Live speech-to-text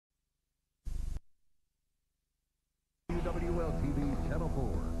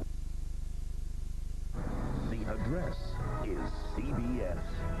Channel 4. The address is CBS.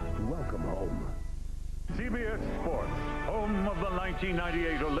 Welcome home. CBS Sports, home of the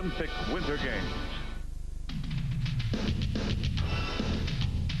 1998 Olympic Winter Games.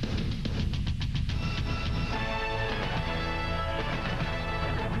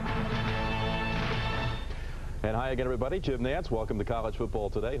 And hi again, everybody. Jim Nance. Welcome to College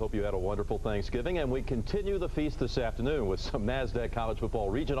Football Today. Hope you had a wonderful Thanksgiving. And we continue the feast this afternoon with some NASDAQ College Football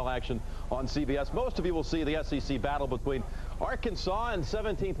regional action on CBS. Most of you will see the SEC battle between Arkansas and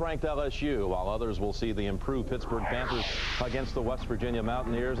 17th-ranked LSU, while others will see the improved Pittsburgh Panthers against the West Virginia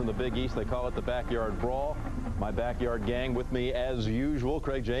Mountaineers in the Big East. They call it the Backyard Brawl. My backyard gang with me, as usual,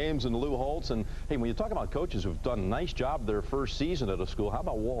 Craig James and Lou Holtz. And, hey, when you talk about coaches who've done a nice job their first season at a school, how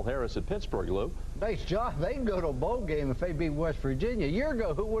about Walt Harris at Pittsburgh, Lou? Nice job. They can go to a bowl game if they beat West Virginia. A year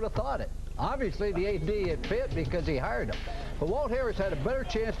ago, who would have thought it? Obviously, the AD at Pitt because he hired him. But Walt Harris had a better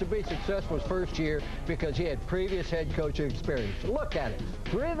chance to be successful his first year because he had previous head coaching experience. Look at it.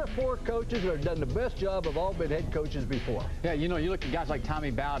 3 of the 4 coaches that have done the best job have all been head coaches before. Yeah, you know, you look at guys like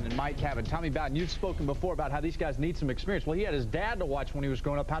Tommy Bowden and Mike Cavett. Tommy Bowden, you've spoken before about how these guys need some experience. Well, he had his dad to watch when he was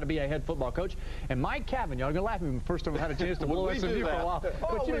growing up how to be a head football coach. And Mike Cavett, y'all are going to laugh at me the first time I had a chance to blow SMU for a while.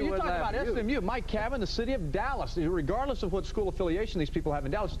 But you know, you talk about SMU, Mike Cavett, the city of Dallas, regardless of what school affiliation these people have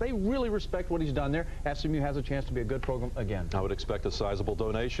in Dallas, they really respect what he's done there. SMU has a chance to be a good program again. I would expect a sizable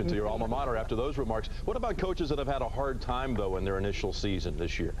donation to your alma mater after those remarks. What about coaches that have had a hard time, though, in their initial season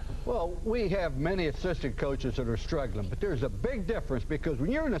this year? Well, we have many assistant coaches that are struggling, but there's a big difference because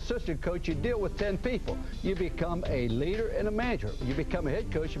when you're an assistant coach, you deal with 10 people. You become a leader and a manager. You become a head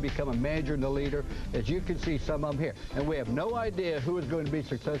coach, you become a manager and a leader, as you can see some of them here. And we have no idea who is going to be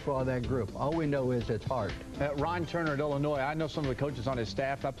successful on that group. All we know is it's hard. Ron Turner at Illinois, I know some of the coaches on his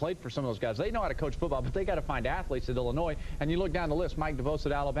staff. I played for some of those guys. They know how to coach football, but they got to find athletes at Illinois. And you look down the list, Mike DeVos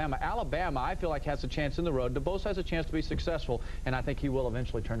at Alabama. Alabama, I feel like, has a chance in the road. DeVos has a chance to be successful, and I think he will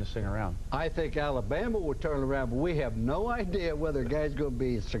eventually turn this thing around. I think Alabama will turn around, but we have no idea whether a guy's going to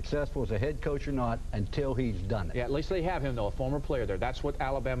be successful as a head coach or not until he's done it. Yeah, at least they have him, though, a former player there. That's what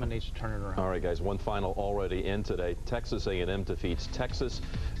Alabama needs to turn it around. All right, guys, one final already in today. Texas A&M defeats Texas.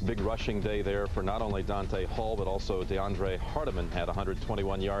 Big rushing day there for not only Dante Hall, but also DeAndre Hardiman had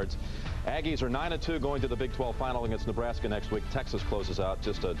 121 yards. Aggies are 9-2 going to the Big 12 final against Nebraska next week. Texas closes out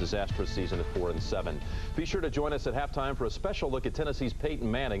just a disastrous season at 4-7. Be sure to join us at halftime for a special look at Tennessee's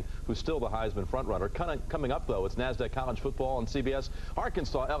Peyton Manning, who's still the Heisman frontrunner. Coming up, though, it's NASDAQ College Football on CBS,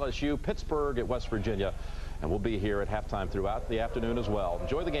 Arkansas, LSU, Pittsburgh at West Virginia. And we'll be here at halftime throughout the afternoon as well.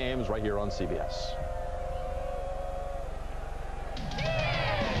 Enjoy the games right here on CBS.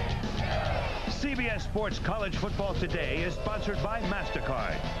 CBS Sports College Football Today is sponsored by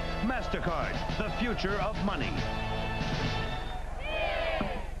MasterCard. MasterCard, the future of money.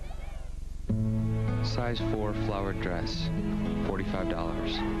 Size 4 flowered dress,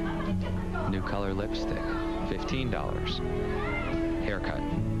 $45. New color lipstick, $15. Haircut,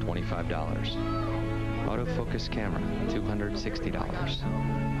 $25. Autofocus camera,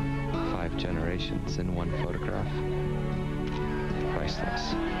 $260. 5 generations in one photograph.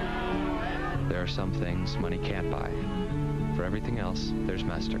 Priceless. There are some things money can't buy. For everything else, there's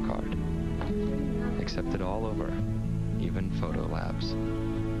MasterCard. Accepted all over, even photo labs.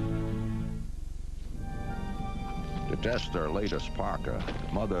 To test their latest parka,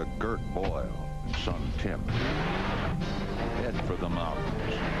 Mother Gert Boyle and son Tim head for the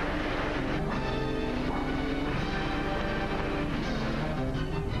mountains.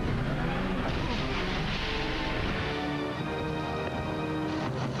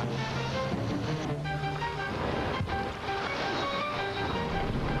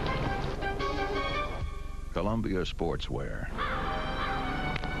 Columbia Sportswear.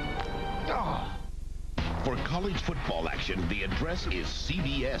 For college football action, the address is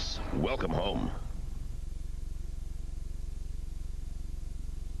CBS. Welcome home.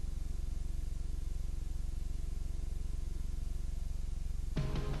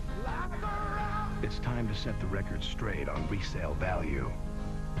 It's time to set the record straight on resale value.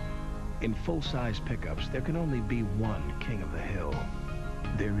 In full-size pickups, there can only be one king of the hill.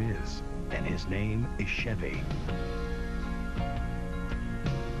 There is, and his name is Chevy.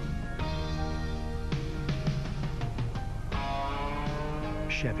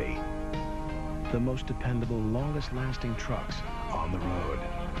 Chevy, the most dependable, longest-lasting trucks on the road.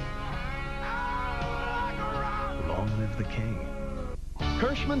 Long live the king.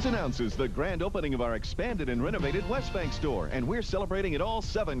 Kirschman's announces the grand opening of our expanded and renovated West Bank store, and we're celebrating at all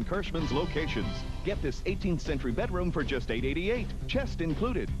 7 Kirschman's locations. Get this 18th century bedroom for just $888, chest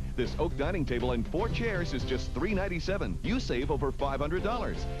included. This oak dining table and 4 chairs is just $397. You save over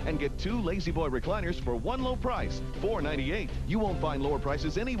 $500 and get 2 Lazy Boy recliners for one low price, $498. You won't find lower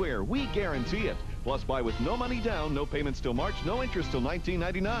prices anywhere. We guarantee it. Plus, buy with no money down, no payments till March, no interest till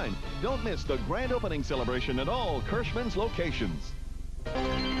 $19.99. Don't miss the grand opening celebration at all Kirschman's locations.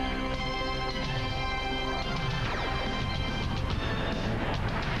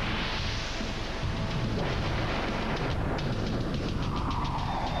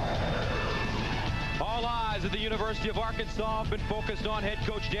 All eyes at the University of Arkansas have been focused on head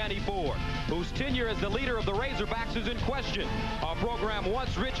coach Danny Ford, whose tenure as the leader of the Razorbacks is in question. A program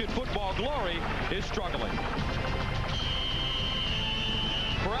once rich in football glory is struggling.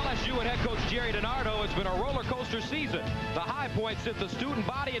 For LSU and head coach Jerry DiNardo, it's been a roller coaster season. The high point sent the student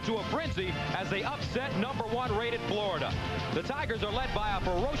body into a frenzy as they upset #1 rated Florida. The Tigers are led by a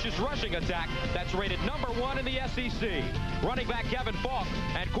ferocious rushing attack that's rated #1 in the SEC. Running back Kevin Falk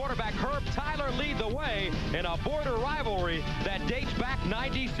and quarterback Herb Tyler lead the way in a border rivalry that dates back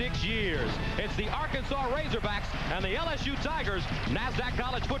 96 years. It's the Arkansas Razorbacks and the LSU Tigers. NASDAQ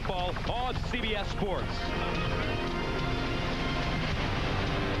College Football on CBS Sports.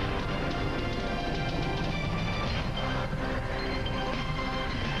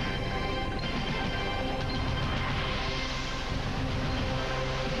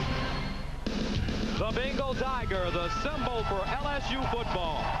 The Bengal Tiger, the symbol for LSU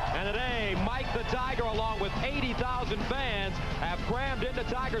football. And today, Mike the Tiger, along with 80,000 fans, have crammed into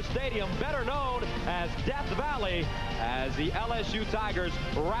Tiger Stadium, better known as Death Valley, as the LSU Tigers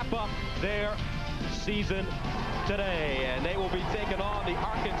wrap up their season today. And they will be taking on the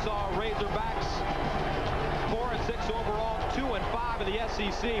Arkansas Razorbacks. 4-6 overall, 2-5 in the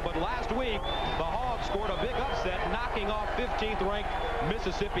SEC. But last week, the Hogs scored a big upset, knocking off 15th-ranked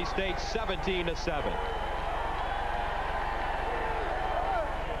Mississippi State 17-7.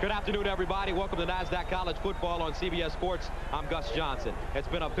 Good afternoon, everybody. Welcome to NASDAQ College Football on CBS Sports. I'm Gus Johnson. It's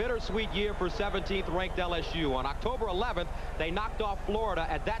been a bittersweet year for 17th-ranked LSU. On October 11th, they knocked off Florida,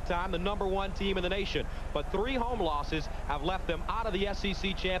 at that time the #1 team in the nation. But 3 home losses have left them out of the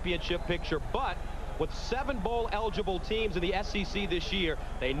SEC championship picture. But with 7 bowl-eligible teams in the SEC this year,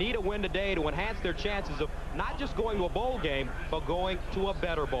 they need a win today to enhance their chances of not just going to a bowl game, but going to a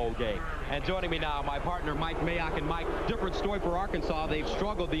better bowl game. And joining me now, my partner Mike Mayock. And Mike, different story for Arkansas. They've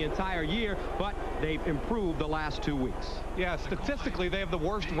struggled the entire year, but they've improved the last 2 weeks. Yeah, statistically, they have the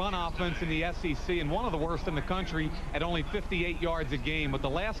worst run offense in the SEC and one of the worst in the country at only 58 yards a game. But the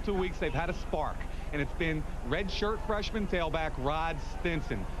last 2 weeks, they've had a spark, and it's been redshirt freshman tailback Rod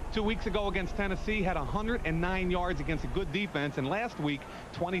Stinson. 2 weeks ago against Tennessee, had 109 yards against a good defense, and last week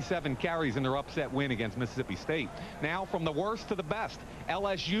 27 carries in their upset win against Mississippi State. Now from the worst to the best,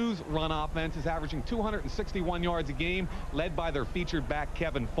 LSU's run offense is averaging 261 yards a game, led by their featured back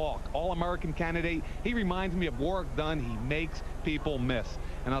Kevin Falk, All-American candidate. He reminds me of Warwick Dunn. He makes people miss.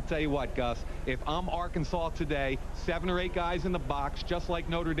 And I'll tell you what, Gus, if I'm Arkansas today, 7 or 8 guys in the box, just like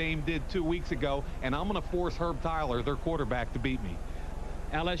Notre Dame did 2 weeks ago, and I'm going to force Herb Tyler, their quarterback, to beat me.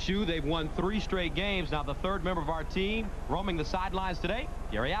 LSU, they've won 3 straight games. Now the third member of our team roaming the sidelines today,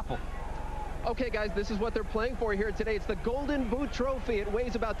 Gary Apple. Okay, guys, this is what they're playing for here today. It's the Golden Boot Trophy. It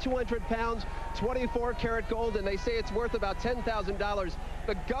weighs about 200 pounds, 24-karat gold, and they say it's worth about $10,000.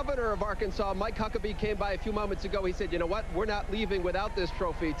 The governor of Arkansas, Mike Huckabee, came by a few moments ago. He said, you know what, we're not leaving without this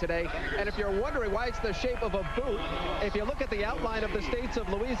trophy today. And if you're wondering why it's the shape of a boot, if you look at the outline of the states of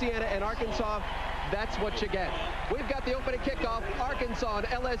Louisiana and Arkansas, that's what you get. We've got the opening kickoff, Arkansas and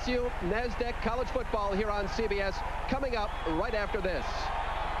LSU, NASDAQ College Football here on CBS, coming up right after this.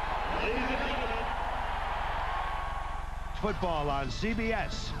 Football on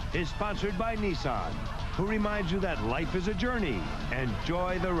CBS is sponsored by Nissan, who reminds you that life is a journey.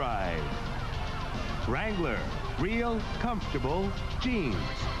 Enjoy the ride. Wrangler, real, comfortable jeans.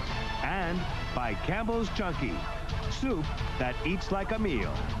 And by Campbell's Chunky, soup that eats like a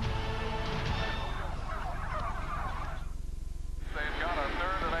meal. They've got a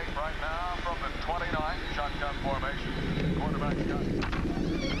 3rd and 8 right now from the 29, shotgun formation. Quarterback got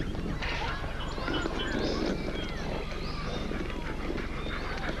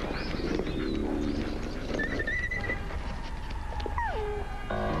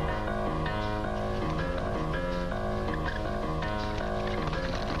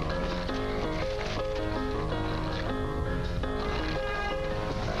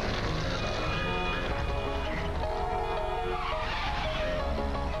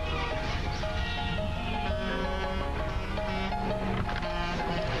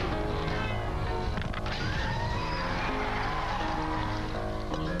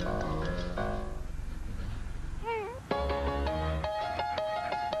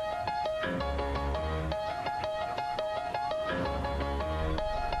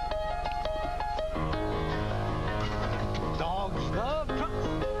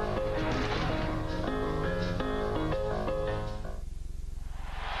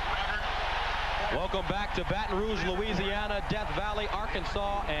Welcome back to Baton Rouge, Louisiana, Death Valley,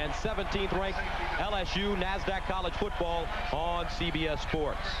 Arkansas, and 17th ranked LSU NASDAQ College Football on CBS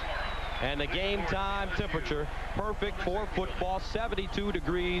Sports. And the game time temperature, perfect for football, 72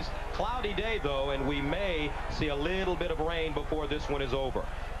 degrees. Cloudy day, though, and we may see a little bit of rain before this one is over.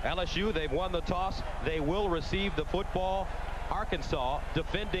 LSU, they've won the toss. They will receive the football. Arkansas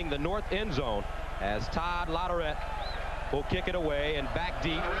defending the north end zone as Todd Latourette will kick it away, and back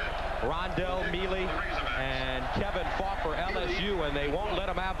deep, Rondell Mealy and Kevin Falk for LSU, and they won't let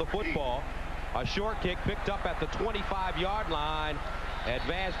him have the football. A short kick picked up at the 25-yard line,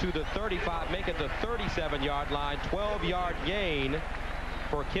 advanced to the 35, make it the 37-yard line, 12-yard gain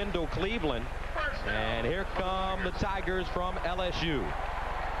for Kendall Cleveland. And here come the Tigers from LSU.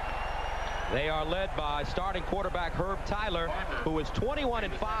 They are led by starting quarterback Herb Tyler, who is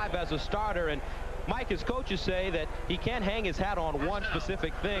 21-5 as a starter. And Mike, his coaches say that he can't hang his hat on one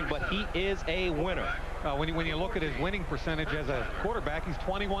specific thing, but he is a winner. When you look at his winning percentage as a quarterback, he's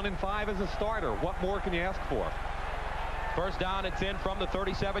 21-5 as a starter. What more can you ask for? First down and 10 from the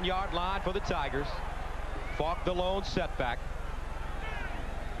 37-yard line for the Tigers. Falk the lone setback.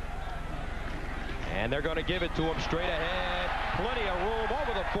 And they're going to give it to him straight ahead. Plenty of room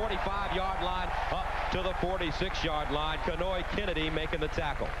over the 45-yard line up to the 46-yard line. Kenoy Kennedy making the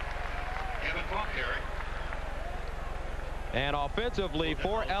tackle. And offensively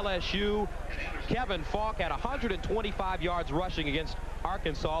for LSU, Kevin Falk had 125 yards rushing against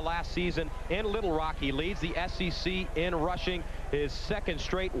Arkansas last season in Little Rock. He leads the SEC in rushing, his second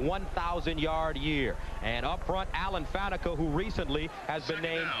straight 1,000-yard year. And up front, Alan Faneca, who recently has been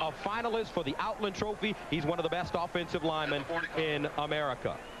named a finalist for the Outland Trophy. He's one of the best offensive linemen in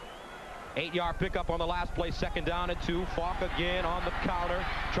America. 8-yard pickup on the last play, second down and 2. Falk again on the counter,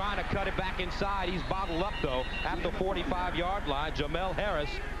 trying to cut it back inside. He's bottled up, though, at the 45-yard line. Jamel Harris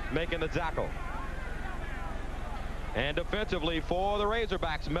making the tackle. And defensively for the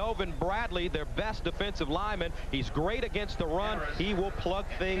Razorbacks, Melvin Bradley, their best defensive lineman. He's great against the run. He will plug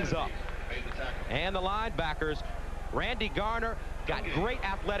things up. And the linebackers, Randy Garner, got great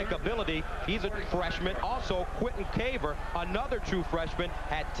athletic ability. He's a freshman. Also, Quentin Caver, another true freshman,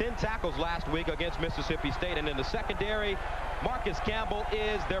 had 10 tackles last week against Mississippi State. And in the secondary, Marcus Campbell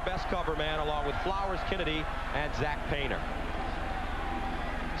is their best cover man, along with Flowers, Kennedy, and Zach Painter.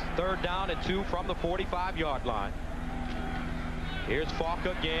 Third down and 2 from the 45-yard line. Here's Falk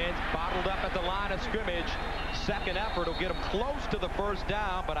again, bottled up at the line of scrimmage. Second effort will get him close to the first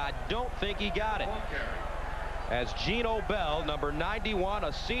down, but I don't think he got it. As Geno Bell, number 91,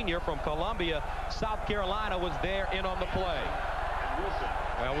 a senior from Columbia, South Carolina, was there in on the play.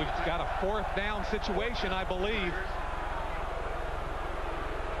 Well, we've got a fourth down situation, I believe.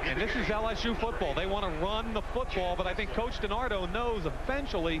 And this is LSU football. They want to run the football, but I think Coach DiNardo knows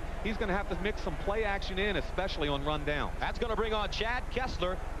eventually he's going to have to mix some play action in, especially on run down. That's going to bring on Chad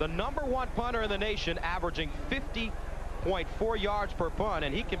Kessler, the #1 punter in the nation, averaging 50.4 yards per punt,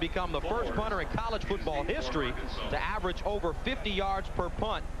 and he can become the first punter in college football history to average over 50 yards per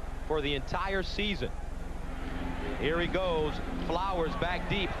punt for the entire season. Here he goes. Flowers back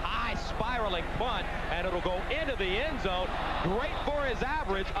deep, high spiraling punt, and it'll go into the end zone. Great for his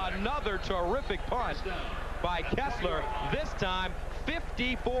average. Another terrific punt by Kessler, this time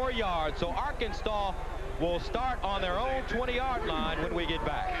 54 yards. So Arkansas will start on their own 20-yard line when we get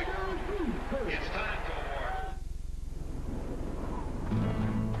back. It's time for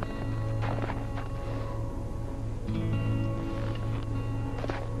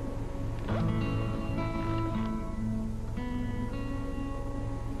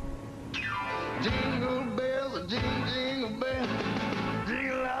Jingle bells, jingle bells,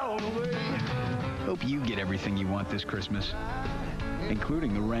 jingle all the way. Hope you get everything you want this Christmas,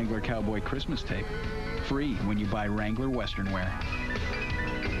 including the Wrangler Cowboy Christmas tape. Free when you buy Wrangler Western wear.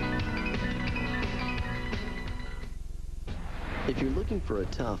 If you're looking for a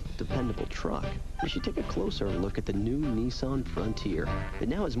tough, dependable truck, you should take a closer look at the new Nissan Frontier. It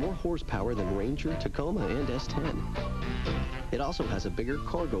now has more horsepower than Ranger, Tacoma, and S10. It also has a bigger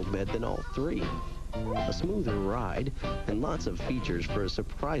cargo bed than all three, a smoother ride, and lots of features for a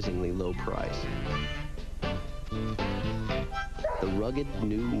surprisingly low price. The rugged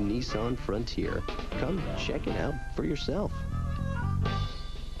new Nissan Frontier. Come check it out for yourself.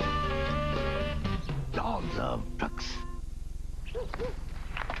 Dogs of trucks.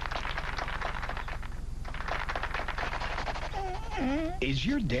 Is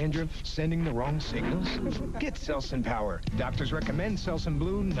your dandruff sending the wrong signals? Get Selsun Power. Doctors recommend Selsun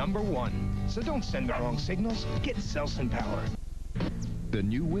Blue #1. So don't send the wrong signals. Get Selsun Power. The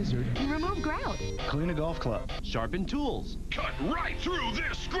new Wizard. Remove grout. Clean a golf club. Sharpen tools. Cut right through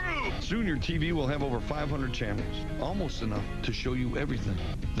this screw. Soon your TV will have over 500 channels. Almost enough to show you everything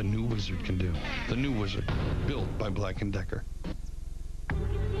the new Wizard can do. The new Wizard. Built by Black & Decker.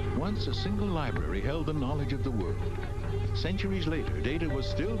 Once a single library held the knowledge of the world. Centuries later, data was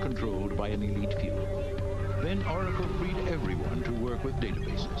still controlled by an elite few. Then Oracle freed everyone to work with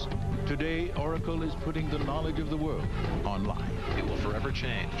databases. Today, Oracle is putting the knowledge of the world online. It will forever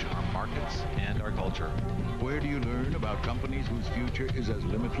change our markets and our culture. Where do you learn about companies whose future is as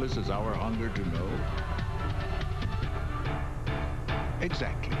limitless as our hunger to know?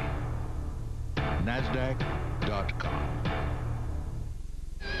 Exactly. NASDAQ.com.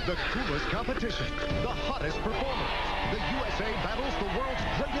 The coolest competition, the hottest performers. The USA battles the world's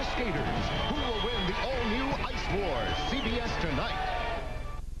greatest skaters. Who will win the all-new Ice Wars? CBS tonight.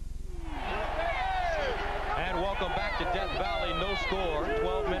 And welcome back to Death Valley. No score.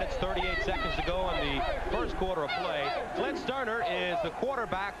 12 minutes, 38 seconds to go in the first quarter of play. Clint Sterner is the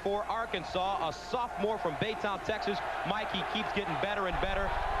quarterback for Arkansas, a sophomore from Baytown, Texas. Mike, he keeps getting better and better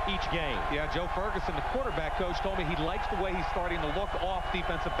each game. Yeah, Joe Ferguson, the quarterback coach, told me he likes the way he's starting to look off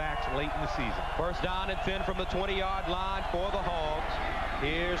defensive backs late in the season. First down and 10 from the 20-yard line for the Hogs.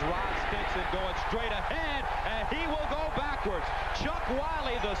 Here's Rod Stinson going straight ahead, and he will go backwards. Chuck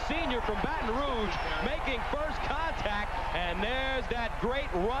Wiley, the senior from Baton Rouge, making first contact, and there's that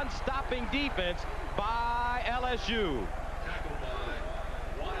great run-stopping defense by LSU.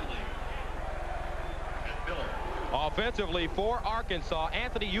 Offensively for Arkansas,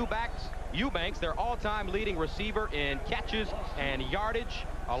 Anthony Eubanks, their all-time leading receiver in catches and yardage,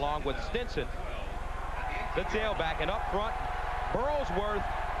 along with Stinson, the tailback. And up front, Burlsworth,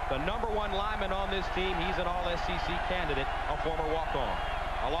 the #1 lineman on this team. He's an all-SEC candidate, a former walk-on.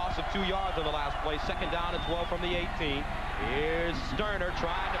 A loss of 2 yards on the last play. Second down and 12 from the 18. Here's Sterner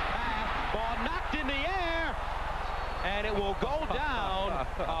trying to pass. Ball knocked in the air, and it will go down.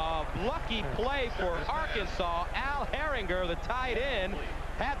 A lucky play for Arkansas. Al Herringer, the tight end,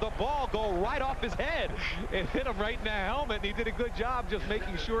 had the ball go right off his head. It hit him right in the helmet, and he did a good job just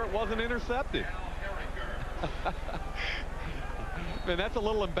making sure it wasn't intercepted. Man, that's a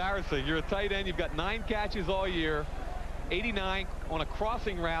little embarrassing. You're a tight end. You've got 9 catches all year, 89 on a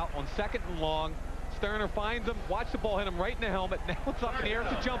crossing route on 2nd and long. Sterner finds him. Watch the ball hit him right in the helmet. Now it's up in the air.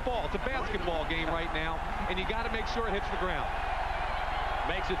 It's a jump ball. It's a basketball game right now, and you got to make sure it hits the ground.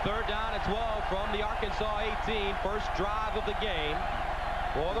 Makes it 3rd down and 12 from the Arkansas 18. First drive of the game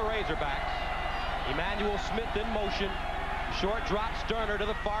for the Razorbacks. Emmanuel Smith in motion. Short drop, Sterner to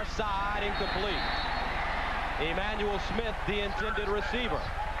the far side, incomplete. Emmanuel Smith, the intended receiver.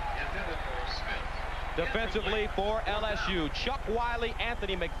 Defensively for LSU, Chuck Wiley,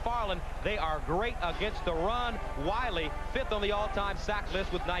 Anthony McFarland, they are great against the run. Wiley, 5th on the all-time sack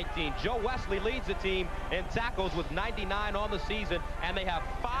list with 19. Joe Wesley leads the team in tackles with 99 on the season, and they have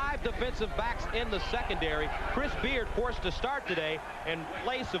 5 defensive backs in the secondary. Chris Beard forced to start today in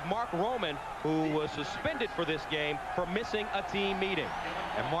place of Mark Roman, who was suspended for this game for missing a team meeting.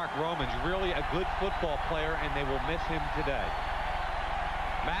 And Mark Roman's really a good football player, and they will miss him today.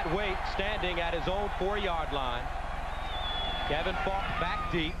 Matt Waite standing at his own 4-yard line. Kevin Falk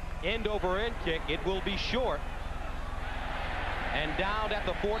back deep. End over end kick. It will be short. And down at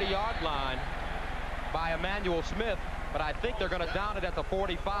the 40-yard line by Emmanuel Smith. But I think they're going to down it at the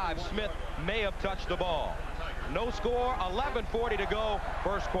 45. Smith may have touched the ball. No score. 11:40 to go.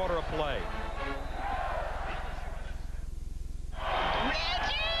 First quarter of play.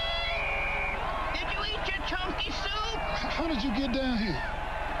 Reggie! Did you eat your chunky soup? How did you get down here?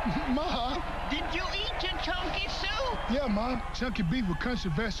 Ma. Did you eat your chunky soup? Yeah, Ma. Chunky beef with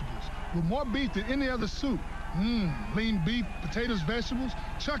country vegetables. With more beef than any other soup. Lean beef, potatoes, vegetables.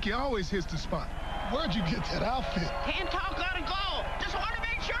 Chunky always hits the spot. Where'd you get that outfit? Can't talk, gotta go. Just want to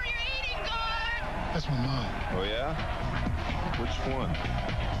make sure you're eating good. That's my mom. Oh, yeah? Which one?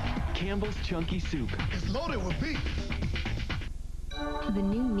 Campbell's Chunky Soup. It's loaded with beef. The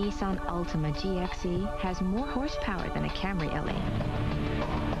new Nissan Altima GXE has more horsepower than a Camry LE.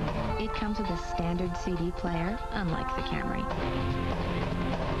 It comes with a standard CD player, unlike the Camry.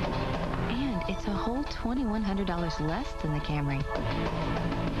 And it's a whole $2,100 less than the Camry.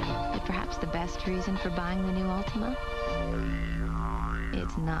 But perhaps the best reason for buying the new Altima?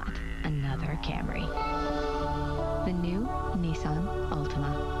 It's not another Camry. The new Nissan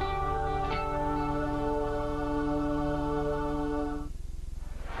Altima.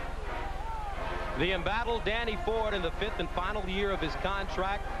 The embattled Danny Ford in the 5th and final year of his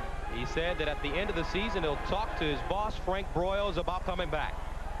contract. He said that at the end of the season, he'll talk to his boss, Frank Broyles, about coming back.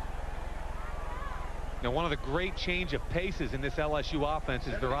 Now, one of the great change of paces in this LSU offense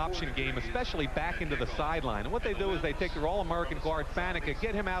is their option game, especially back into the sideline. And what they do is they take their All-American guard, Faneca,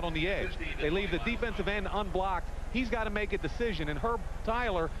 get him out on the edge. They leave the defensive end unblocked. He's got to make a decision. And Herb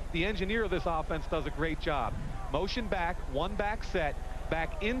Tyler, the engineer of this offense, does a great job. Motion back, one back set,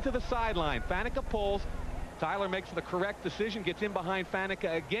 back into the sideline. Faneca pulls. Tyler makes the correct decision, gets in behind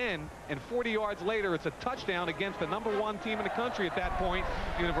Faneca again, and 40 yards later, it's a touchdown against the #1 team in the country at that point,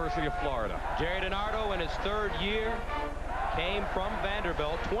 University of Florida. Jerry DiNardo in his 3rd year came from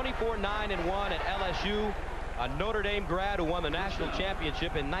Vanderbilt, 24-9-1 at LSU. A Notre Dame grad who won the national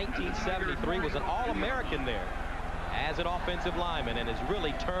championship in 1973, was an All-American there as an offensive lineman, and has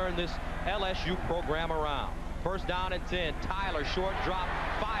really turned this LSU program around. First down and 10. Tyler, short drop,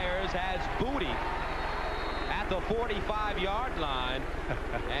 fires, has Booty at the 45-yard line,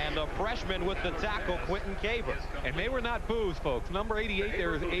 and the freshman with the tackle, Quentin Caver. And they were not boos, folks. Number 88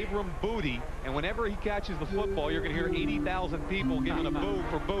 there is Abram Booty, and whenever he catches the football, you're going to hear 80,000 people giving a boo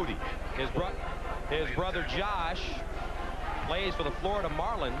for Booty. His brother Josh plays for the Florida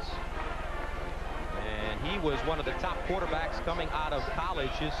Marlins, and he was one of the top quarterbacks coming out of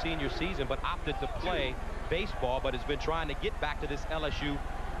college his senior season, but opted to play baseball, but has been trying to get back to this LSU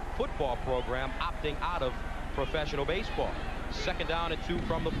football program, opting out of professional baseball. Second down and 2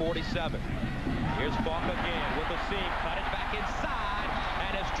 from the 47. Here's Falk again with a seam, cut it back inside,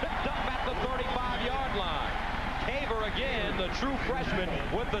 and is tripped up at the 35-yard line. Caver again, the true freshman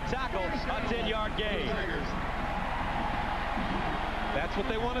with the tackle, a 10-yard gain. That's what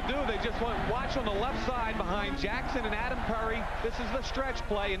they want to do. They just want to watch on the left side behind Jackson and Adam Curry. This is the stretch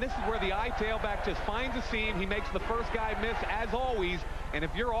play, and this is where the I tailback just finds a seam. He makes the first guy miss, as always. And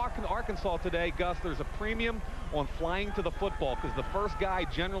if you're Arkansas today, Gus, there's a premium on flying to the football, because the first guy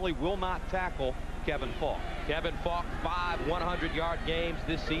generally will not tackle Kevin Falk. Kevin Falk, 5 100-yard games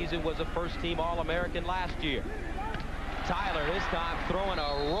this season, was a first-team All-American last year. Tyler this time throwing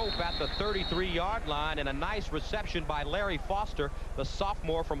a rope at the 33-yard line, and a nice reception by Larry Foster, the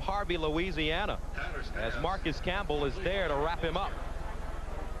sophomore from Harvey, Louisiana, as Marcus Campbell is there to wrap him up.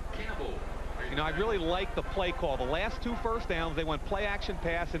 You know, I really like the play call. The last 2 first downs, they went play action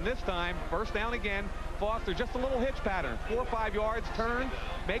pass, and this time, first down again, Foster, just a little hitch pattern, 4 or 5 yards, turn,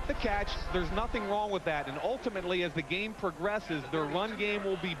 make the catch. There's nothing wrong with that. And ultimately, as the game progresses, their run game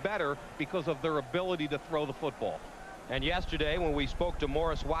will be better because of their ability to throw the football. And yesterday, when we spoke to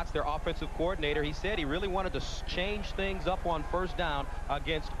Morris Watts, their offensive coordinator, he said he really wanted to change things up on first down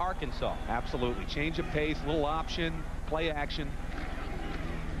against Arkansas. Absolutely. Change of pace, little option, play action.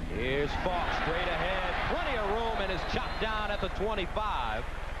 Here's Falk straight ahead. Plenty of room, and is chopped down at the 25.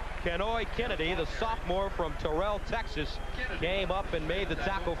 Kenoy Kennedy, the sophomore from Terrell, Texas, came up and made the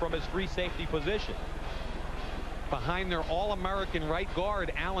tackle from his free safety position. Behind their All-American right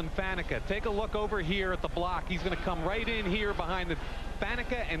guard, Alan Faneca. Take a look over here at the block. He's going to come right in here behind the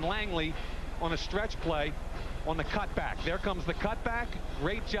Faneca and Langley on a stretch play on the cutback. There comes the cutback.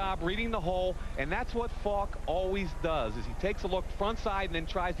 Great job reading the hole, and that's what Falk always does, is he takes a look front side and then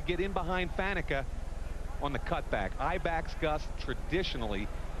tries to get in behind Faneca on the cutback. I-backs, Gus, traditionally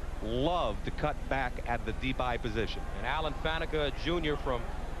love to cut back at the D-by position. And Alan Faneca, a junior from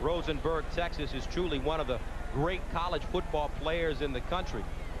Rosenberg, Texas, is truly one of the great college football players in the country.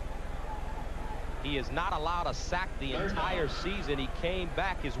 He is not allowed a sack the entire season. He came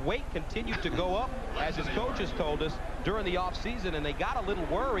back. His weight continued to go up, as his coaches told us, during the offseason, and they got a little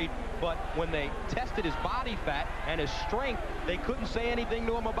worried, but when they tested his body fat and his strength, they couldn't say anything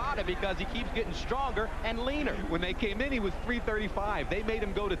to him about it because he keeps getting stronger and leaner. When they came in, he was 335. They made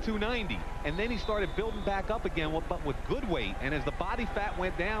him go to 290, and then he started building back up again, but with good weight. And as the body fat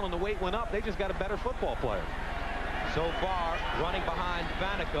went down and the weight went up, they just got a better football player. So far, running behind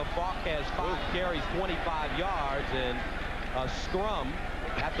Faneca, Falk has 5 carries, 25 yards, and a scrum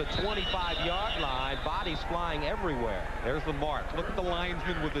at the 25-yard line. Bodies flying everywhere. There's the mark. Look at the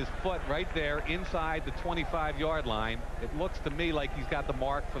linesman with his foot right there inside the 25-yard line. It looks to me like he's got the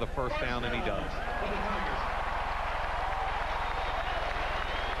mark for the first down, and he does.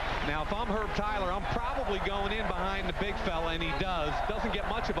 Now, if I'm Herb Tyler, I'm probably going in behind the big fella, and he does. Doesn't get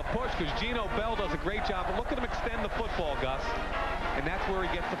much of a push because Gino Bell does a great job. But look at him extend the football, Gus. And that's where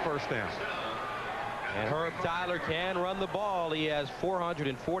he gets the first down. And Herb Tyler can run the ball. He has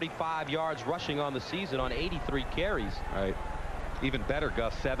 445 yards rushing on the season on 83 carries. Right. Even better,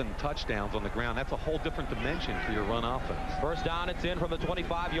 Gus, 7 touchdowns on the ground. That's a whole different dimension for your run offense. First down and 10 from the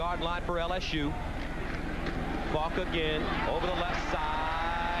 25-yard line for LSU. Falk again over the left side.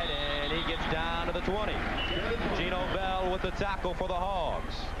 He gets down to the 20. Gino Bell with the tackle for the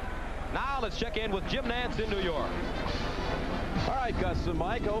Hogs. Now let's check in with Jim Nantz in New York. All right, Gus and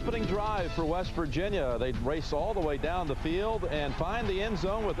Mike, opening drive for West Virginia. They race all the way down the field and find the end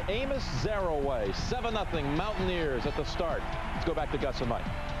zone with Amos Zaraway. 7-0 Mountaineers at the start. Let's go back to Gus and Mike.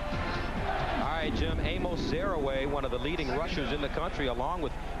 All right, Jim, Amos Zaraway, one of the leading rushers in the country, along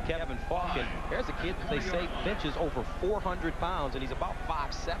with Kevin Falk. And here's a kid that they say benches over 400 pounds, and he's about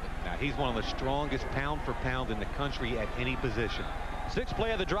 5'7". Now, he's one of the strongest pound for pound in the country at any position. Sixth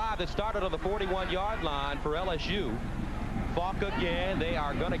play of the drive that started on the 41-yard line for LSU. Falk again. They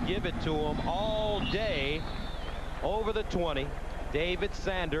are going to give it to him all day over the 20. David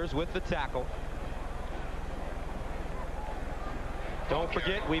Sanders with the tackle. Don't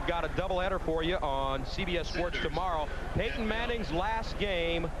forget, we've got a doubleheader for you on CBS Sports tomorrow. Peyton Manning's last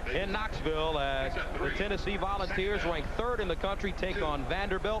game in Knoxville as the Tennessee Volunteers, ranked 3rd in the country, take on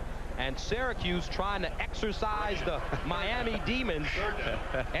Vanderbilt. And Syracuse trying to exercise the Miami Demons.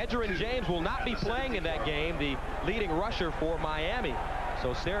 Edgerrin James will not be playing in that game, the leading rusher for Miami.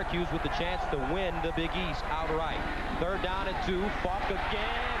 So Syracuse with the chance to win the Big East outright. 3rd down and 2. Falk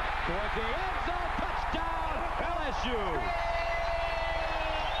again towards the end zone. Touchdown, LSU.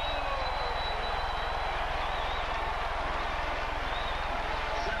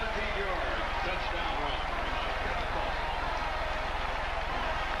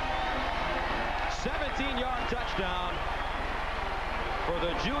 Touchdown for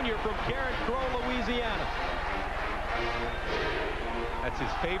the junior from Karen Crow, Louisiana. That's his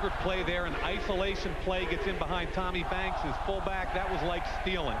favorite play there. An isolation play, gets in behind Tommy Banks, his fullback. That was like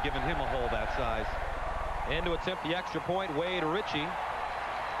stealing, giving him a hole that size. And to attempt the extra point, Wade Ritchie.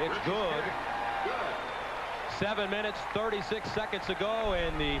 It's good. 7 minutes, 36 seconds to go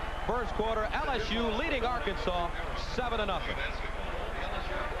in the first quarter. LSU leading Arkansas 7-0.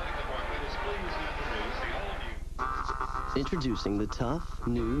 Introducing the tough,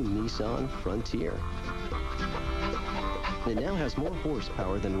 new Nissan Frontier. It now has more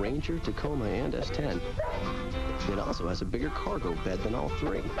horsepower than Ranger, Tacoma, and S10. It also has a bigger cargo bed than all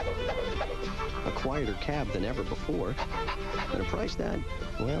three, a quieter cab than ever before, and a price that,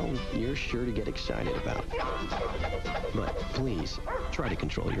 well, you're sure to get excited about. But please, try to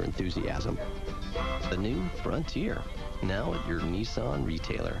control your enthusiasm. The new Frontier, now at your Nissan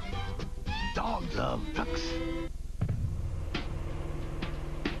retailer. Dogs love trucks.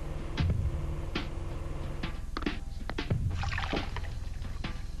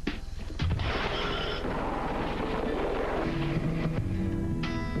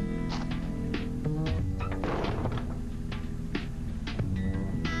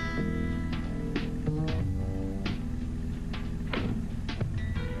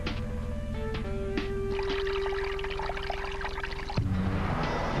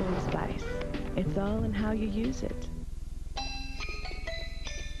 It's all in how you use it.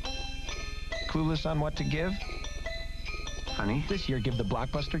 Clueless on what to give? Honey, this year give the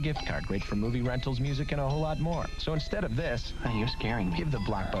Blockbuster gift card. Great for movie rentals, music, and a whole lot more. So instead of this, honey, you're scaring me. Give the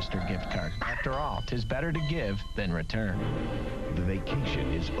Blockbuster gift card. After all, 'tis better to give than return. The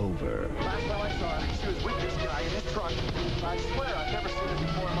vacation is over. Last time I saw her, she was with this guy in his truck. I swear I've never seen it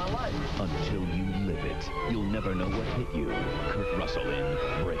before in my life. Until you live it, you'll never know what hit you. Kurt Russell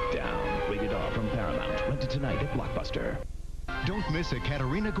in Breakdown. Rated R from Paramount. Rented tonight at Blockbuster. Don't miss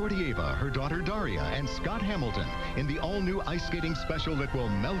Ekaterina Gordieva, her daughter Daria, and Scott Hamilton in the all-new ice skating special that will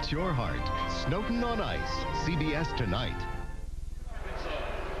melt your heart. Snowden on Ice, CBS tonight.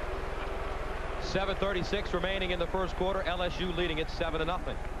 7:36 remaining in the first quarter. LSU leading it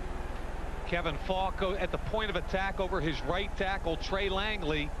 7-0. Kevin Falk at the point of attack over his right tackle, Trey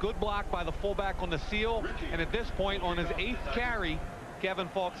Langley. Good block by the fullback on the seal. And at this point, on his 8th carry, Kevin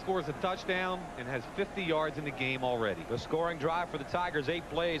Falk scores a touchdown and has 50 yards in the game already. The scoring drive for the Tigers, 8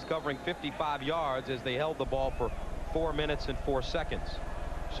 plays covering 55 yards as they held the ball for 4 minutes and 4 seconds.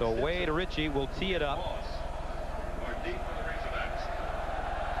 So Wade Ritchie will tee it up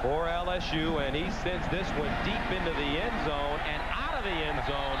for LSU, and he sends this one deep into the end zone and out of the end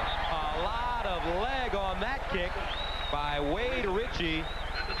zone. A lot of leg on that kick by Wade Ritchie,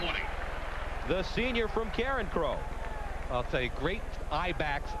 the senior from Karen Crow. I'll tell you, great eye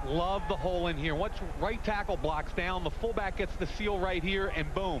backs. Love the hole in here. Once right tackle blocks down, the fullback gets the seal right here,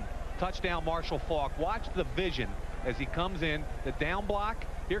 and boom, touchdown Marshall Falk. Watch the vision as he comes in. The down block.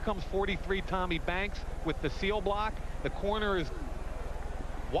 Here comes 43 Tommy Banks with the seal block. The corner is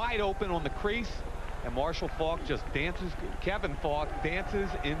wide open on the crease, and Marshall Falk just dances. Kevin Falk dances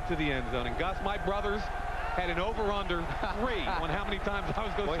into the end zone. And Gus, my brothers had an over-under 3 on how many times I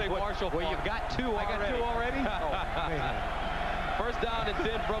was going to say Marshall Falk. Well, you've got 2 already. I got 2 already? Oh, man. First down and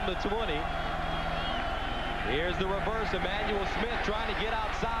 10 from the 20. Here's the reverse. Emmanuel Smith trying to get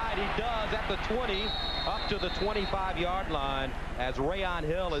outside. He does at the the 20 up to the 25-yard line as Rayon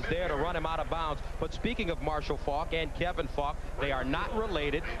Hill is there to run him out of bounds. But speaking of Marshall Faulk and Kevin Faulk, they are not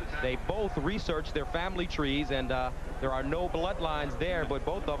related. They both researched their family trees, and there are no bloodlines there, but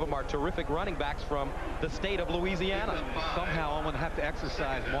both of them are terrific running backs from the state of Louisiana. Somehow I'm going to have to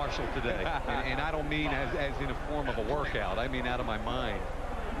exercise Marshall today. and I don't mean as in a form of a workout. I mean out of my mind.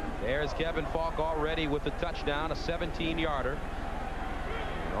 There's Kevin Faulk already with the touchdown, a 17-yarder.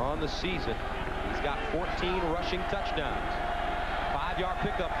 On the season, he's got 14 rushing touchdowns. 5-yard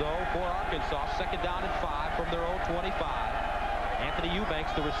pickup, though, for Arkansas. Second down and 5 from their own 25. Anthony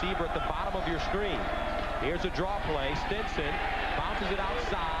Eubanks, the receiver at the bottom of your screen. Here's a draw play. Stinson bounces it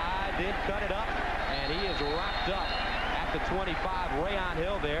outside, then cut it up, and he is wrapped up at the 25. Rayon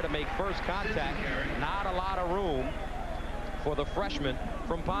Hill there to make first contact. Not a lot of room for the freshman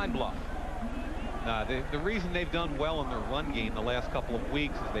from Pine Bluff. The reason they've done well in their run game the last couple of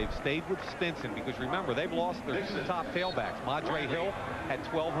weeks is they've stayed with Stinson, because remember, they've lost their two top tailbacks. Madre Hill had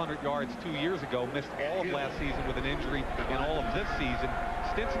 1,200 yards 2 years ago, missed all of last season with an injury and all of this season.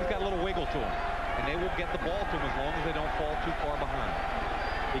 Stinson's got a little wiggle to him, and they will get the ball to him as long as they don't fall too far behind.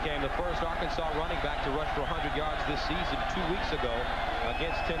 Became the first Arkansas running back to rush for 100 yards this season 2 weeks ago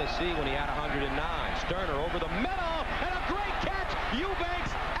against Tennessee when he had 109. Sterner over the middle, and a great catch.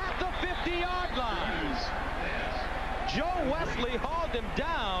 Eubanks at the 50-yard line. Joe Wesley hauled him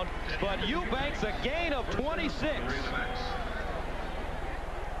down, but Eubanks a gain of 26.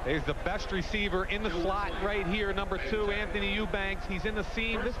 There's the best receiver in the slot right here, number 2, Anthony Eubanks. He's in the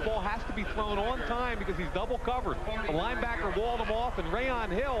seam. This ball has to be thrown on time because he's double covered. The linebacker walled him off, and Rayon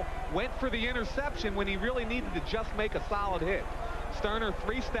Hill went for the interception when he really needed to just make a solid hit. Sterner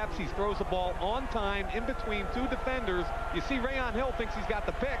 3 steps. He throws the ball on time in between 2 defenders. You see Rayon Hill thinks he's got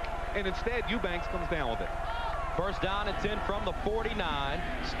the pick, and instead Eubanks comes down with it. First down and 10 from the 49.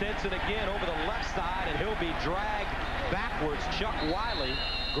 Stinson again over the left side, and he'll be dragged backwards. Chuck Wiley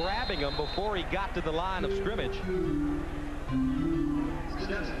grabbing him before he got to the line of scrimmage.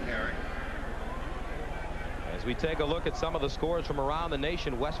 As we take a look at some of the scores from around the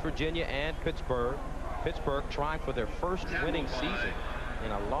nation, West Virginia and Pittsburgh. Pittsburgh trying for their first winning season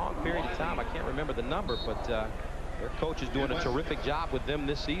in a long period of time. I can't remember the number, but their coach is doing a terrific job with them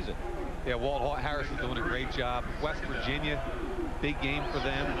this season. Yeah, Walt Harris is doing a great job. West Virginia, big game for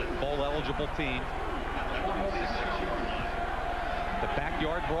them, bowl-eligible team. The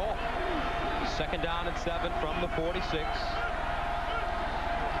backyard brawl. Second down and 7 from the 46.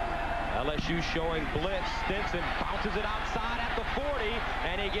 LSU showing blitz. Stinson bounces it outside at the 40,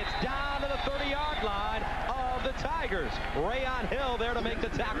 and he gets down to the 30-yard line of the Tigers. Rayon Hill there to make the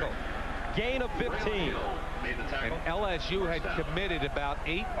tackle. Gain of 15. And LSU had committed about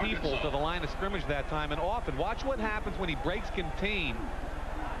 8 people to the line of scrimmage that time, and often watch what happens when he breaks contain.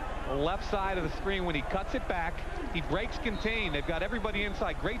 The left side of the screen, when he cuts it back, he breaks contain. They've got everybody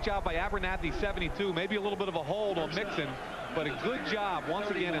inside. Great job by Abernathy, 72. Maybe a little bit of a hold on Mixon, but a good job once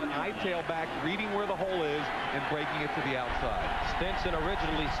again, an eye tailback reading where the hole is and breaking it to the outside. Stinson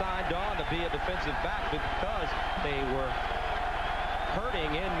originally signed on to be a defensive back, but because they were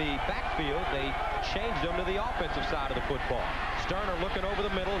hurting in the backfield, they changed him to the offensive side of the football. Sterner looking over the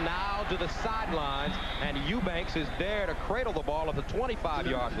middle, now to the sidelines, and Eubanks is there to cradle the ball at the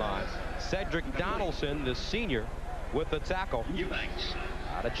 25-yard line. Cedric Donaldson, the senior, with the tackle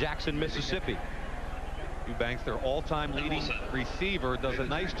out of Jackson, Mississippi. Eubanks, their all-time leading receiver, does a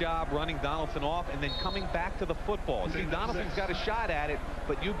nice job running Donaldson off and then coming back to the football. See, Donaldson's got a shot at it,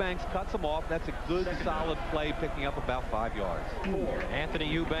 but Eubanks cuts him off. That's a good, solid play, picking up about 5 yards. Anthony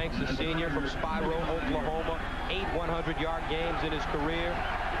Eubanks, a senior from Spiro, Oklahoma, 8 100-yard games in his career.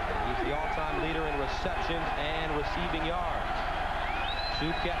 He's the all-time leader in receptions and receiving yards.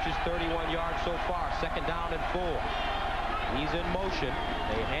 2 catches, 31 yards so far. Second down and 4. He's in motion.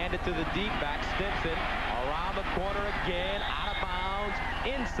 They hand it to the deep back, Stinson. Around the corner again, out of bounds,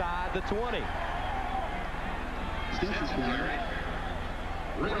 inside the 20.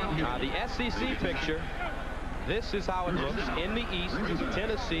 Now the SEC picture, this is how it looks in the East.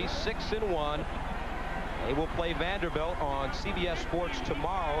 Tennessee 6-1. They will play Vanderbilt on CBS Sports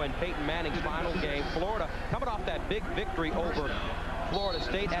tomorrow in Peyton Manning's final game. Florida coming off that big victory over Florida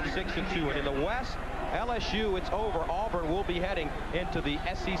State at 6-2. And in the West, LSU, it's over. Auburn will be heading into the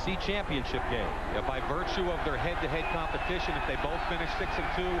SEC championship game. Yeah, by virtue of their head-to-head competition, if they both finish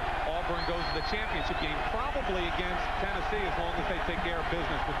 6-2, Auburn goes to the championship game, probably against Tennessee, as long as they take care of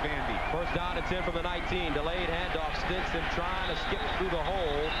business with Vandy. First down and 10 from the 19. Delayed handoff. Stinson trying to skip through the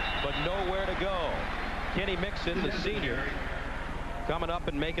hole, but nowhere to go. Kenny Mixon, the senior, coming up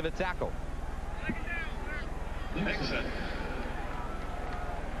and making the tackle. Mixon.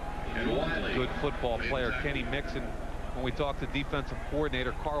 And Wiley. good football player. Kenny Mixon, when we talked to defensive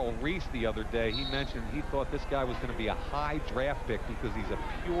coordinator Carl Reese the other day, he mentioned he thought this guy was going to be a high draft pick because he's a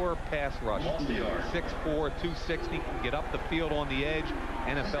pure pass rush. 6'4", 260, can get up the field on the edge.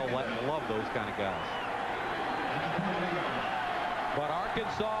 NFL love those kind of guys. But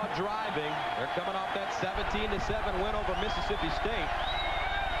Arkansas driving. They're coming off that 17-7 win over Mississippi State.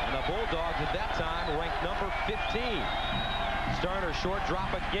 And the Bulldogs at that time ranked number 15. Sterner short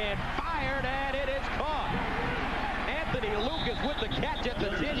drop again, fired, and it is caught. Anthony Lucas with the catch at the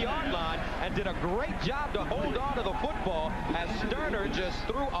 10-yard line and did a great job to hold on to the football as Sterner just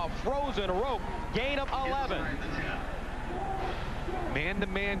threw a frozen rope. Gain of 11.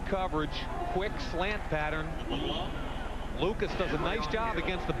 Man-to-man coverage, quick slant pattern. Lucas does a nice job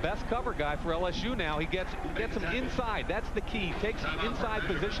against the best cover guy for LSU now. He gets him inside. That's the key. Takes the inside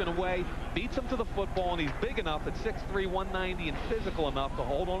position away, beats him to the football, and he's big enough at 6'3", 190 and physical enough to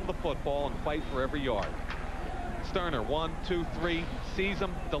hold on to the football and fight for every yard. Sterner, 1, 2, 3, sees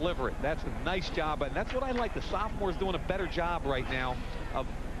him, deliver it. That's a nice job, and that's what I like. The sophomore's doing a better job right now of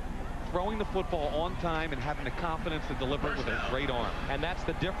throwing the football on time and having the confidence to deliver it with a great arm. And that's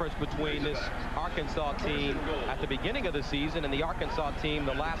the difference between this Arkansas team at the beginning of the season and the Arkansas team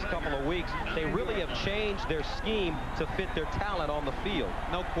the last couple of weeks. They really have changed their scheme to fit their talent on the field.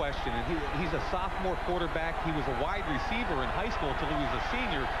 No question. And he's a sophomore quarterback. He was a wide receiver in high school until he was a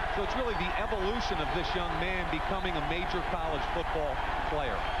senior. So it's really the evolution of this young man becoming a major college football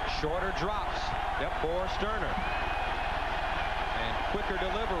player. Shorter drops for Sterner. And quicker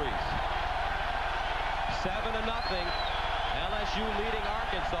deliveries. 7-0. LSU leading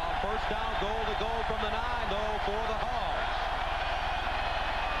Arkansas. First down, goal to go from the 9, though, for the Hogs.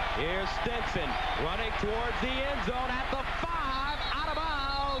 Here's Stinson running towards the end zone at the 5, out of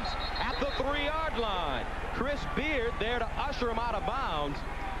bounds at the 3-yard line. Chris Beard there to usher him out of bounds.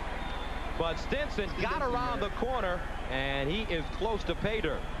 But Stinson got around the corner, and he is close to pay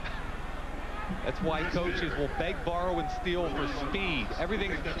dirt. That's why coaches will beg, borrow, and steal for speed.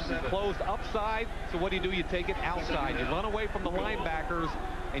 Everything's closed upside, so what do? You take it outside. You run away from the linebackers,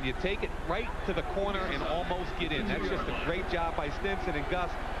 and you take it right to the corner and almost get in. That's just a great job by Stinson. And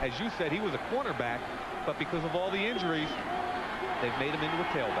Gus, as you said, he was a cornerback, but because of all the injuries, they've made him into a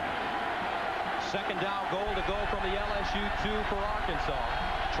tailback. Second down, goal to go from the LSU 2 for Arkansas.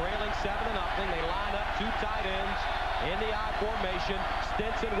 Trailing 7-0. They line up 2 tight ends in the I formation.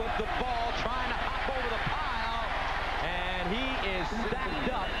 Stinson with the ball, trying to hop over the pile, and he is stacked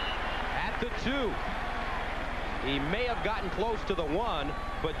up at the 2. He may have gotten close to the 1,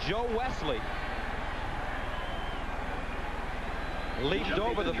 but Joe Wesley leaped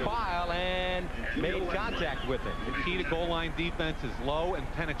over the pile and made contact with him. The key to goal line defense is low and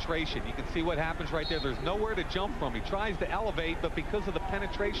penetration. You can see what happens right there. There's nowhere to jump from. He tries to elevate, but because of the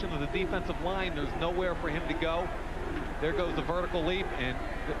penetration of the defensive line, there's nowhere for him to go. There goes the vertical leap, and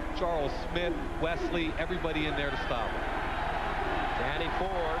Charles Smith, Wesley, everybody in there to stop him. Danny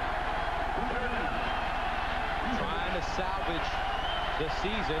Ford trying to salvage the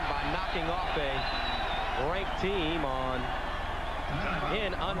season by knocking off a ranked team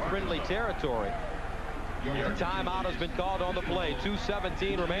in unfriendly territory. The timeout has been called on the play.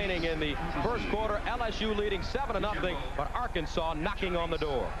 2:17 remaining in the first quarter. LSU leading 7-0, but Arkansas knocking on the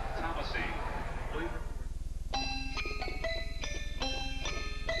door.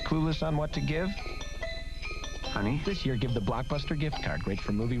 Clueless on what to give? Honey? This year, give the Blockbuster gift card. Great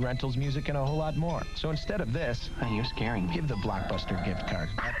for movie rentals, music, and a whole lot more. So instead of this... Honey, you're scaring me. Give the Blockbuster gift card.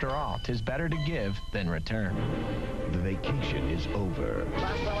 After all, 'tis better to give than return. The vacation is over.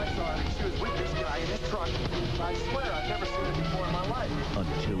 Last time I saw her, she was with this guy in his truck. I swear I've never seen it before in my life.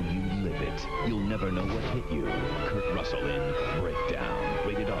 Until you live it, you'll never know what hit you. Kurt Russell in Breakdown.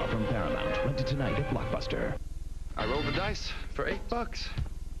 Rated R from Paramount. Rented tonight at Blockbuster. I rolled the dice for $8.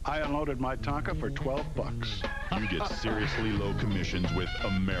 I unloaded my Tonka for $12. You get seriously low commissions with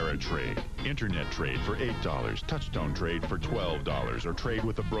Ameritrade. Internet trade for $8, touchstone trade for $12, or trade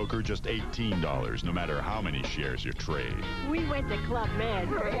with a broker just $18, no matter how many shares you trade. We went to Club Med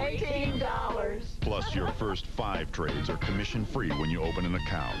for $18. Plus, your first 5 trades are commission-free when you open an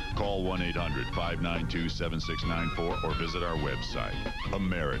account. Call 1-800-592-7694 or visit our website.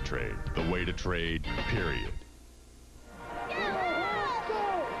 Ameritrade, the way to trade, period.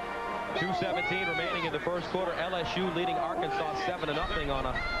 2:17 remaining in the first quarter. LSU leading Arkansas 7-0 on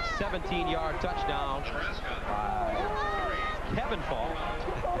a 17-yard touchdown by Kevin Fall.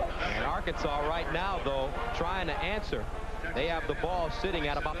 And Arkansas right now, though, trying to answer. They have the ball sitting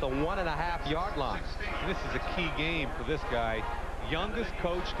at about the 1.5-yard line. This is a key game for this guy. Youngest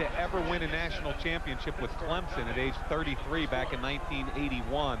coach to ever win a national championship with Clemson at age 33 back in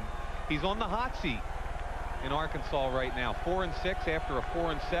 1981. He's on the hot seat in Arkansas right now. 4-6 after a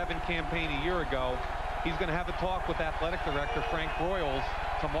 4-7 campaign a year ago. He's going to have a talk with athletic director Frank Broyles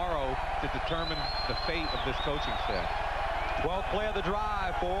tomorrow to determine the fate of this coaching staff. 12th play of the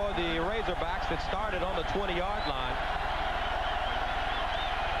drive for the Razorbacks that started on the 20-yard line.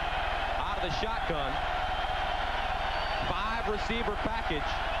 Out of the shotgun. 5-receiver package.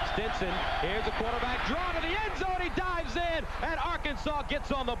 Stinson, here's the quarterback draw to the end zone. He dives in, and Arkansas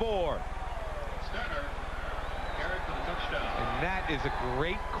gets on the board. And that is a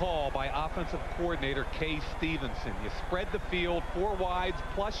great call by offensive coordinator Kay Stevenson. You spread the field, 4 wides,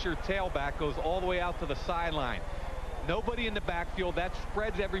 plus your tailback goes all the way out to the sideline. Nobody in the backfield. That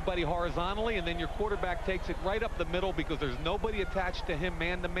spreads everybody horizontally, and then your quarterback takes it right up the middle because there's nobody attached to him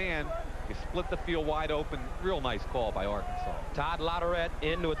man-to-man. You split the field wide open. Real nice call by Arkansas. Todd Latourette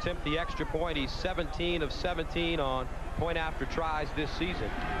in to attempt the extra point. He's 17 of 17 on point after tries this season.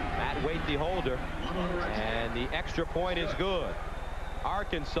 Matt Waite, the holder, and the extra point is good.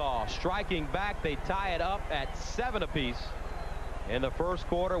 Arkansas striking back. They tie it up at 7 apiece in the first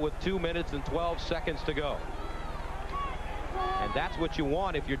quarter with 2 minutes and 12 seconds to go. And that's what you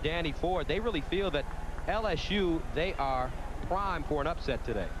want if you're Danny Ford. They really feel that LSU, they are prime for an upset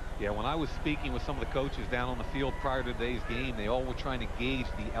today. Yeah, when I was speaking with some of the coaches down on the field prior to today's game, they all were trying to gauge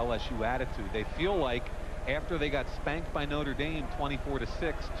the LSU attitude. They feel like after they got spanked by Notre Dame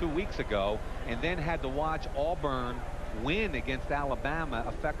 24-6 2 weeks ago, and then had to watch Auburn win against Alabama,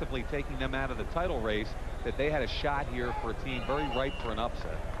 effectively taking them out of the title race, that they had a shot here for a team very ripe for an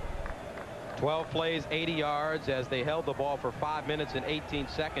upset. 12 plays, 80 yards as they held the ball for 5 minutes and 18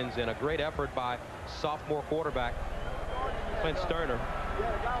 seconds, and a great effort by sophomore quarterback Clint Sterner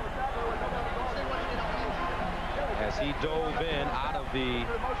as he dove in out of the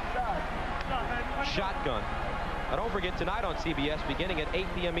shotgun. Now don't forget, tonight on CBS, beginning at 8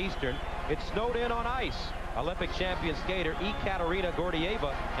 p.m. Eastern, it's Snowed In on Ice. Olympic champion skater Ekaterina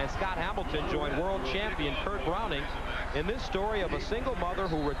Gordieva and Scott Hamilton join world champion Kurt Browning in this story of a single mother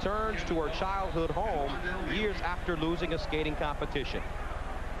who returns to her childhood home years after losing a skating competition.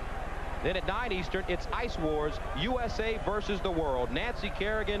 Then at 9 Eastern, it's Ice Wars, USA versus the world. Nancy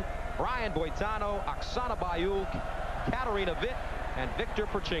Kerrigan, Brian Boitano, Oksana Bayul, Katarina Witt, and Victor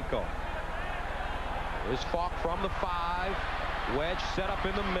Perchenko. Here's Falk from the 5. Wedge set up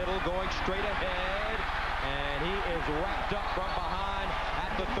in the middle, going straight ahead. And he is wrapped up from behind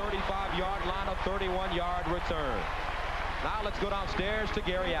at the 35-yard line, a 31-yard return. Now let's go downstairs to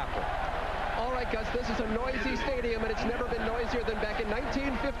Gary Apple. All right, Gus, this is a noisy stadium, and it's never been noisier than back in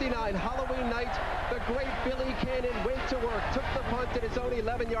 1959, Halloween night. The great Billy Cannon went to work, took the punt at his own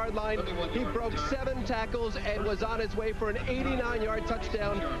 11-yard line. He broke 7 tackles and was on his way for an 89-yard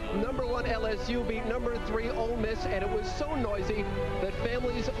touchdown. Number 1 LSU beat number 3 Ole Miss, and it was so noisy that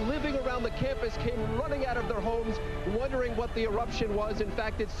families living around the campus came running out of their homes, wondering what the eruption was. In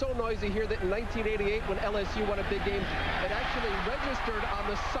fact, it's so noisy here that in 1988, when LSU won a big game, it actually registered on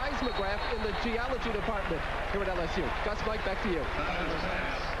the seismograph in the geology department here at LSU. Gus, Mike, back to you.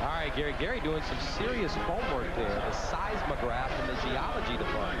 All right, Gary doing some serious homework there. The seismograph in the geology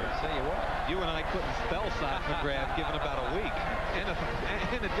department. I'll tell you what. You and I couldn't spell seismograph given about a week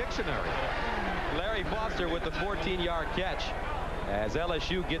in a dictionary. Larry Foster with the 14-yard catch as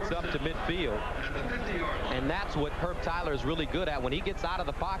LSU gets up to midfield. And that's what Herb Tyler is really good at. When he gets out of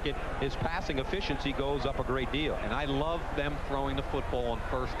the pocket, his passing efficiency goes up a great deal. And I love them throwing the football on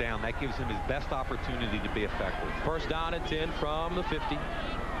first down. That gives him his best opportunity to be effective. First down and 10 from the 50.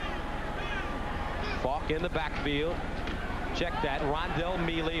 Falk in the backfield. Check that. Rondell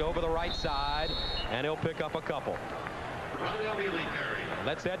Mealy over the right side, and he'll pick up a couple.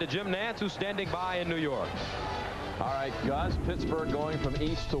 Let's head to Jim Nance, who's standing by in New York. All right, Gus, Pittsburgh going from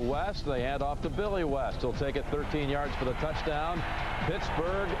east to west. They hand off to Billy West. He'll take it 13 yards for the touchdown.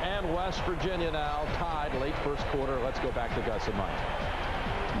 Pittsburgh and West Virginia now tied late first quarter. Let's go back to Gus and Mike.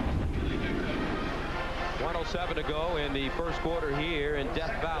 1:07 to go in the first quarter here in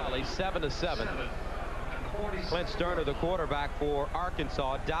Death Valley, 7-7. Clint Sterner, the quarterback for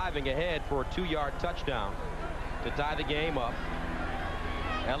Arkansas, diving ahead for a 2-yard touchdown to tie the game up.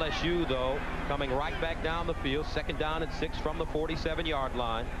 LSU, though, coming right back down the field. 2nd down and 6 from the 47-yard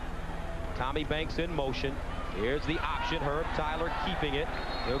line. Tommy Banks in motion. Here's the option. Herb Tyler keeping it.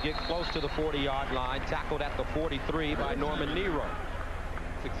 He'll get close to the 40-yard line. Tackled at the 43 by Norman Nero.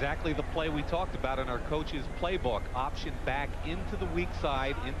 It's exactly the play we talked about in our coach's playbook. Option back into the weak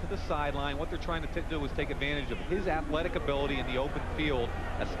side, into the sideline. What they're trying to do is take advantage of his athletic ability in the open field,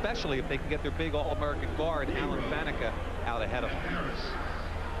 especially if they can get their big All-American guard, Alan Faneca, out ahead of him.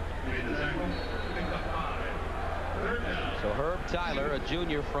 So Herb Tyler, a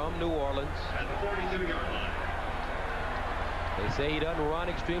junior from New Orleans. They say he doesn't run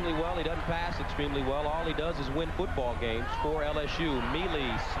extremely well. He doesn't pass extremely well. All he does is win football games for LSU.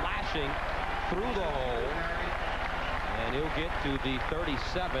 Mealy slashing through the hole. And he'll get to the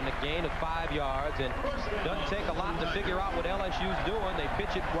 37, a gain of 5 yards. And doesn't take a lot to figure out what LSU's doing. They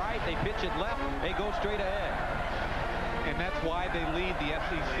pitch it right, they pitch it left, they go straight ahead. And that's why they lead the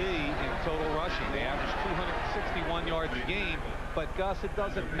SEC in total rushing. They average 261 yards a game. But, Gus, it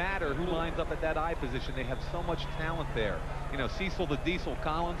doesn't matter who lines up at that I position. They have so much talent there. You know, Cecil the Diesel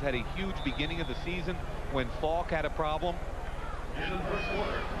Collins had a huge beginning of the season when Falk had a problem.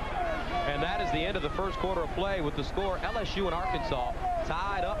 And that is the end of the first quarter of play with the score LSU and Arkansas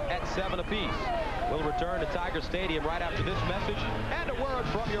tied up at 7 apiece. We'll return to Tiger Stadium right after this message and a word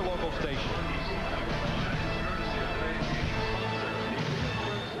from your local station.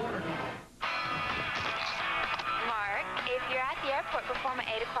 Airport before my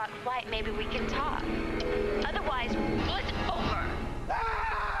 8 o'clock flight, maybe we can talk. Otherwise, it's over.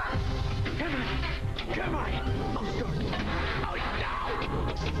 Ah! Come on. Oh, no.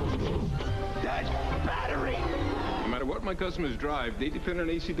 That battery. No matter what my customers drive, they depend on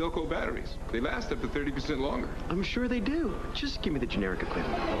AC Delco batteries. They last up to 30% longer. I'm sure they do. Just give me the generic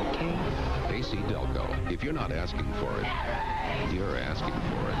equivalent, okay? AC Delco. If you're not asking for it, you're asking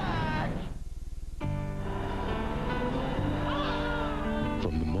for it.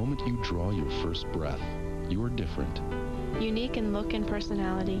 From the moment you draw your first breath, you're different. Unique in look and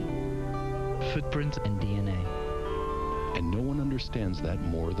personality. Footprints and DNA. And no one understands that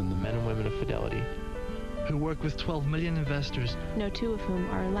more than the men and women of Fidelity, who work with 12 million investors, no two of whom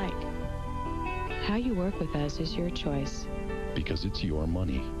are alike. How you work with us is your choice. Because it's your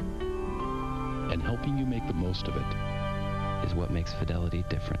money. And helping you make the most of it is what makes Fidelity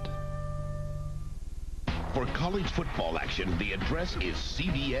different. For college football action, the address is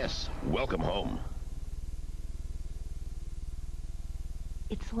CBS. Welcome home.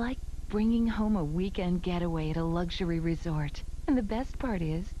 It's like bringing home a weekend getaway at a luxury resort. And the best part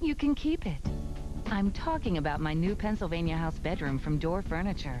is, you can keep it. I'm talking about my new Pennsylvania house bedroom from Door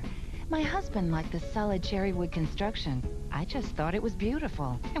Furniture. My husband liked the solid cherry wood construction. I just thought it was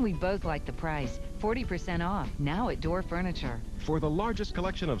beautiful. And we both liked the price. 40% off, now at Door Furniture. For the largest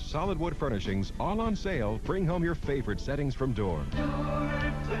collection of solid wood furnishings, all on sale, bring home your favorite settings from Door.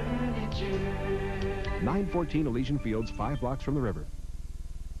 914 Elysian Fields, 5 blocks from the river.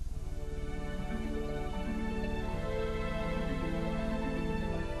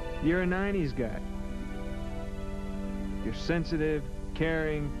 You're a 90s guy. You're sensitive,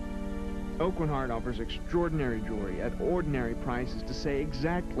 caring. Oakland offers extraordinary jewelry at ordinary prices to say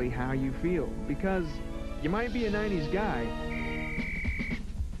exactly how you feel. Because you might be a 90s guy,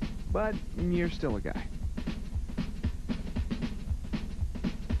 but you're still a guy.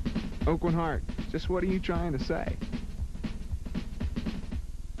 Oakland Heart, just what are you trying to say?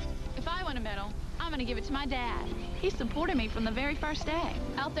 If I win a medal, I'm going to give it to my dad. He supported me from the very first day.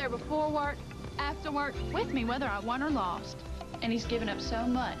 Out there before work, after work, with me whether I won or lost. And he's given up so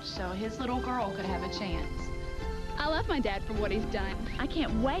much so his little girl could have a chance. I love my dad for what he's done. I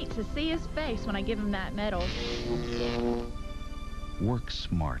can't wait to see his face when I give him that medal. Work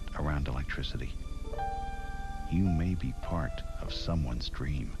smart around electricity. You may be part of someone's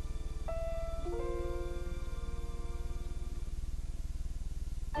dream.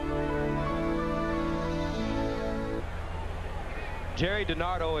 Jerry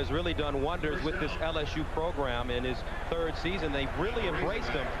DiNardo has really done wonders with this LSU program in his 3rd season. They've really embraced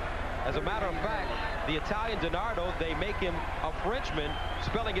him. As a matter of fact, the Italian DiNardo, they make him a Frenchman,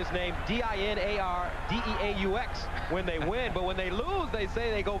 spelling his name D-I-N-A-R-D-E-A-U-X when they win. But when they lose, they say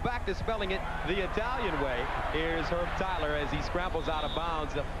they go back to spelling it the Italian way. Here's Herb Tyler as he scrambles out of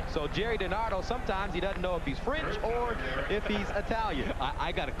bounds. So Jerry DiNardo, sometimes he doesn't know if he's French or if he's Italian.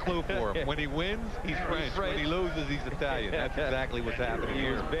 I got a clue for him. When he wins, he's French. When he loses, he's Italian. That's exactly what's happening here.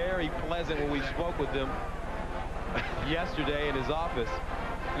 He was very pleasant when we spoke with him yesterday in his office.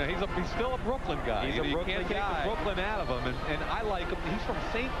 You know, he's still a Brooklyn guy. He's a Brooklyn guy. You can't take the Brooklyn out of him, and I like him. He's from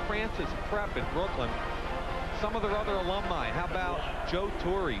St. Francis Prep in Brooklyn. Some of their other alumni, how about Joe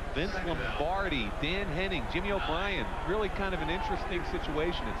Torre, Vince Lombardi, Dan Henning, Jimmy O'Brien. Really kind of an interesting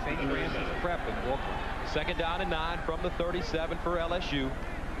situation at St. Francis Prep in Brooklyn. 2nd down and 9 from the 37 for LSU.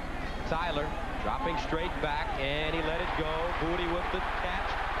 Tyler dropping straight back, and he let it go. Booty with the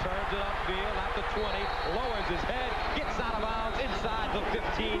catch. Turns it upfield at the 20, lowers his head, gets out of bounds inside the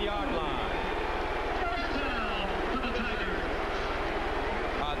 15-yard line.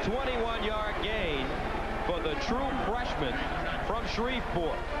 A 21-yard gain for the true freshman from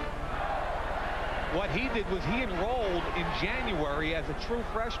Shreveport. What he did was he enrolled in January as a true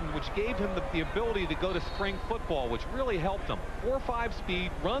freshman, which gave him the ability to go to spring football, which really helped him. 4.5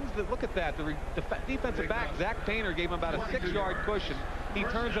 speed, runs the, look at that, the defensive back, Zach Painter, gave him about a 6-yard cushion. He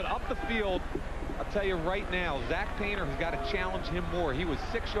turns it up the field. I'll tell you right now, Zach Painter has got to challenge him more. He was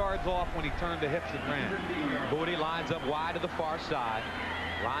 6 yards off when he turned the hips and ran. Booty lines up wide to the far side.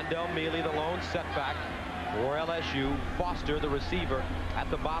 Rondell Mealy, the lone setback for LSU. Foster, the receiver, at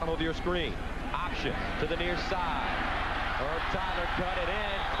the bottom of your screen. Option to the near side. Herb Tyler cut it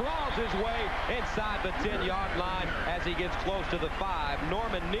in, crawls his way inside the 10-yard line as he gets close to the 5.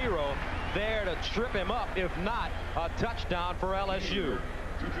 Norman Nero there to trip him up. If not, a touchdown for LSU.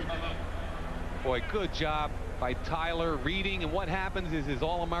 Boy, good job by Tyler reading, and what happens is his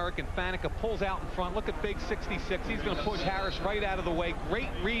All-American Faneca pulls out in front. Look at big 66. He's going to push Harris right out of the way. Great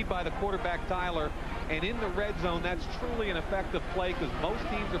read by the quarterback, Tyler. And in the red zone, that's truly an effective play because most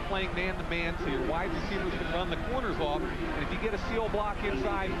teams are playing man-to-man, so your wide receivers can run the corners off. And if you get a seal block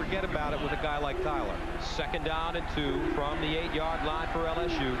inside, forget about it with a guy like Tyler. 2nd down and 2 from the 8-yard line for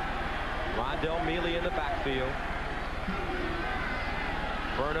LSU. Rondell Mealy in the backfield.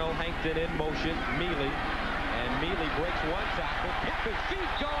 Vernell Hankton in motion. Mealy. And Mealy breaks one tackle. Gets his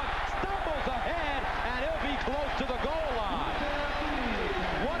feet going. Stumbles ahead. And he'll be close to the goal line.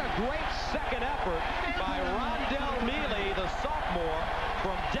 What a great second effort by Rondell Mealy, the sophomore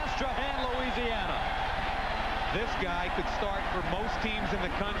from Destrehan, Louisiana. This guy could start for most teams in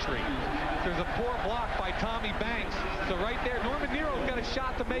the country. There's a poor block by Tommy Banks. So right there, Norman Nero's got a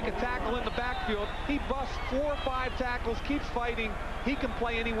shot to make a tackle in the backfield. He busts 4 or 5 tackles, keeps fighting. He can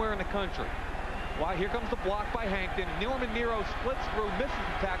play anywhere in the country. Well, here comes the block by Hankton. Norman Nero splits through, misses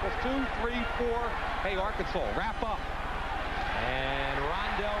the tackles. 2, 3, 4. Hey, Arkansas, wrap up. And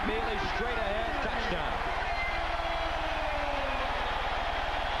Rondell Mealy straight ahead, touchdown.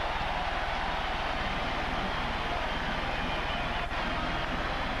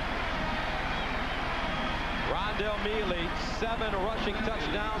 Rondell Mealy, 7 rushing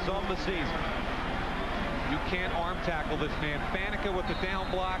touchdowns on the season. You can't arm tackle this man. Faneca with the down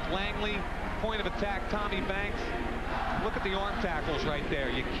block. Langley, point of attack, Tommy Banks. Look at the arm tackles right there.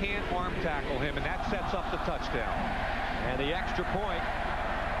 You can't arm tackle him, and that sets up the touchdown. And the extra point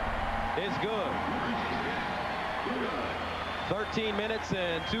is good. 13 minutes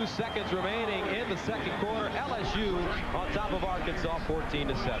and 2 seconds remaining in the second quarter. LSU on top of Arkansas,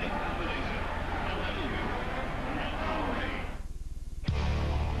 14-7.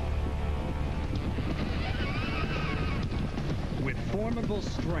 With formidable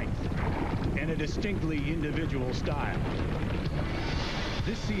strength and a distinctly individual style,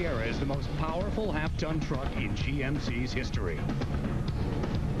 this Sierra is the most powerful half-ton truck in GMC's history.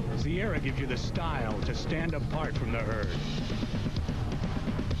 Sierra gives you the style to stand apart from the herd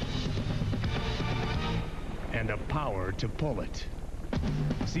and the power to pull it.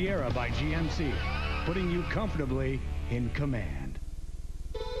 Sierra by GMC, putting you comfortably in command.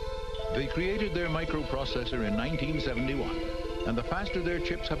 They created their microprocessor in 1971, and the faster their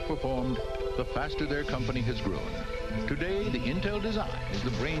chips have performed, the faster their company has grown. Today, the Intel design is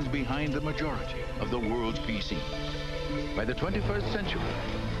the brains behind the majority of the world's PCs. By the 21st century,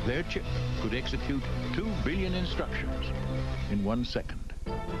 their chip could execute 2 billion instructions in 1 second.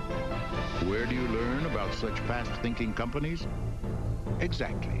 Where do you learn about such fast-thinking companies?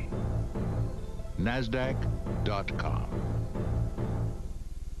 Exactly. NASDAQ.com.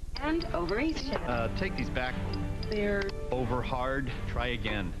 And over easy. Take these back. They're over hard. Try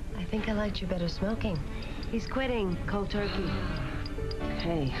again. I think I liked you better smoking. He's quitting cold turkey.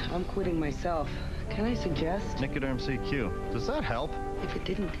 Hey, I'm quitting myself. Can I suggest? Nicoderm CQ. Does that help? If it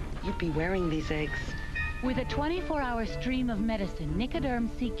didn't, you'd be wearing these eggs. With a 24-hour stream of medicine, Nicoderm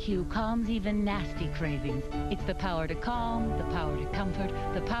CQ calms even nasty cravings. It's the power to calm, the power to comfort,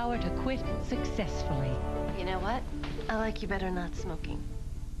 the power to quit successfully. You know what? I like you better not smoking.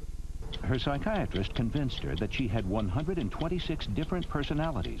 Her psychiatrist convinced her that she had 126 different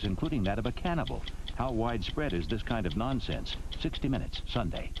personalities, including that of a cannibal. How widespread is this kind of nonsense? 60 Minutes,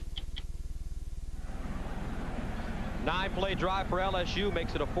 Sunday. 9-play drive for LSU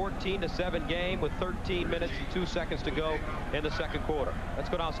makes it a 14-7 game with 13 minutes and 2 seconds to go in the second quarter. Let's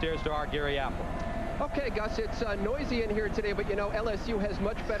go downstairs to our Gary Apple. Okay, Gus, it's noisy in here today, but you know, LSU has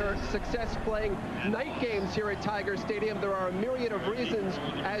much better success playing night games here at Tiger Stadium. There are a myriad of reasons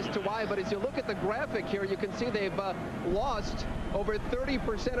as to why, but as you look at the graphic here, you can see they've lost over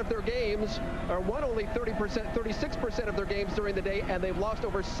 30% of their games, or won only 36% of their games during the day, and they've lost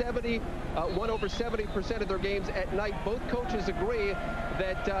over 70% of their games at night. Both coaches agree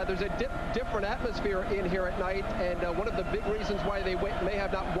that there's a different atmosphere in here at night, and one of the big reasons why they may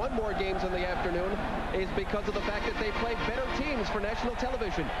have not won more games in the afternoon is because of the fact that they play better teams for national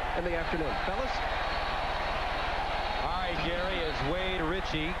television in the afternoon. Fellas? All right, Gary, as Wade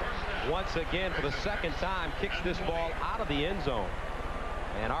Ritchie once again for the second time kicks this ball out of the end zone,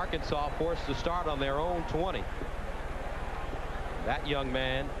 and Arkansas forced to start on their own 20. That young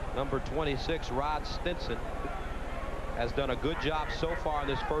man, number 26, Rod Stinson, has done a good job so far in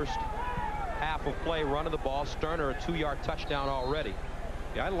this first half of play running the ball. Sterner, a 2-yard touchdown already.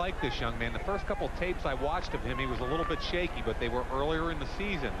 Yeah, I like this young man. The first couple tapes I watched of him, he was a little bit shaky, but they were earlier in the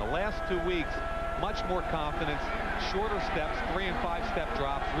season. The last 2 weeks, much more confidence, shorter steps, 3- and 5-step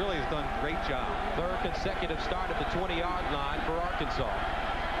drops. Really has done a great job. Third consecutive start at the 20-yard line for Arkansas.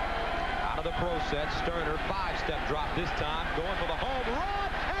 Out of the pro set, Sterner, 5-step drop this time, going for the home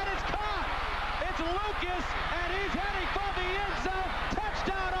run, and it's caught! It's Lucas, and he's heading for the end zone.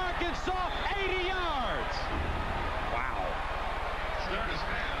 Touchdown, Arkansas, 80 yards. Wow.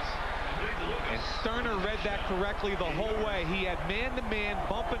 And Sterner read that correctly the whole way. He had man-to-man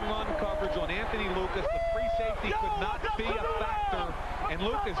bump-and-run coverage on Anthony Lucas. The free safety could not be a factor, and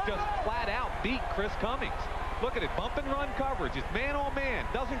Lucas just flat-out beat Chris Cummings. Look at it, bump-and-run coverage. It's man-on-man.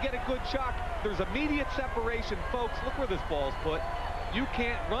 Doesn't get a good chuck. There's immediate separation. Folks, look where this ball's put. You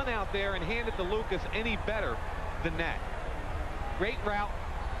can't run out there and hand it to Lucas any better than that. Great route,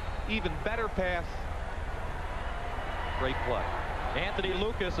 even better pass. Great play. Anthony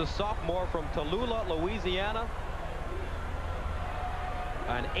Lucas, a sophomore from Tallulah, Louisiana.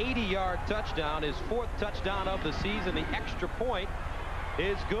 An 80-yard touchdown, his 4th touchdown of the season. The extra point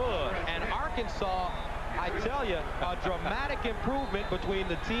is good. And Arkansas, I tell you, a dramatic improvement between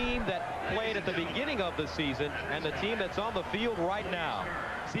the team that played at the beginning of the season and the team that's on the field right now.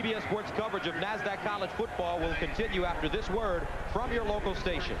 CBS Sports coverage of NASDAQ College football will continue after this word from your local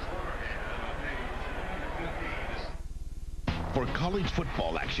station. For college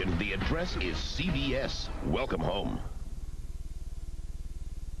football action, the address is CBS. Welcome home.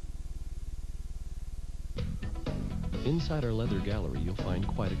 Inside our leather gallery, you'll find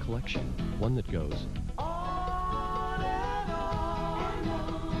quite a collection. One that goes...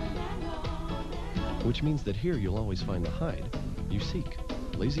 which means that here you'll always find the hide you seek.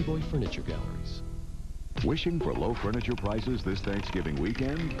 Lazy Boy Furniture Galleries. Wishing for low furniture prices this Thanksgiving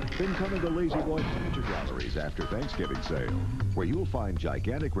weekend? Then come to Lazy Boy Furniture Galleries after Thanksgiving sale, where you'll find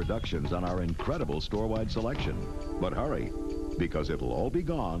gigantic reductions on our incredible store-wide selection. But hurry, because it'll all be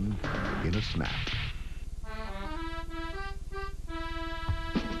gone in a snap.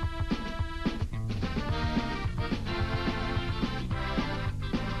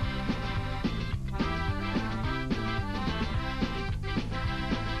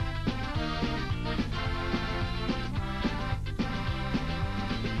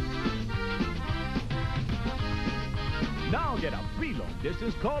 Now get a free long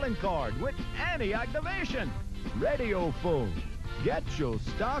distance calling card with any activation. Radio phone. Get your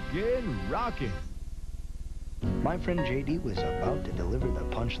stocking rocking. My friend JD was about to deliver the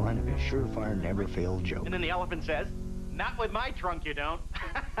punchline of his surefire never-fail joke. And then the elephant says, "Not with my trunk, you don't."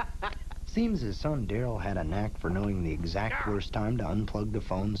 Seems his son Daryl had a knack for knowing the exact worst time to unplug the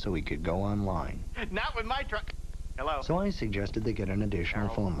phone so he could go online. Not with my trunk. Hello? So I suggested they get an additional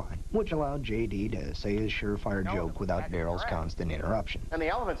phone line, which allowed JD to say his surefire joke without Daryl's constant interruptions. And the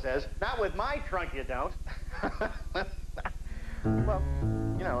elephant says, "Not with my trunk, you don't." Well,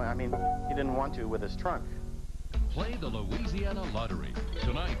 you know, I mean, he didn't want to with his trunk. Play the Louisiana Lottery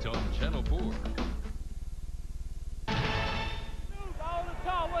tonight on Channel 4.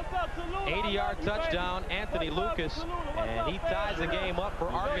 80-yard touchdown, Anthony Lucas, and he ties the game up for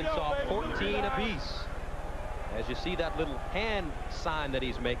Arkansas, 14 apiece. As you see that little hand sign that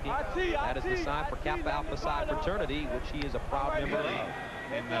he's making, that is the sign for Kappa Alpha Psi fraternity, which he is a proud member of.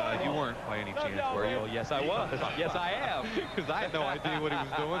 And you weren't by any chance, were you? Oh, yes, I was. Yes, I am. Because I had no idea what he was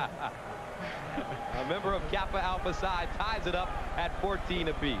doing. A member of Kappa Alpha Psi ties it up at 14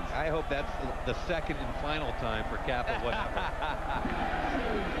 apiece. I hope that's the second and final time for Kappa, whatever.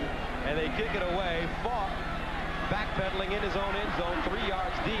 And they kick it away. Falk backpedaling in his own end zone, 3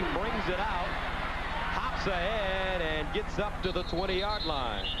 yards deep, brings it out, hops ahead, and gets up to the 20-yard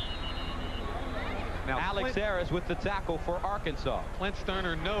line. Now, Alex Harris with the tackle for Arkansas. Clint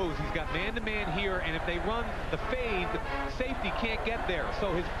Sterner knows he's got man-to-man here, and if they run the fade, the safety can't get there.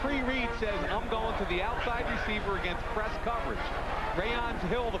 So his pre-read says, I'm going to the outside receiver against press coverage. Rayon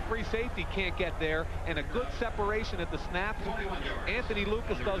Hill, the free safety, can't get there, and a good separation at the snap. Anthony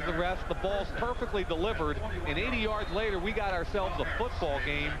Lucas does the rest. The ball's perfectly delivered, and 80 yards later, we got ourselves a football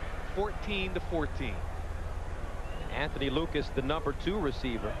game, 14-14. Anthony Lucas, the number 2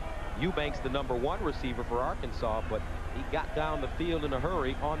 receiver. Eubanks, the number 1 receiver for Arkansas, but he got down the field in a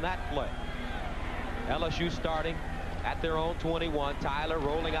hurry on that play. LSU starting at their own 21. Tyler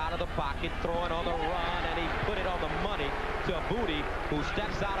rolling out of the pocket, throwing on the run, and he put it on the money to Booty, who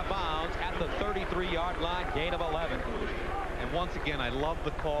steps out of bounds at the 33-yard line, gain of 11. And once again, I love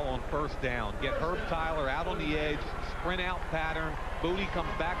the call on first down. Get Herb Tyler out on the edge, sprint out pattern. Booty comes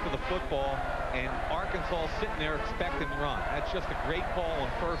back to the football, and Arkansas sitting there expecting run. That's just a great call on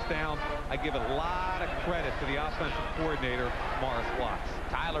first down. I give a lot of credit to the offensive coordinator, Morris Watts.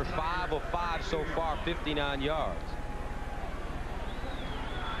 Tyler 5 of 5 so far, 59 yards.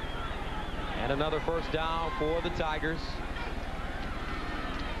 And another first down for the Tigers.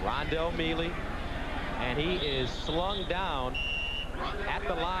 Rondell Mealy. And he is slung down at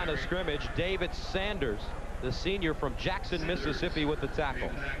the line of scrimmage. David Sanders, the senior from Jackson, Mississippi, with the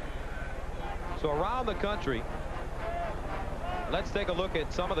tackle. So around the country, let's take a look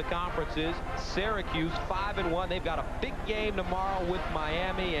at some of the conferences. Syracuse 5-1. They've got a big game tomorrow with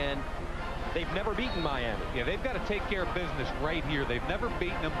Miami, and they've never beaten Miami. Yeah, they've got to take care of business right here. They've never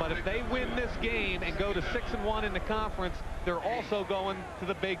beaten them, but if they win this game and go to 6-1 in the conference, they're also going to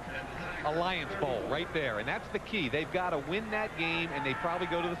the big Alliance Bowl right there, and that's the key. They've got to win that game, and they probably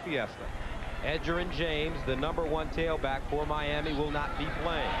go to the Fiesta. Edgerrin James, the number 1 tailback for Miami, will not be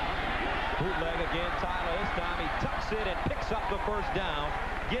playing. Bootleg again, Tyler. This time he tucks it and picks up the first down,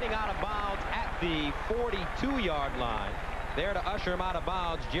 getting out of bounds at the 42-yard line. There to usher him out of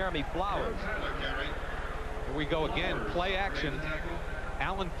bounds, Jeremy Flowers. Here we go again, play action.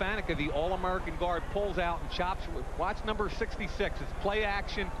 Alan Faneca, the All-American guard, pulls out and chops. Watch number 66. It's play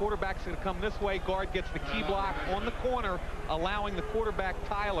action. Quarterback's going to come this way. Guard gets the key block on the corner, allowing the quarterback,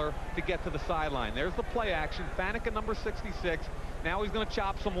 Tyler, to get to the sideline. There's the play action. Faneca, number 66. Now he's going to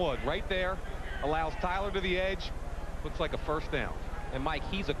chop some wood right there. Allows Tyler to the edge. Looks like a first down. And, Mike,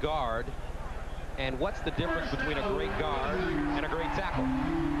 he's a guard. And what's the difference between a great guard and a great tackle?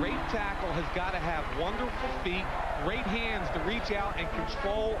 Great tackle has got to have wonderful feet, great hands to reach out and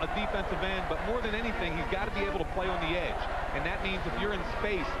control a defensive end, but more than anything, he's got to be able to play on the edge. And that means if you're in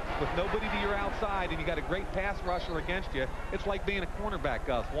space with nobody to your outside and you got a great pass rusher against you, it's like being a cornerback,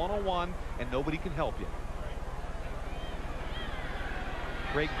 Gus, one-on-one, and nobody can help you.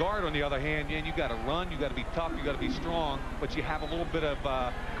 Great guard, on the other hand, and you got to run, you got to be tough, you got to be strong, but you have a little bit of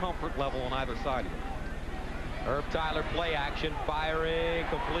comfort level on either side of you. Herb Tyler, play action, firing,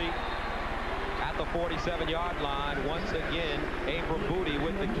 complete at the 47-yard line. Once again, Abram Booty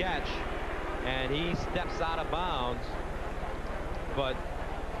with the catch, and he steps out of bounds. But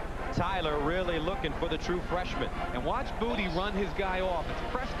Tyler really looking for the true freshman. And watch Booty run his guy off.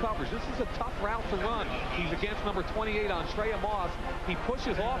 It's press coverage. This is a tough route to run. He's against number 28 on Trey Moss. He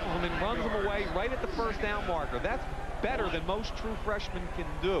pushes off of him and runs him away right at the first down marker. That's better than most true freshmen can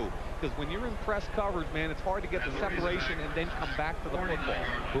do, because when you're in press coverage, man, it's hard to get the separation and then come back to the football.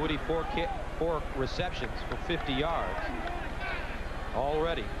 Booty, four receptions for 50 yards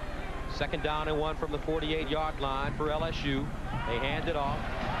already. Second down and 1 from the 48-yard line for LSU. They hand it off.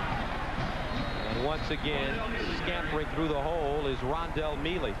 And once again, scampering through the hole is Rondell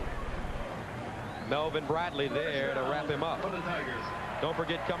Mealy. Melvin Bradley there to wrap him up. Don't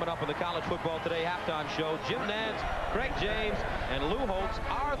forget, coming up on the College Football Today halftime show, Jim Nantz, Craig James, and Lou Holtz,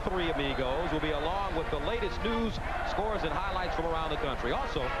 our three amigos, will be along with the latest news, scores, and highlights from around the country.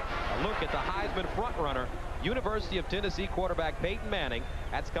 Also, a look at the Heisman frontrunner, University of Tennessee quarterback Peyton Manning.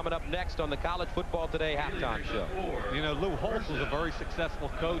 That's coming up next on the College Football Today halftime show. You know, Lou Holtz was a very successful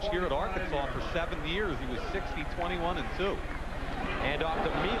coach here at Arkansas for 7 years. He was 60, 21-2. And off to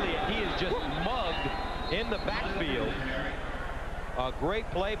Mealy, and he is just mugged in the backfield. A great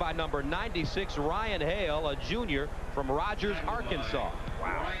play by number 96, Ryan Hale, a junior from Rogers, Arkansas.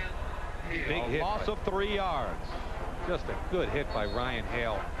 Wow. Big hit. Loss of 3 yards. Just a good hit by Ryan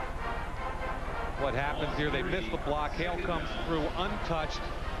Hale. What happens here, they miss the block. Hale comes through untouched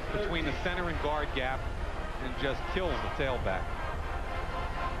between the center and guard gap and just kills the tailback.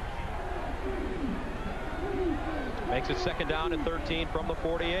 Makes it second down and 13 from the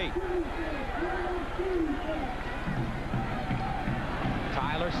 48.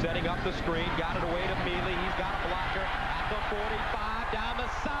 Tyler setting up the screen, got it away to Mealy. He's got a blocker at the 45, down the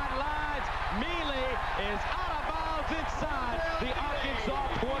sidelines. Mealy is out of bounds inside the Arkansas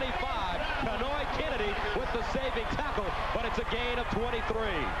 25. Kanoy Kennedy with the saving tackle, but it's a gain of 23.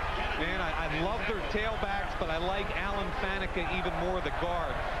 Man, I love their tailbacks, but I like Alan Faneca even more, the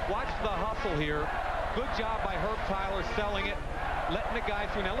guard. Watch the hustle here. Good job by Herb Tyler selling it, letting the guy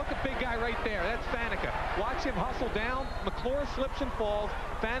through. Now look at big guy right there. That's Faneca. Watch him hustle down. McClure slips and falls.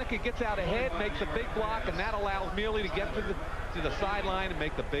 Faneca gets out ahead, makes a big block, and that allows Mealy to get to the sideline and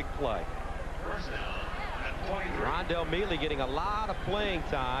make the big play. Rondell Mealy getting a lot of playing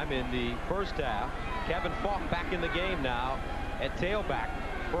time in the first half. Kevin Falk back in the game now at tailback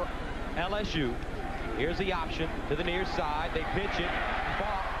for LSU. Here's the option to the near side. They pitch it.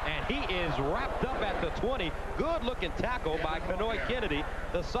 Falk, and he is wrapped up at the 20. Good looking tackle by Kanoy Kennedy,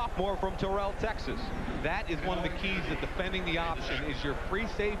 the sophomore from Terrell, Texas. That is one of the keys to defending the option, is your free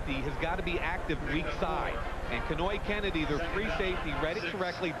safety has got to be active weak side. And Kanoy Kennedy, their free safety, read it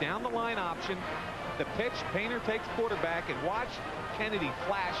correctly down the line option. The pitch, Painter takes quarterback, and watch Kennedy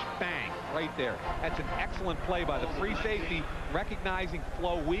flash, bang, right there. That's an excellent play by the free safety, recognizing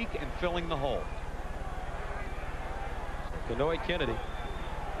flow weak and filling the hole. Kanoy Kennedy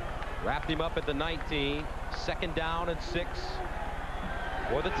wrapped him up at the 19. Second down and 6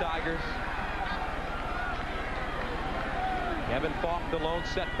 for the Tigers. Kevin Falk, the lone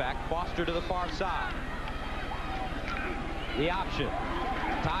setback. Foster to the far side. The option.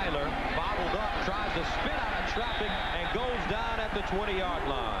 Tyler bobbled up, tries to spin out of traffic, and goes down at the 20-yard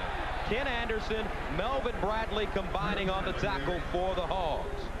line. Ken Anderson, Melvin Bradley combining on the tackle for the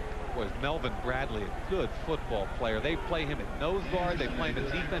Hogs. Was Melvin Bradley a good football player? They play him at nose guard. They play him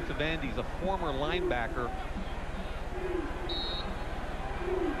at defensive end. He's a former linebacker.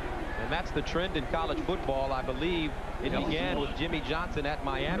 And that's the trend in college football. I believe it began with Jimmy Johnson at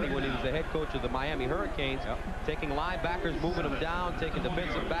Miami when he was the head coach of the Miami Hurricanes, taking linebackers, moving them down, taking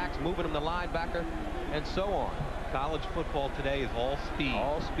defensive backs, moving them to linebacker, and so on. College football today is all speed.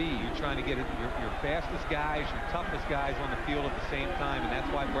 All speed. You're trying to get your fastest guys, your toughest guys on the field at the same time, and that's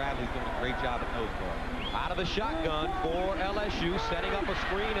why Bradley's doing a great job at nose guard. Out of the shotgun for LSU, setting up a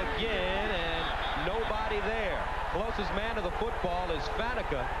screen again, and nobody there. Closest man to the football is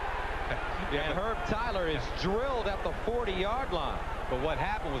Faneca. And Herb Tyler is drilled at the 40-yard line. But what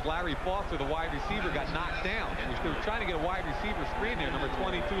happened was Larry Foster, the wide receiver, got knocked down. They were trying to get a wide receiver screen there. Number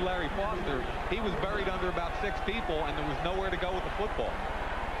 22, Larry Foster. He was buried under about 6 people, and there was nowhere to go with the football.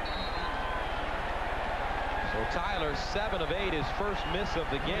 So Tyler, 7 of 8, his first miss of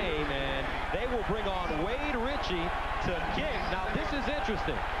the game, and they will bring on Wade Ritchie to kick. Now, this is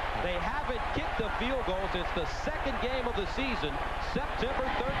interesting. They haven't kicked a field goal since the second game of the season, September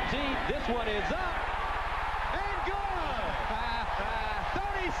 13th. This one is up and good.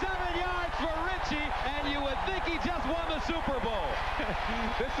 37 yards for Ritchie, and you would think he just won the Super Bowl.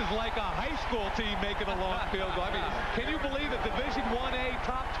 This is like a high school team making a long field goal. I mean, can you believe a Division 1A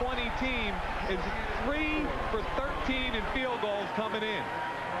top 20 team is 3 for 13 in field goals coming in?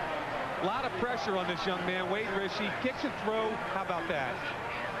 A lot of pressure on this young man, Wade Ritchie. Kicks a throw. How about that?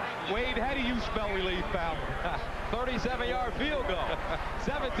 Wade, how do you spell relief, pal? 37-yard field goal.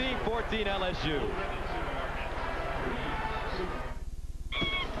 17-14 LSU.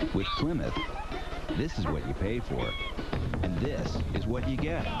 With Plymouth, this is what you pay for, and this is what you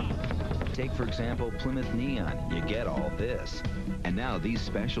get. Take, for example, Plymouth Neon. You get all this. And now these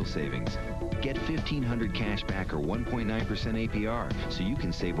special savings. Get $1,500 cash back or 1.9% APR, so you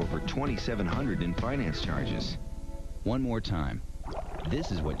can save over $2,700 in finance charges. One more time.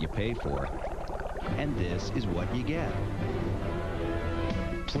 This is what you pay for, and this is what you get.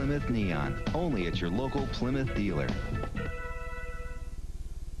 Plymouth Neon, only at your local Plymouth dealer.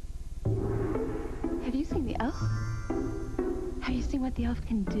 Have you seen the elf? Have you seen what the elf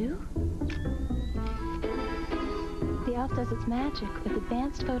can do? The elf does its magic with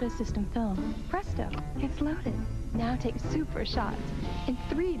advanced photo system film. Presto, it's loaded. Now take super shots in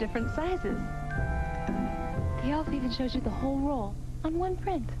 3 different sizes. The elf even shows you the whole roll on one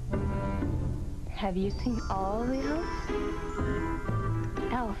print. Have you seen all the elves?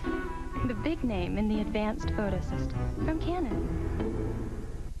 Elf, the big name in the advanced photo system from Canon.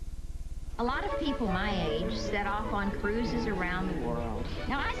 A lot of people my age set off on cruises around the world.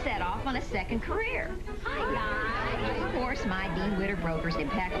 Now, I set off on a second career. Hi, guys. Of course, my Dean Witter Broker's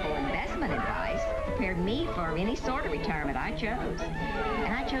impeccable investment advice prepared me for any sort of retirement I chose.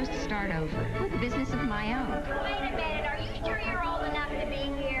 And I chose to start over with a business of my own. Wait a minute. Are you sure you're old enough to be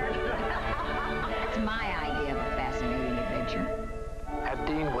here? That's my idea of a fascinating adventure. At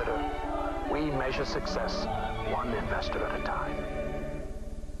Dean Witter, we measure success one investor at a time.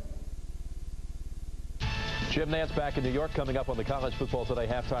 Jim Nance back in New York coming up on the College Football Today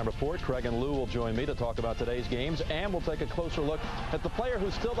halftime report. Craig and Lou will join me to talk about today's games, and we'll take a closer look at the player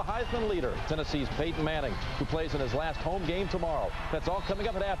who's still the Heisman leader, Tennessee's Peyton Manning, who plays in his last home game tomorrow. That's all coming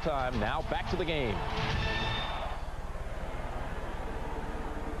up at halftime. Now back to the game.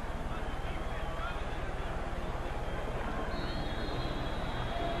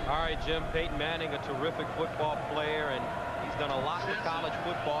 All right, Jim, Peyton Manning, a terrific football player, and he's done a lot with college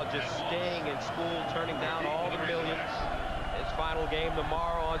football, just staying in school, turning down all the millions. His final game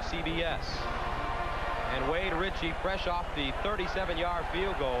tomorrow on CBS. And Wade Ritchie, fresh off the 37-yard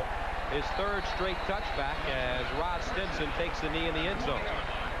field goal, his third straight touchback as Rod Stinson takes the knee in the end zone.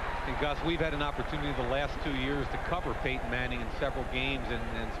 And Gus, we've had an opportunity the last 2 years to cover Peyton Manning in several games,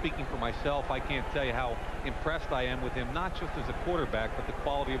 and speaking for myself, I can't tell you how impressed I am with him, not just as a quarterback, but the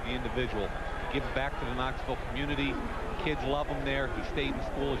quality of the individual. He gives back to the Knoxville community. Kids love him there. He stayed in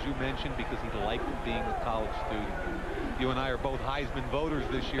school, as you mentioned, because he liked being a college student. You and I are both Heisman voters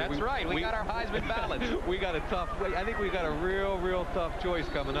this year. That's right. We got our Heisman ballots. We got a tough, I think we got a real tough choice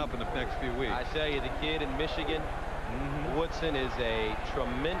coming up in the next few weeks. I tell you, the kid in Michigan, Woodson, is a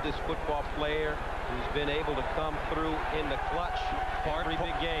tremendous football player who's been able to come through in the clutch every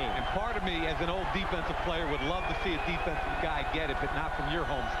big game. And part of me, as an old defensive player, would love to see a defensive guy get it, but not from your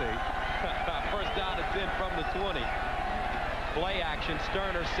home state. First down and 10 from the 20. Play action.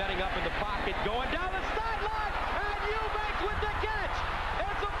 Sterner setting up in the pocket, going down the sideline, and Eubanks with the catch.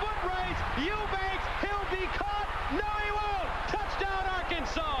 It's a foot race. Eubanks, he'll be caught. No, he won't. Touchdown,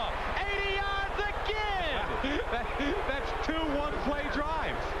 Arkansas. 80 yards again. That's 2 one-play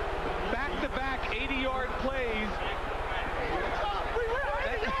drives. Back-to-back 80-yard plays.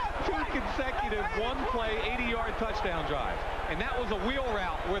 That's 2 consecutive one-play 80-yard touchdown drives. And that was a wheel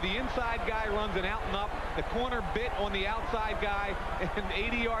route where the inside guy runs an out and up, the corner bit on the outside guy, and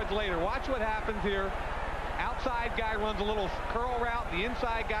 80 yards later. Watch what happens here. Outside guy runs a little curl route. The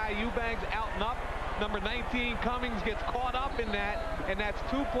inside guy, Eubanks, out and up. Number 19, Cummings, gets caught up in that, and that's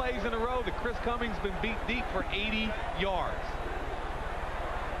 2 plays in a row that Chris Cummings been beat deep for 80 yards.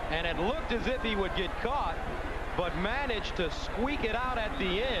 And it looked as if he would get caught, but managed to squeak it out at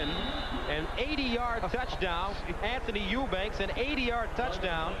the end. An 80-yard touchdown, Anthony Eubanks, an 80-yard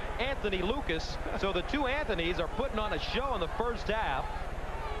touchdown, Anthony Lucas. So the 2 Anthonys are putting on a show in the first half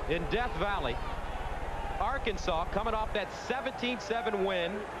in Death Valley. Arkansas coming off that 17-7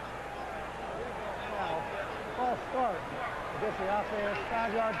 win. False start. Gets the offense,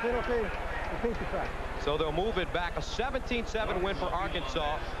 5-yard penalty, and pizza track. So they'll move it back. A 17-7 win for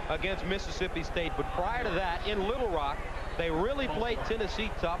Arkansas against Mississippi State. But prior to that, in Little Rock, they really played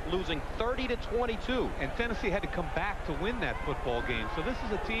Tennessee tough, losing 30-22. And Tennessee had to come back to win that football game. So this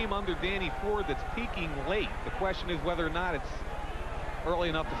is a team under Danny Ford that's peaking late. The question is whether or not it's early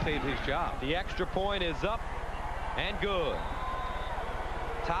enough to save his job. The extra point is up and good.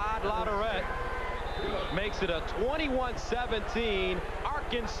 Todd Lauderette makes it a 21-17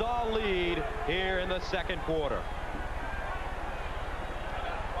 Arkansas lead here in the second quarter.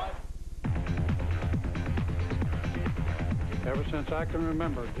 Ever since I can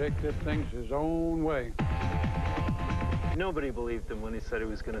remember, Jake did things his own way. Nobody believed him when he said he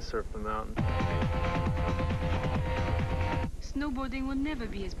was going to surf the mountain. Snowboarding will never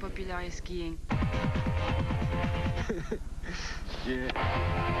be as popular as skiing. Yeah.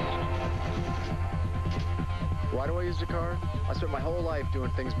 Why do I use the car? I spent my whole life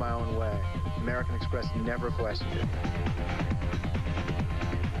doing things my own way. American Express never questioned it.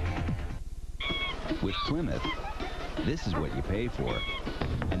 With Plymouth, this is what you pay for,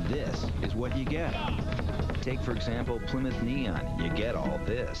 and this is what you get. Take, for example, Plymouth Neon. You get all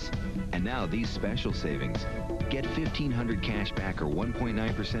this. And now these special savings. Get $1,500 cash back or 1.9%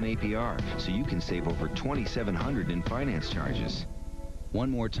 APR, so you can save over $2,700 in finance charges. One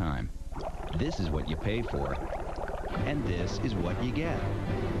more time. This is what you pay for, and this is what you get.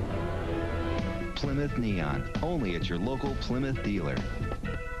 Plymouth Neon, only at your local Plymouth dealer.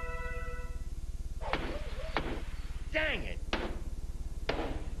 Dang it!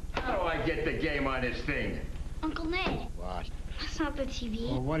 How do I get the game on this thing? Uncle Ned. What? That's not the TV.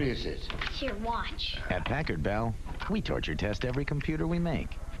 Well, what is it? Here, watch. At Packard Bell, we torture test every computer we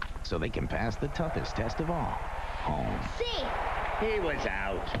make, so they can pass the toughest test of all, home. See? He was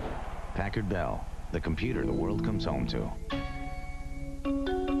out. Packard Bell, the computer the world comes home to.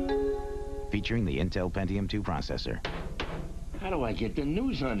 Featuring the Intel Pentium 2 processor. How do I get the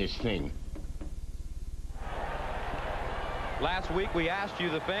news on this thing? Last week we asked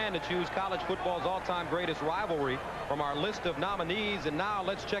you, the fan, to choose college football's all-time greatest rivalry from our list of nominees, and now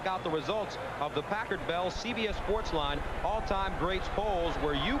let's check out the results of the Packard-Bell CBS Sportsline all-time greats polls,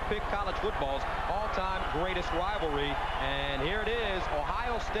 where you pick college football's all-time greatest rivalry. And here it is: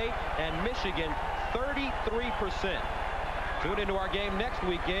 Ohio State and Michigan, 33%. Tune into our game next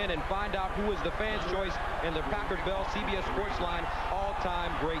weekend and find out who is the fan's choice in the Packard-Bell CBS Sportsline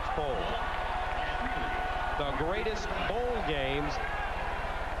all-time greats poll. The greatest bowl games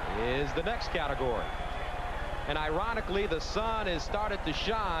is the next category. And ironically, the sun has started to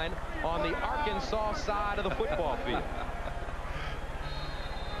shine on the Arkansas side of the football field.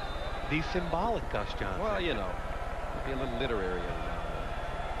 The symbolic, Gus Johnson. Well, you know, be a little literary.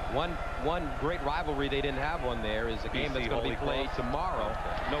 One great rivalry they didn't have one there is a game that's going to be played tomorrow.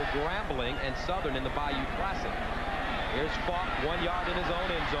 No Grambling and Southern in the Bayou Classic. Here's Falk, 1 yard in his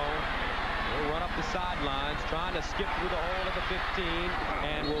own end zone. He'll run up the sidelines, trying to skip through the hole at the 15,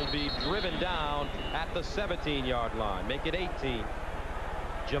 and will be driven down at the 17-yard line. Make it 18.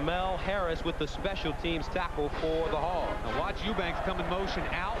 Jamel Harris with the special teams tackle for the Hogs. Now watch Eubanks come in motion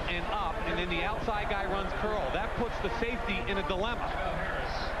out and up, and then the outside guy runs curl. That puts the safety in a dilemma.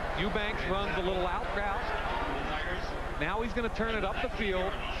 Eubanks runs a little out route. Now he's going to turn it up the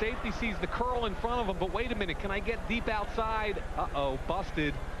field. Safety sees the curl in front of him, but wait a minute, can I get deep outside? Uh-oh,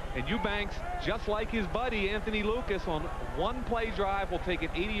 busted. And Eubanks, just like his buddy Anthony Lucas, on one play drive will take it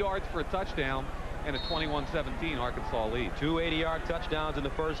 80 yards for a touchdown and a 21-17 Arkansas lead. 2 80-yard touchdowns in the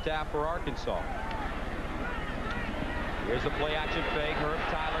first half for Arkansas. Here's the play action fake. Herb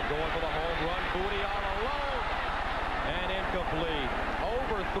Tyler going for the home run. Booty all alone and incomplete.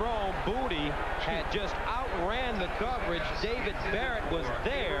 Overthrown. Booty had just outran the coverage. David Barrett was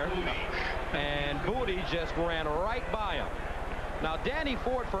there, and Booty just ran right by him. Now, Danny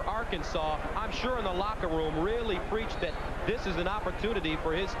Ford for Arkansas, I'm sure in the locker room, really preached that this is an opportunity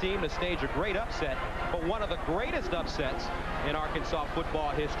for his team to stage a great upset. But one of the greatest upsets in Arkansas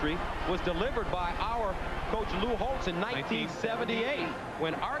football history was delivered by our coach Lou Holtz in 1978,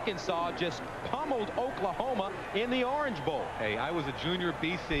 when Arkansas just pummeled Oklahoma in the Orange Bowl. Hey, I was a junior at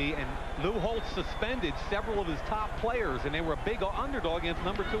BC, and Lou Holtz suspended several of his top players, and they were a big underdog against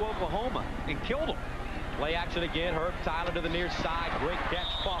 #2 Oklahoma, and killed them. Play action again. Herb Tyler to the near side. Great catch,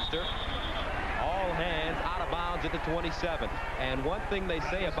 Foster. All hands out of bounds at the 27. And one thing they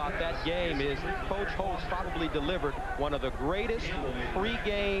say about that game is Coach Holtz probably delivered one of the greatest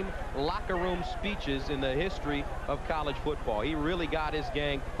pregame locker room speeches in the history of college football. He really got his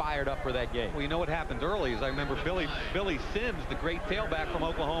gang fired up for that game. Well, you know what happened early is I remember Billy Sims, the great tailback from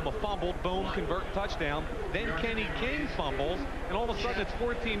Oklahoma, fumbled, boom, convert, touchdown. Then Kenny King fumbles, and all of a sudden it's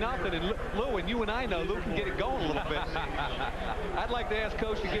 14-0. And Lou, and you and I know Lou can get it going a little bit. I'd like to ask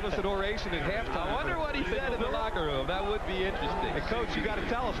Coach to give us an oration at halftime. I wonder what he said in the locker room. That would be interesting. Hey, Coach, you got to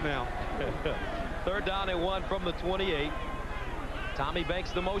tell us now. 3rd down and 1 from the 28. Tommy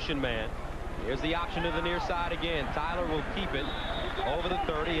Banks, the motion man. Here's the option to the near side again. Tyler will keep it over the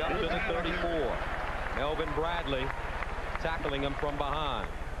 30, up to the 34. Melvin Bradley tackling him from behind.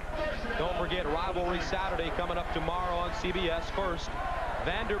 Don't forget, Rivalry Saturday coming up tomorrow on CBS. First,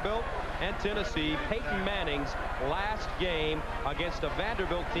 Vanderbilt and Tennessee. Peyton Manning's last game against a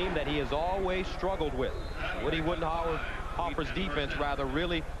Vanderbilt team that he has always struggled with. Woody Woodenhauer's defense, rather,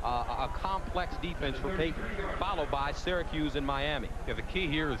 really a complex defense for Peyton, followed by Syracuse and Miami. Yeah, the key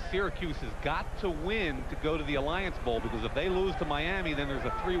here is Syracuse has got to win to go to the Alliance Bowl, because if they lose to Miami, then there's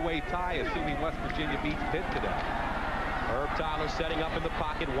a 3-way tie, assuming West Virginia beats Pitt today. Herb Tyler setting up in the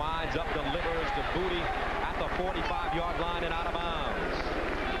pocket, winds up, delivers to Booty at the 45-yard line and out of bounds.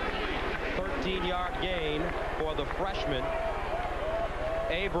 13-yard gain for the freshman,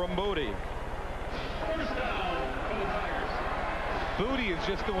 Abram Booty. Booty is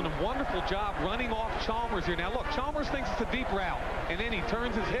just doing a wonderful job running off Chalmers here. Now look, Chalmers thinks it's a deep route, and then he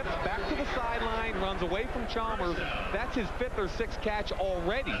turns his hips back to the sideline, runs away from Chalmers. That's his 5th or 6th catch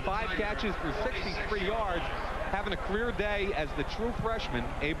already. 5 catches for 63 yards. Having a career day as the true freshman,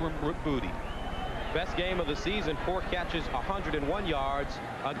 Abram Booty. Best game of the season, 4 catches, 101 yards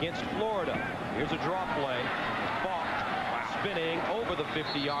against Florida. Here's a draw play. Falk spinning over the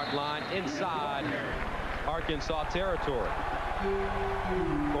 50-yard line inside Arkansas territory.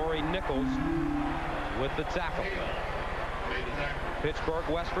 Corey Nichols with the tackle. Pittsburgh,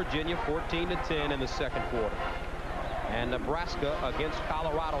 West Virginia, 14-10 in the 2nd quarter. And Nebraska against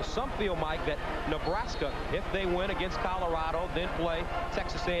Colorado. Some feel, Mike, that Nebraska, if they win against Colorado, then play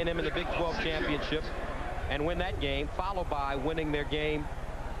Texas A&M in the Big 12 championship and win that game, followed by winning their game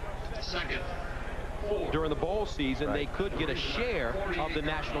during the bowl season, they could get a share of the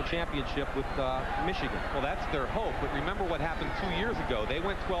national championship with Michigan. Well, that's their hope. But remember what happened 2 years ago. They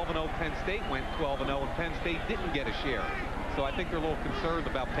went 12-0. Penn State went 12-0, and Penn State didn't get a share. So I think they're a little concerned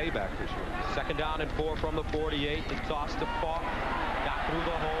about payback this year. 2nd down and 4 from the 48. The toss to Falk. Got through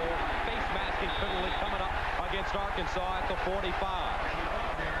the hole. Face masking penalty coming up against Arkansas at the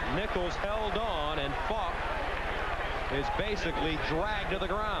 45. Nichols held on, and Falk is basically dragged to the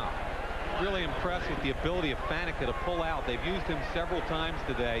ground. Really impressed with the ability of Faneca to pull out. They've used him several times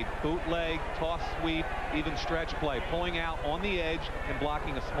today. Bootleg, toss sweep, even stretch play. Pulling out on the edge and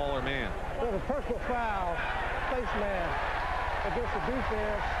blocking a smaller man. There's a personal foul, face mask against the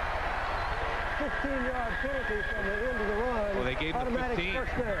defense. 15-yard penalty from the end of the run. Well, they gave him 15.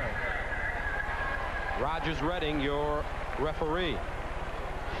 First down. Rogers Redding, your referee.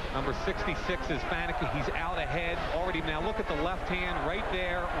 Number 66 is Faneca. He's out ahead already. Now look at the left hand right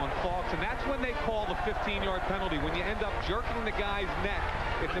there on Falks, and that's when they call the 15-yard penalty. When you end up jerking the guy's neck,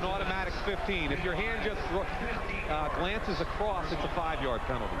 it's an automatic 15. If your hand just glances across, it's a 5-yard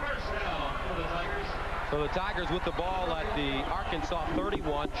penalty. So the Tigers with the ball at the Arkansas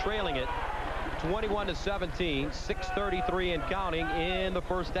 31, trailing it 21-17, 6:33 and counting in the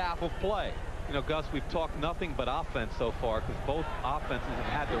first half of play. You know, Gus, we've talked nothing but offense so far because both offenses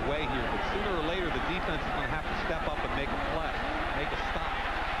have had their way here. But sooner or later, the defense is going to have to step up and make a play, make a stop.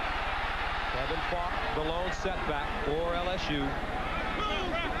 Kevin Falk, the lone setback for LSU.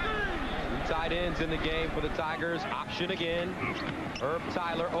 2 tight ends in the game for the Tigers. Option again. Herb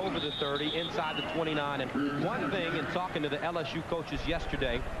Tyler over the 30, inside the 29. And one thing in talking to the LSU coaches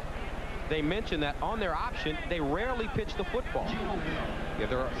yesterday, they mentioned that on their option, they rarely pitch the football. Yeah,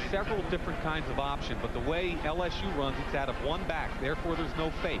 there are several different kinds of option, but the way LSU runs, it's out of one back. Therefore, there's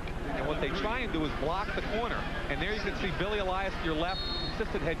no fake. And what they try and do is block the corner. And there you can see Billy Elias to your left,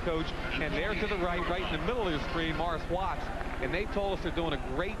 assistant head coach, and there to the right in the middle of the screen, Morris Watts. And they told us they're doing a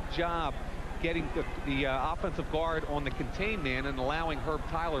great job getting the offensive guard on the contained man and allowing Herb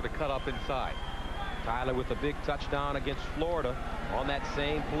Tyler to cut up inside. Tyler with a big touchdown against Florida on that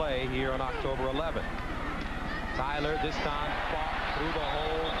same play here on October 11th. Tyler this time fought through the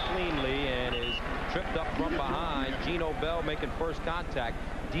hole cleanly and is tripped up from behind. Gino Bell making first contact.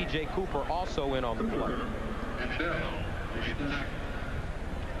 DJ Cooper also in on the play.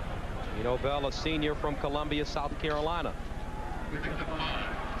 Gino Bell, a senior from Columbia, South Carolina.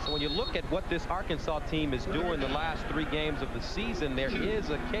 So when you look at what this Arkansas team is doing the last 3 games of the season, there is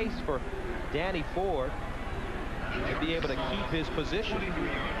a case for Danny Ford to be able to keep his position.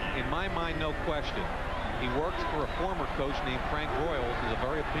 In my mind, no question. He works for a former coach named Frank Broyles. He's a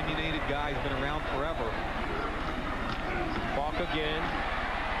very opinionated guy. He's been around forever. Falk again,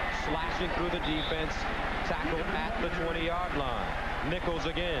 slashing through the defense, tackled at the 20-yard line. Nichols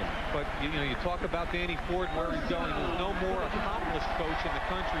again. But you know, you talk about Danny Ford and where he's going. There's no more accomplished coach in the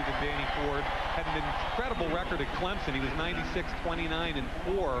country than Danny Ford. Had an incredible record at Clemson. He was 96, 29, and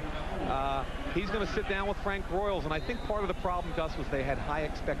 4. He's going to sit down with Frank Broyles, and I think part of the problem, Gus, was they had high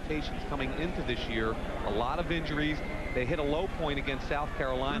expectations coming into this year. A lot of injuries. They hit a low point against South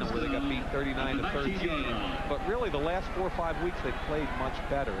Carolina where they got beat 39-13. But really, the last 4 or 5 weeks, they've played much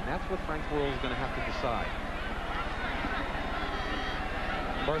better, and that's what Frank Broyles is going to have to decide.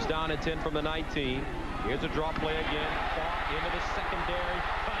 First down and 10 from the 19. Here's a draw play again. Falk into the secondary,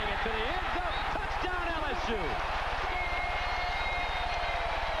 cutting it to the end zone. Touchdown LSU.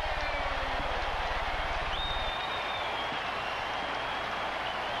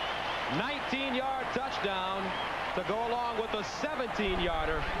 19-yard touchdown to go along with a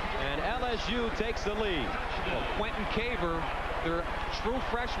 17-yarder, and LSU takes the lead. Well, Quentin Caver, their true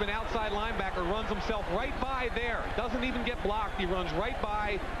freshman outside linebacker, runs himself right by there. Doesn't even get blocked. He runs right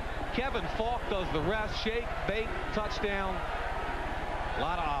by. Kevin Falk does the rest. Shake, bake, touchdown. A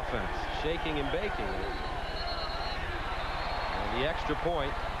lot of offense. Shaking and baking. And the extra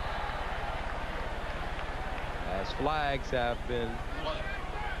point, as flags have been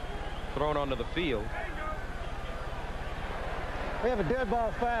thrown onto the field. We have a dead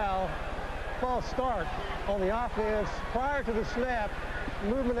ball foul, false start on the offense prior to the snap,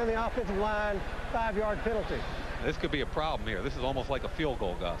 movement in the offensive line, 5-yard penalty. This could be a problem here. This is almost like a field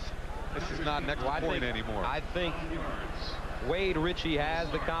goal, Gus. This is not an extra point anymore. I think Wade Ritchie has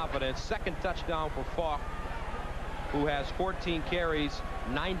the confidence. Second touchdown for Falk, who has 14 carries,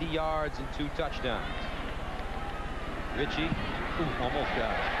 90 yards, and 2 touchdowns. Ritchie almost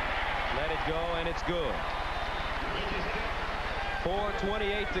got it. Let it go, and it's good.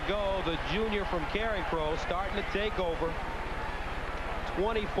 4:28 to go. The junior from Caring Crow starting to take over.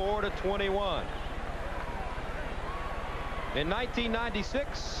 24-21. In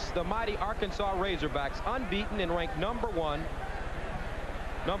 1996, the mighty Arkansas Razorbacks, unbeaten and ranked #1,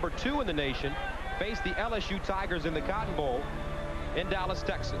 #2 in the nation, faced the LSU Tigers in the Cotton Bowl in Dallas,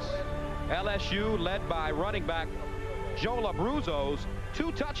 Texas. LSU, led by running back Joe Labruzzo's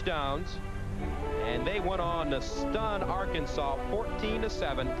 2 touchdowns, and they went on to stun Arkansas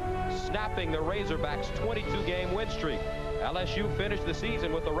 14-7, snapping the Razorbacks' 22-game win streak. LSU finished the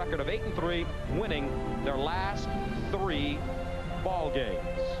season with a record of 8-3, winning their last 3 ball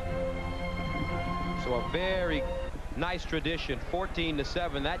games. So a very nice tradition,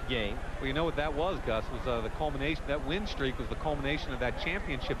 14-7 that game. Well, you know what that was, Gus, was the culmination. That win streak was the culmination of that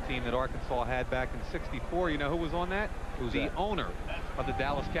championship team that Arkansas had back in '64. You know who was on that? Who's the that? owner of the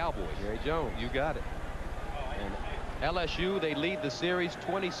Dallas Cowboys. Jerry Jones. You got it. And LSU, they lead the series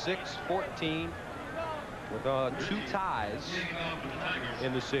 26-14 with 2 ties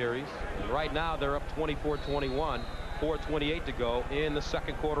in the series. And right now they're up 24-21, 4:28 to go in the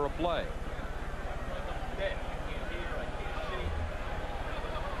second quarter of play.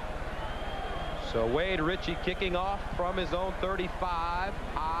 So Wade Ritchie kicking off from his own 35.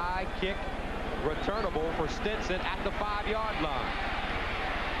 High kick, returnable for Stinson at the 5-yard line.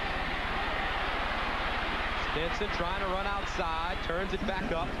 Stinson trying to run outside, turns it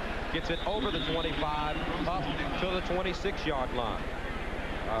back up, gets it over the 25, up to the 26-yard line.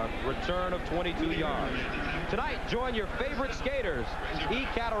 A return of 22 yards. Tonight, join your favorite skaters,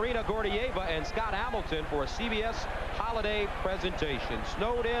 Katerina Gordieva and Scott Hamilton, for a CBS holiday presentation.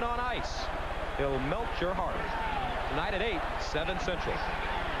 Snowed in on ice. He'll melt your heart. Tonight at 8, 7 Central.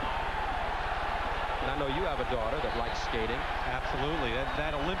 And I know you have a daughter that likes skating. Absolutely.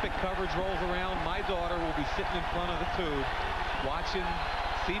 That Olympic coverage rolls around. My daughter will be sitting in front of the tube watching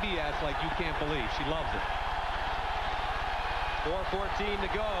CBS like you can't believe. She loves it. 4:14 to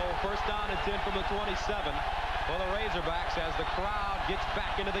go. First down and 10 from the 27 for the Razorbacks as the crowd gets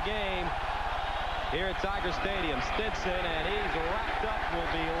back into the game here at Tiger Stadium. Stinson, and he's wrapped up, will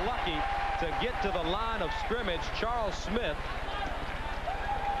be lucky to get to the line of scrimmage. Charles Smith,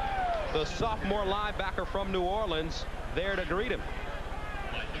 the sophomore linebacker from New Orleans, there to greet him.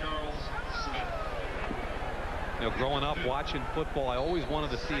 You know, growing up watching football, I always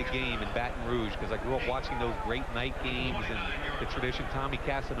wanted to see a game in Baton Rouge because I grew up watching those great night games and the tradition. Tommy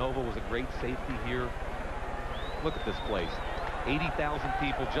Casanova was a great safety here. Look at this place. 80,000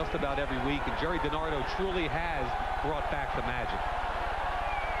 people just about every week, and Jerry DiNardo truly has brought back the magic.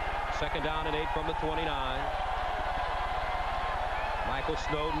 Second down and 8 from the 29. Michael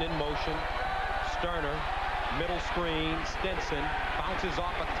Snowden in motion. Sterner, middle screen. Stinson bounces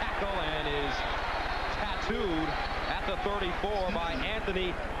off a tackle and is tattooed at the 34 by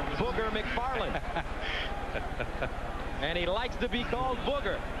Anthony Booger McFarland. And he likes to be called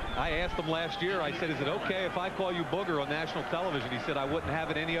Booger. I asked him last year, I said, is it okay if I call you Booger on national television? He said, I wouldn't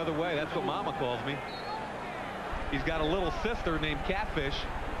have it any other way. That's what Mama calls me. He's got a little sister named Catfish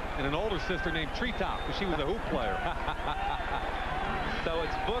and an older sister named Treetop, because she was a hoop player. So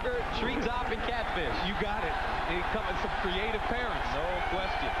it's Booger, Treetop, and Catfish. You got it. They come with some creative parents. No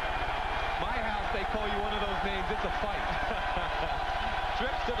question. My house, they call you one of those names, it's a fight.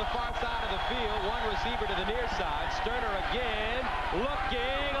 Trips to the far side of the field. One receiver to the near side. Sterner again.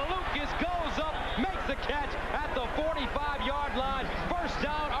 Looking. Lucas goes up. Makes the catch at the 45-yard line. First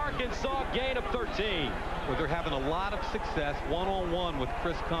down, Arkansas. Gain of 13. Well, they're having a lot of success one-on-one with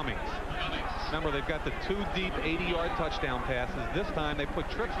Chris Cummings. Remember, they've got the 2 deep 80-yard touchdown passes. This time they put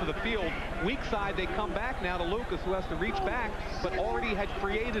trips to the field. Weak side, they come back now to Lucas, who has to reach back, but already had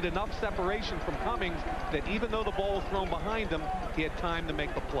created enough separation from Cummings that even though the ball was thrown behind him, he had time to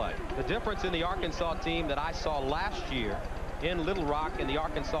make the play. The difference in the Arkansas team that I saw last year in Little Rock and the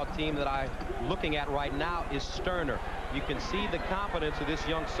Arkansas team that I'm looking at right now is Sterner. You can see the confidence of this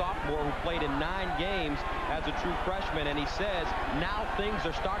young sophomore who played in 9 games as a true freshman, and he says, now things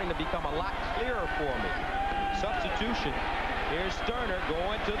are starting to become a lot clearer for me. Substitution. Here's Sterner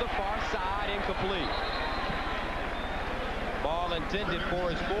going to the far side, incomplete. Ball intended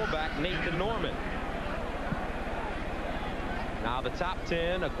for his fullback, Nathan Norman. Now the top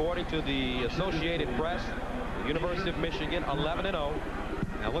 10, according to the Associated Press, the University of Michigan, 11-0.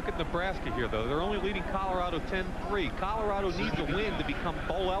 Now look at Nebraska here, though. They're only leading Colorado 10-3. Colorado needs a win to become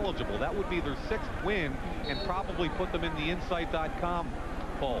bowl eligible. That would be their 6th win and probably put them in the Insight.com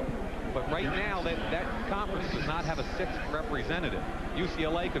poll. But right now, that conference does not have a 6th representative.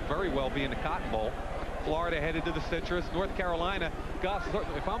 UCLA could very well be in the Cotton Bowl. Florida headed to the Citrus. North Carolina, Gus,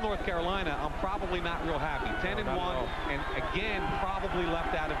 if I'm North Carolina, I'm probably not real happy. 10-1, and again, probably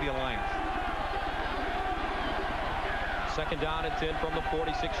left out of the alliance. Second down and 10 from the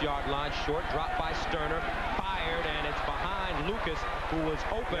 46-yard line. Short drop by Sterner. Fired, and it's behind Lucas, who was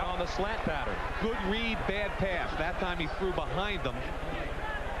open on the slant pattern. Good read, bad pass. That time he threw behind them.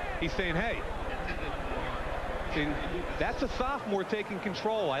 He's saying, hey, see, that's a sophomore taking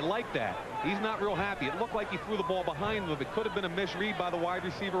control. I like that. He's not real happy. It looked like he threw the ball behind him. It could have been a misread by the wide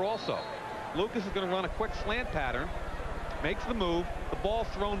receiver also. Lucas is going to run a quick slant pattern, makes the move, the ball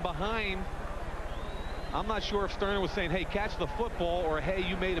thrown behind. I'm not sure if Sterner was saying, hey, catch the football, or hey,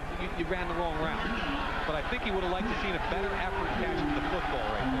 you ran the wrong route. But I think he would have liked to seen a better effort catching the football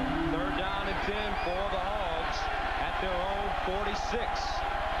right there. Third down and 10 for the Hogs at their own 46.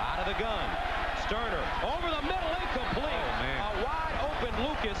 Out of the gun. Sterner over the middle, incomplete. A wide open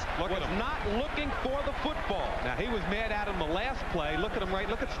Lucas was not looking for the football. Now, he was mad at him the last play. Look at him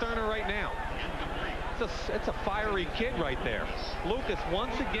look at Sterner right now. It's a fiery kid right there. Lucas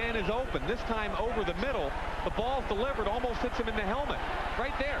once again is open, this time over the middle. The ball's delivered, almost hits him in the helmet.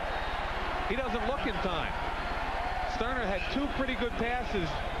 Right there. He doesn't look in time. Sterner had two pretty good passes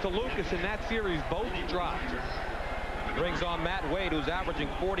to Lucas in that series, both dropped. Brings on Matt Wade, who's averaging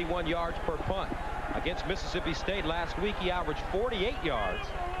 41 yards per punt. Against Mississippi State last week, he averaged 48 yards.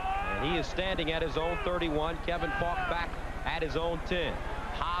 And he is standing at his own 31. Kevin Falk back at his own 10.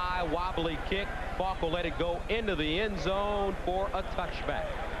 High wobbly kick. Falk will let it go into the end zone for a touchback.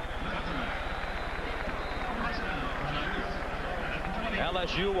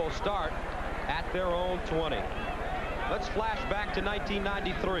 LSU will start at their own 20. Let's flash back to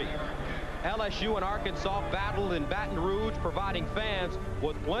 1993. LSU and Arkansas battled in Baton Rouge, providing fans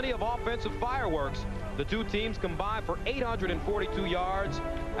with plenty of offensive fireworks. The two teams combined for 842 yards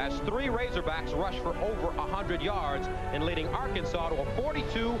as three Razorbacks rushed for over 100 yards and leading Arkansas to a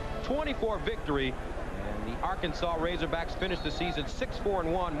 42-24 victory. And the Arkansas Razorbacks finished the season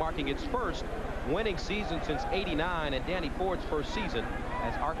 6-4-1, marking its first winning season since '89 and Danny Ford's first season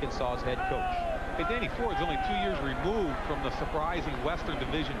as Arkansas's head coach. Hey, Danny Ford's only 2 years removed from the surprising Western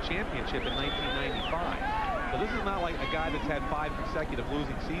Division Championship in 1995. So this is not like a guy that's had 5 consecutive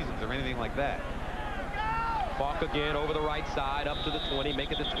losing seasons or anything like that. Falk again over the right side, up to the 20,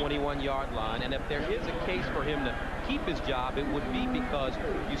 make it the 21-yard line. And if there is a case for him to keep his job, it would be because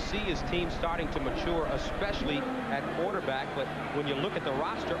you see his team starting to mature, especially at quarterback. But when you look at the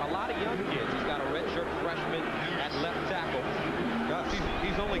roster, a lot of young kids. He's got a redshirt freshman at left tackle.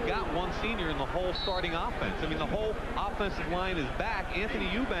 He's only got one senior in the whole starting offense. I mean, the whole offensive line is back. Anthony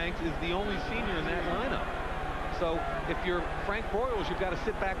Eubanks is the only senior in that lineup. So if you're Frank Broyles, you've got to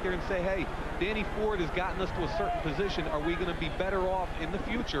sit back there and say, hey, Danny Ford has gotten us to a certain position. Are we going to be better off in the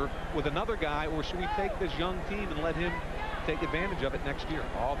future with another guy, or should we take this young team and let him take advantage of it next year?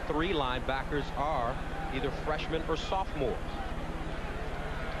 All three linebackers are either freshmen or sophomores.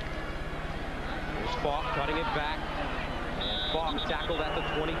 Here's Falk cutting it back. Falk tackled at the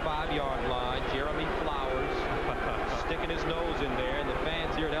 25-yard line. Jeremy Flowers sticking his nose in there, and the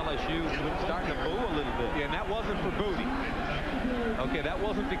fans here at LSU starting to boo a little bit. Yeah, and that wasn't for Booty. Okay, that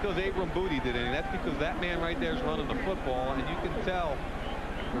wasn't because Abram Booty did anything. That's because that man right there is running the football, and you can tell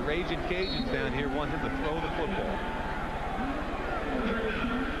the raging Cajuns down here want him to throw the football.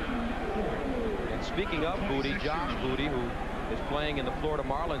 And speaking of Booty, Josh Booty, who is playing in the Florida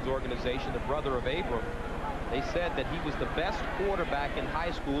Marlins organization, the brother of Abram, they said that he was the best quarterback in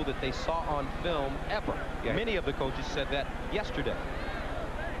high school that they saw on film ever. Yeah. Many of the coaches said that yesterday.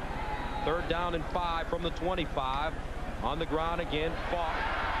 Third down and 5 from the 25. On the ground again, Falk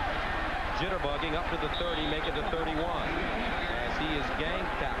jitterbugging up to the 30, make it the 31. As he is gang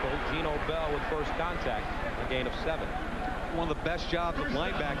tackled, Gino Bell with first contact, a gain of 7. One of the best jobs of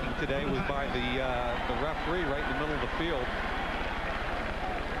linebacking today was by the referee right in the middle of the field.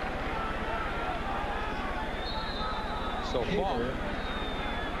 So Falk,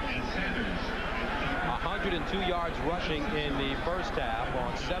 102 yards rushing in the first half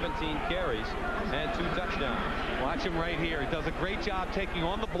on 17 carries and 2 touchdowns. Watch him right here. He does a great job taking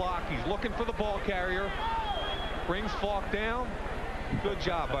on the block. He's looking for the ball carrier. Brings Falk down. Good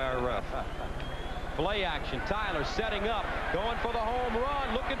job by our ref. Play action. Tyler setting up, going for the home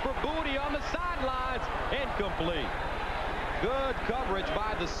run, looking for Booty on the sidelines. Incomplete. Good coverage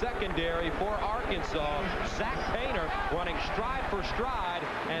by the secondary for Arkansas. Zach Painter running stride for stride,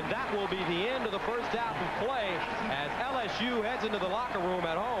 and that will be the end of the first half of play as LSU heads into the locker room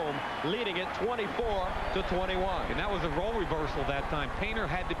at home, leading it 24-21. And that was a role reversal that time. Painter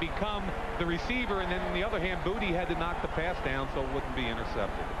had to become the receiver, and then on the other hand, Booty had to knock the pass down so it wouldn't be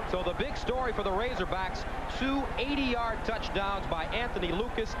intercepted. So the big story for the Razorbacks, 2 80-yard touchdowns by Anthony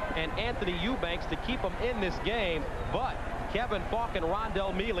Lucas and Anthony Eubanks to keep them in this game, but Kevin Falk and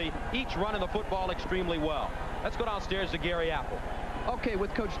Rondell Mealy each running the football extremely well. Let's go downstairs to Gary Apple. Okay,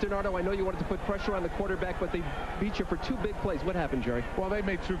 with Coach DiNardo, I know you wanted to put pressure on the quarterback, but they beat you for 2 big plays. What happened, Jerry? Well, they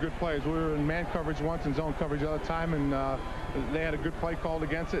made 2 good plays. We were in man coverage once and zone coverage the other time, and they had a good play called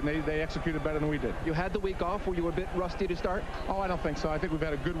against it, and they executed better than we did. You had the week off. Were you a bit rusty to start? Oh, I don't think so. I think we've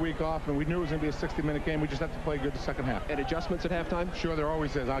had a good week off, and we knew it was going to be a 60-minute game. We just have to play good the second half. And adjustments at halftime? Sure, there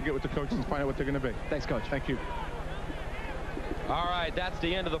always is. I'll get with the coaches and find out what they're going to be. Thanks, Coach. Thank you. All right, that's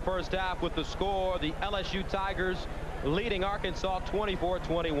the end of the first half with the score. The LSU Tigers leading Arkansas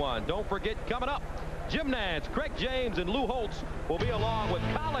 24-21. Don't forget, coming up, Jim Nance, Craig James, and Lou Holtz will be along with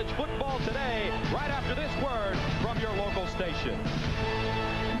College Football Today right after this word from your local station.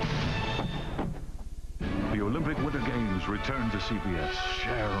 The Olympic Winter Games return to CBS.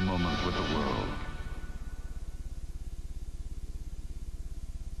 Share a moment with the world.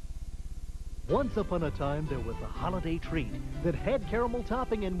 Once upon a time, there was a holiday treat that had caramel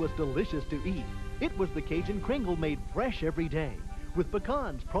topping and was delicious to eat. It was the Cajun Kringle made fresh every day, with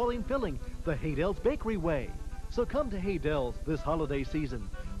pecans, praline filling, the Haydell's Bakery way. So come to Haydell's this holiday season.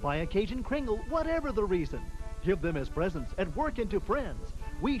 Buy a Cajun Kringle, whatever the reason. Give them as presents and work into friends.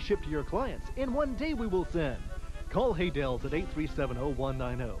 We ship to your clients. In one day we will send. Call Haydell's at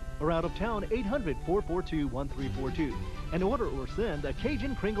 837-0190 or out of town 800-442-1342 and order or send a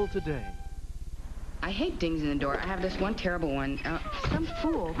Cajun Kringle today. I hate dings in the door. I have this one terrible one. Some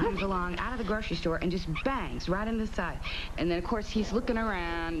fool comes along out of the grocery store and just bangs right in the side. And then, of course, he's looking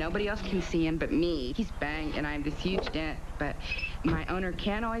around. Nobody else can see him but me. He's banged, and I have this huge dent. But my owner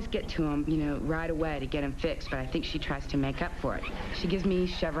can't always get to him, you know, right away to get him fixed. But I think she tries to make up for it. She gives me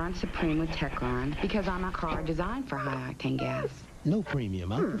Chevron Supreme with Teflon because I'm a car designed for high-octane gas. No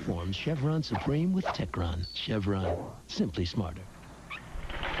premium outperforms Chevron Supreme with Teflon. Chevron, simply smarter.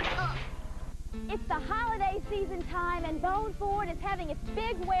 It's the holiday season time, and Bone Ford is having its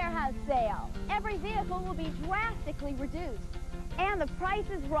big warehouse sale. Every vehicle will be drastically reduced. And the price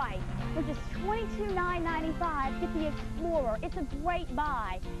is right. For just $22,995, get the Explorer. It's a great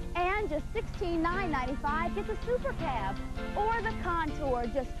buy. And just $16,995, get the Super Cab. Or the Contour,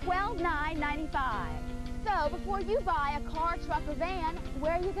 just $12,995. So before you buy a car, truck, or van,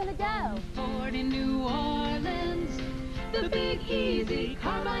 where are you going to go? Ford in New Orleans, the big easy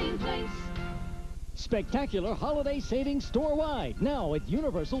car buying place. Spectacular holiday savings store-wide, now at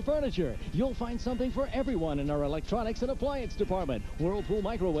Universal Furniture. You'll find something for everyone in our electronics and appliance department. Whirlpool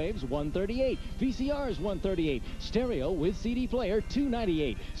microwaves, $138. VCRs, $138. Stereo with CD player,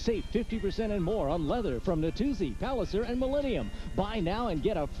 $298. Save 50% and more on leather from Natuzzi, Palliser, and Millennium. Buy now and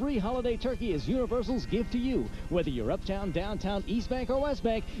get a free holiday turkey as Universal's gift to you. Whether you're uptown, downtown, East Bank, or West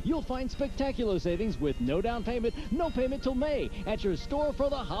Bank, you'll find spectacular savings with no down payment, no payment till May at your store for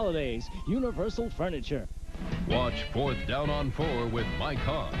the holidays. Universal Furniture. Watch 4th Down on 4 with Mike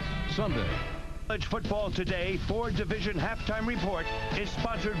Haas, Sunday. College Football Today Ford Division Halftime Report is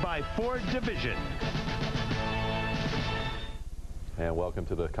sponsored by Ford Division. And welcome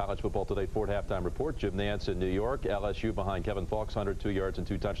to the College Football Today Ford Halftime Report. Jim Nance in New York. LSU behind Kevin Falks, 102 yards and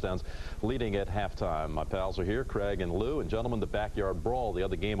 2 touchdowns, leading at halftime. My pals are here, Craig and Lou. And gentlemen, the backyard brawl, the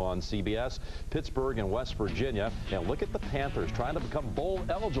other game on CBS, Pittsburgh and West Virginia. And look at the Panthers trying to become bowl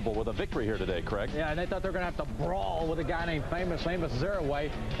eligible with a victory here today, Craig. Yeah, and they thought they were going to have to brawl with a guy named Famous Zeraway.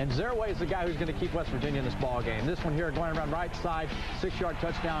 And Zeraway is the guy who's going to keep West Virginia in this ball game. This one here going around right side, 6-yard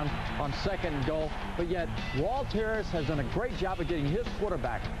touchdown on 2nd and goal. But yet, Walt Harris has done a great job of getting his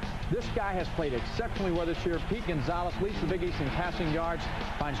quarterback. This guy has played exceptionally well this year. Pete Gonzalez leads the Big East in passing yards,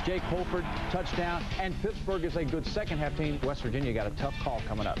 finds Jake Holford, touchdown, and Pittsburgh is a good second-half team. West Virginia got a tough call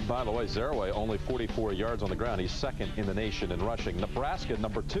coming up. By the way, Zeraway only 44 yards on the ground. He's 2nd in the nation in rushing. Nebraska,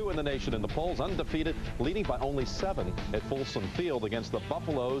 number 2 in the nation in the polls, undefeated, leading by only 7 at Folsom Field against the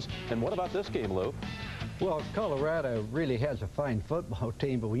Buffaloes. And what about this game, Lou? Well, Colorado really has a fine football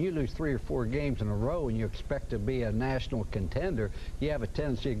team, but when you lose 3 or 4 games in a row and you expect to be a national contender, you have a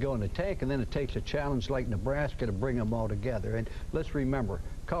tendency to go in the tank, and then it takes a challenge like Nebraska to bring them all together. And let's remember,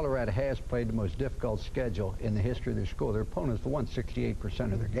 Colorado has played the most difficult schedule in the history of their school. Their opponents have won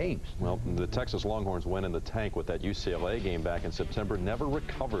 68% of their games. Well, the Texas Longhorns went in the tank with that UCLA game back in September, never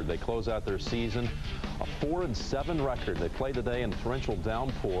recovered. They close out their season a 4-7 record. They play today in torrential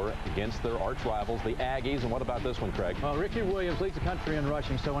downpour against their arch rivals, the Aggies. And what about this one, Craig? Well, Ricky Williams leads the country in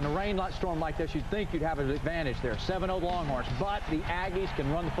rushing, so in a rain storm like this, you'd think you'd have an advantage there. 7-0 Longhorns, but the Aggies can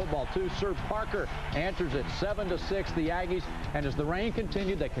run the football too. Sir Parker answers it 7-6, the Aggies, and as the rain continues,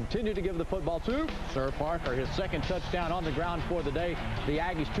 continued. They continue to give the football to Sir Parker, his second touchdown on the ground for the day. The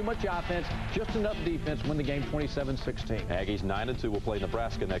Aggies, too much offense, just enough defense, win the game 27-16. Aggies 9-2 will play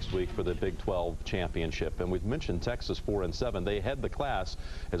Nebraska next week for the Big 12 championship. And we've mentioned Texas 4-7. They head the class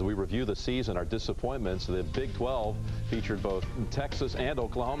as we review the season. Our disappointments, the Big 12 featured both Texas and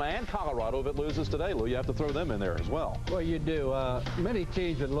Oklahoma and Colorado. If it loses today, Lou, you have to throw them in there as well. Well, you do. Many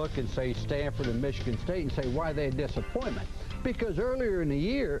teams would look and say Stanford and Michigan State and say, why are they a disappointment? Because earlier in the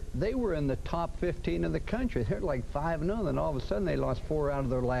year, they were in the top 15 of the country. They're like 5-0, and all of a sudden they lost 4 out of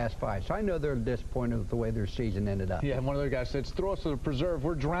their last 5. So I know they're disappointed with the way their season ended up. Yeah, one of the guys said, throw us to the preserve.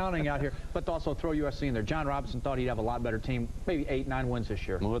 We're drowning out here. But also throw USC in there. John Robinson thought he'd have a lot better team, maybe 8-9 wins this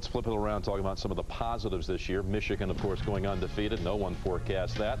year. Well, let's flip it around, talking about some of the positives this year. Michigan, of course, going undefeated. No one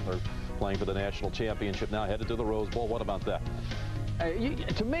forecast that. They're playing for the national championship now, headed to the Rose Bowl. What about that?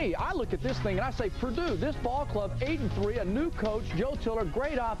 To me, I look at this thing and I say, Purdue, this ball club, 8-3, a new coach, Joe Tiller,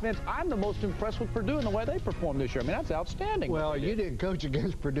 great offense. I'm the most impressed with Purdue and the way they performed this year. I mean, that's outstanding. Well, you didn't coach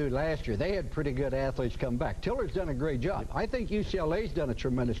against Purdue last year. They had pretty good athletes come back. Tiller's done a great job. I think UCLA's done a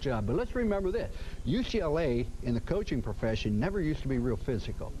tremendous job. But let's remember this. UCLA, in the coaching profession, never used to be real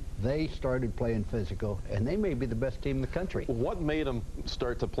physical. They started playing physical, and they may be the best team in the country. What made them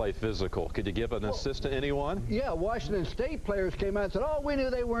start to play physical? Could you give an assist to anyone? Yeah, Washington State players came out and said, oh, we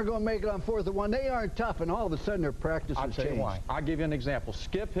knew they weren't going to make it on 4th and 1. They aren't tough, and all of a sudden their practice has changed. I'll tell you why. I'll give you an example.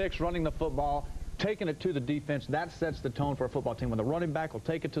 Skip Hicks running the football, taking it to the defense, that sets the tone for a football team. When the running back will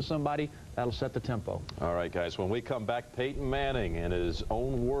take it to somebody, that'll set the tempo. All right, guys, when we come back, Peyton Manning, in his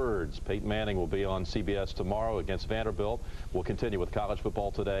own words, Peyton Manning will be on CBS tomorrow against Vanderbilt. We'll continue with College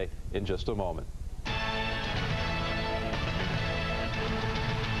Football Today in just a moment.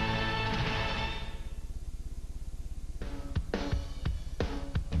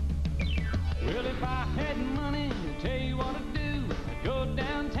 Well, if I had money, I'll tell you what I'd do. I'd go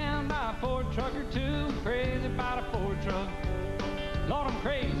downtown, buy a Ford truck or two. Crazy about a Ford truck. Lord, I'm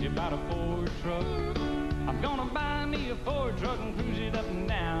crazy about a Ford truck. I'm gonna buy me a Ford truck and cruise it up and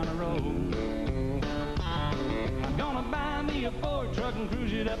down the road. I'm gonna buy me a Ford truck and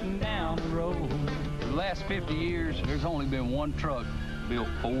cruise it up and down the road. For the last 50 years, there's only been one truck built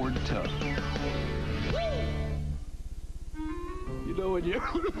Ford tough. You know, when you're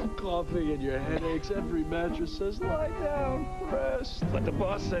coughing and your headaches, every mattress says, lie down, rest. But the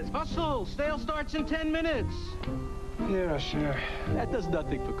boss says, hustle, sale starts in 10 minutes. Yeah, sure. That does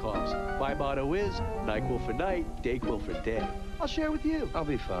nothing for coughs. My motto is, NyQuil for night, DayQuil for day. I'll share with you. I'll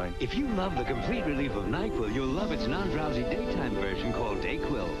be fine. If you love the complete relief of NyQuil, you'll love its non-drowsy daytime version called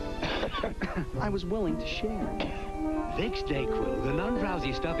DayQuil. I was willing to share. Vicks DayQuil, the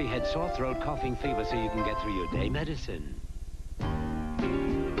non-drowsy stuffy head, sore throat, coughing fever so you can get through your day medicine.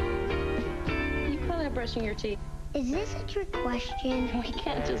 You call that brushing your teeth? Is this a trick question? We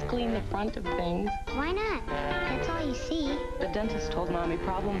can't just clean the front of things. Why not? That's all you see. The dentist told Mommy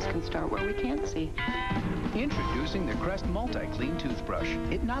problems can start where we can't see. Introducing the Crest Multi-Clean Toothbrush.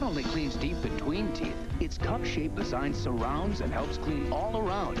 It not only cleans teeth between teeth, its cup-shaped design surrounds and helps clean all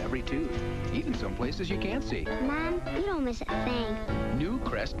around every tooth, even some places you can't see. Mom, you don't miss a thing. New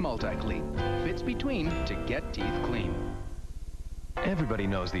Crest Multi-Clean. Fits between to get teeth clean. Everybody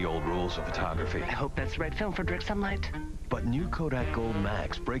knows the old rules of photography. I hope that's the right film for direct sunlight. But new Kodak Gold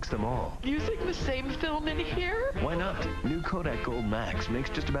Max breaks them all. Using the same film in here? Why not? New Kodak Gold Max makes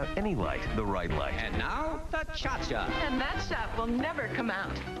just about any light the right light. And now, the cha-cha. And that shot will never come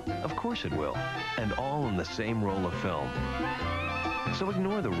out. Of course it will. And all in the same roll of film. So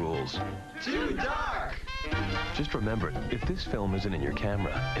ignore the rules. Too dark! Just remember, if this film isn't in your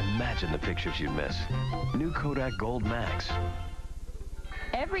camera, imagine the pictures you'd miss. New Kodak Gold Max.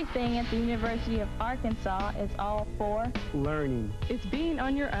 Everything at the University of Arkansas is all for learning. It's being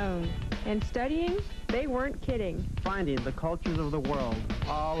on your own. And studying, they weren't kidding. Finding the cultures of the world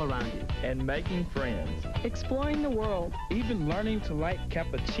all around you. And making friends. Exploring the world. Even learning to like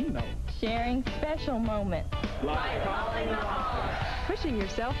cappuccino. Sharing special moments. Like calling the heart. Pushing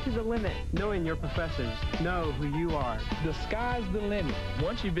yourself to the limit. Knowing your professors. Know who you are. The sky's the limit.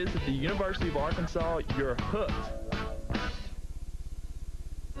 Once you visit the University of Arkansas, you're hooked.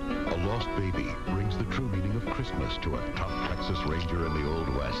 A lost baby brings the true meaning of Christmas to a tough Texas Ranger in the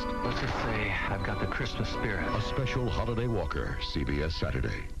Old West. Let's just say I've got the Christmas spirit. A special holiday walker, CBS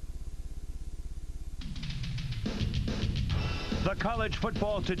Saturday. The College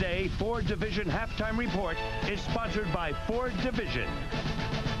Football Today Ford Division Halftime Report is sponsored by Ford Division.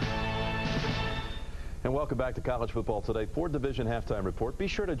 And welcome back to College Football Today. Ford Division Halftime Report. Be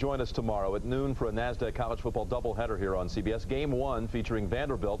sure to join us tomorrow at noon for a NASDAQ College Football doubleheader here on CBS. Game 1 featuring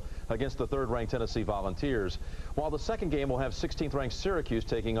Vanderbilt against the 3rd-ranked Tennessee Volunteers, while the second game will have 16th-ranked Syracuse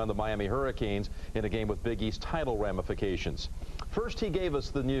taking on the Miami Hurricanes in a game with Big East title ramifications. First, he gave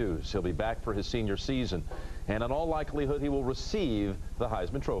us the news. He'll be back for his senior season, and in all likelihood, he will receive the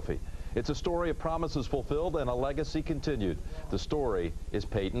Heisman Trophy. It's a story of promises fulfilled and a legacy continued. The story is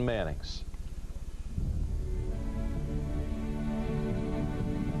Peyton Manning's.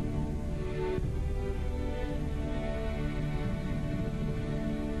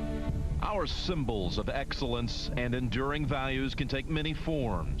 Our symbols of excellence and enduring values can take many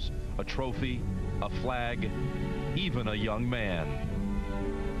forms: a trophy, a flag, even a young man.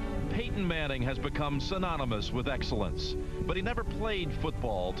 Peyton Manning has become synonymous with excellence, but he never played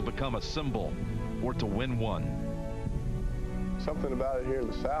football to become a symbol or to win one. Something about it here in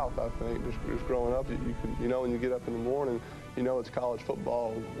the South, I think, just growing up, you know, when you get up in the morning, you know it's college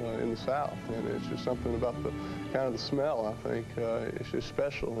football in the South, and it's just something about the kind of the smell. I think it's just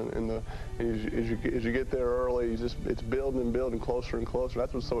special, and as you get there early, it's building and building closer and closer.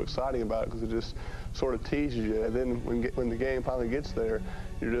 That's what's so exciting about it, because it just sort of teases you, and then when the game finally gets there,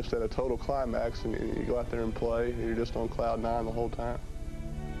 you're just at a total climax, and you go out there and play, and you're just on cloud 9 the whole time.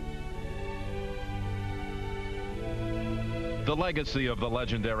 The legacy of the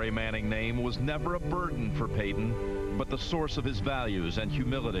legendary Manning name was never a burden for Peyton, but the source of his values and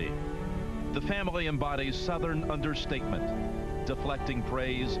humility. The family embodies Southern understatement, deflecting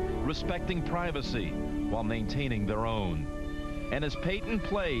praise, respecting privacy, while maintaining their own. And as Peyton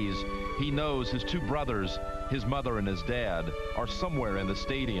plays, he knows his 2 brothers, his mother and his dad, are somewhere in the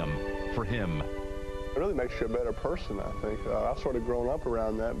stadium for him. It really makes you a better person, I think. I've sort of grown up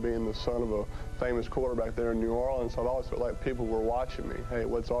around that, being the son of a famous quarterback there in New Orleans, so I've always felt like people were watching me. Hey,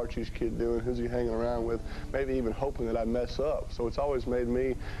 what's Archie's kid doing? Who's he hanging around with? Maybe even hoping that I'd mess up. So it's always made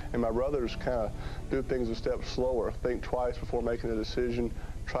me and my brothers kind of do things a step slower, think twice before making a decision,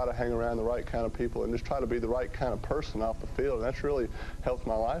 try to hang around the right kind of people, and just try to be the right kind of person off the field. And that's really helped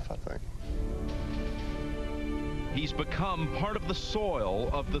my life, I think. He's become part of the soil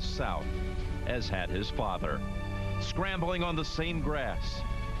of the South, as had his father, scrambling on the same grass,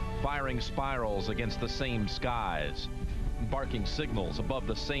 firing spirals against the same skies, barking signals above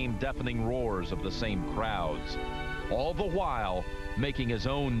the same deafening roars of the same crowds, all the while making his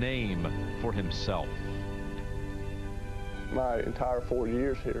own name for himself. My entire 4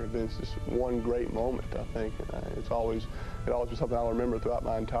 years here have been just one great moment, I think. It always was something I'll remember throughout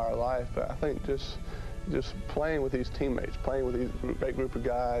my entire life. But I think just playing with these teammates, playing with these great group of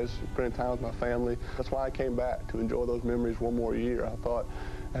guys, spending time with my family. That's why I came back, to enjoy those memories one more year. I thought,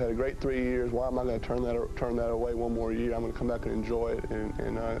 I had a great 3 years. Why am I going to turn that away one more year? I'm going to come back and enjoy it,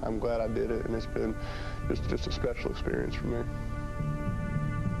 and I'm glad I did it. And it's been just a special experience for me.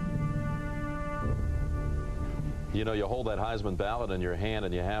 You know, you hold that Heisman ballot in your hand,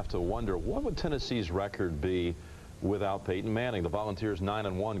 and you have to wonder, what would Tennessee's record be without Peyton Manning? The Volunteers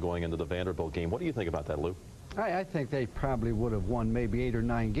 9-1 going into the Vanderbilt game. What do you think about that, Lou? I think they probably would have won maybe 8 or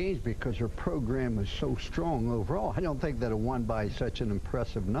 9 games because their program is so strong overall. I don't think they'd have won by such an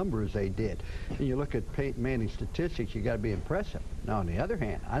impressive number as they did. And you look at Peyton Manning's statistics, you got to be impressive. Now, on the other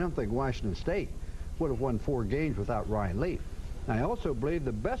hand, I don't think Washington State would have won 4 games without Ryan Leaf. I also believe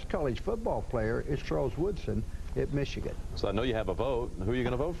the best college football player is Charles Woodson at Michigan. So I know you have a vote. Who are you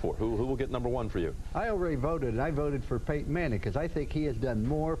going to vote for? Who will get #1 for you? I already voted, and I voted for Peyton Manning because I think he has done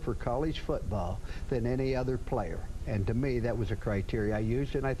more for college football than any other player. And to me, that was a criteria I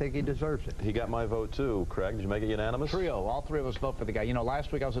used, and I think he deserves it. He got my vote, too. Craig, did you make it unanimous? Trio. All 3 of us vote for the guy. You know,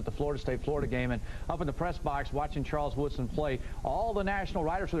 last week I was at the Florida State-Florida game, and up in the press box watching Charles Woodson play, all the national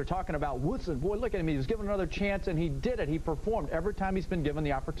writers who are talking about Woodson, boy, look at him. He's given another chance, and he did it. He performed every time he's been given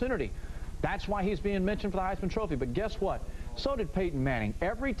the opportunity. That's why he's being mentioned for the Heisman Trophy. But guess what? So did Peyton Manning.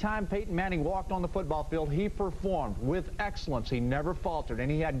 Every time Peyton Manning walked on the football field, he performed with excellence. He never faltered, and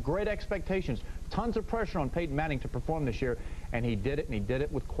he had great expectations. Tons of pressure on Peyton Manning to perform this year, and he did it, and he did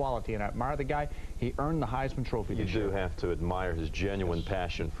it with quality. And I admire the guy. He earned the Heisman Trophy this year. You do have to admire his genuine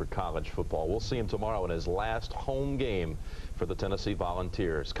passion for college football. We'll see him tomorrow in his last home game for the Tennessee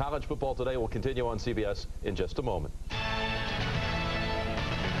Volunteers. College Football Today will continue on CBS in just a moment.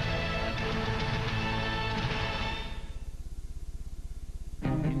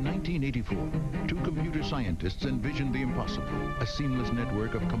 In 1984, 2 computer scientists envisioned the impossible, a seamless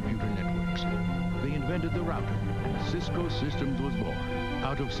network of computer networks. They invented the router. Cisco Systems was born.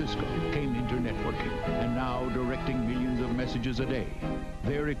 Out of Cisco came internetworking, and now directing millions of messages a day.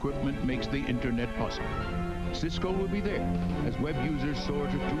 Their equipment makes the internet possible. Cisco will be there as web users soar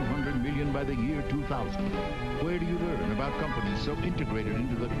to 200 million by the year 2000. Where do you learn about companies so integrated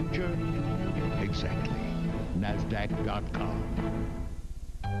into the future? Exactly. NASDAQ.com.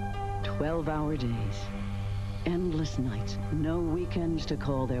 12-hour days. Endless nights. No weekends to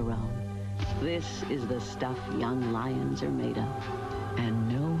call their own. This is the stuff young lions are made of. And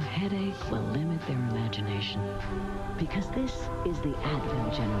no headache will limit their imagination. Because this is the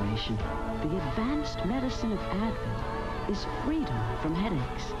Advil generation. The advanced medicine of Advil is freedom from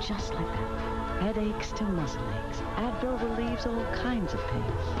headaches, just like that. Headaches to muscle aches. Advil relieves all kinds of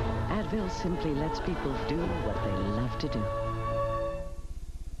pains. Advil simply lets people do what they love to do.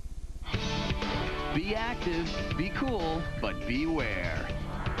 Be active, be cool, but beware.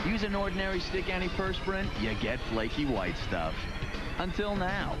 Use an ordinary stick antiperspirant, you get flaky white stuff. Until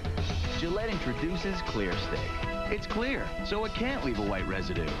now. Gillette introduces Clear Stick. It's clear, so it can't leave a white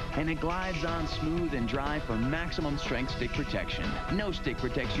residue. And it glides on smooth and dry for maximum strength stick protection. No stick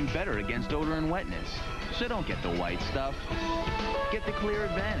protects you better against odor and wetness. So don't get the white stuff. Get the clear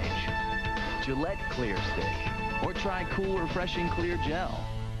advantage. Gillette Clear Stick. Or try cool, refreshing Clear Gel.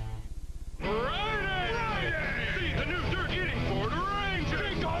 Friday! See the new dirt-eating Ford Ranger!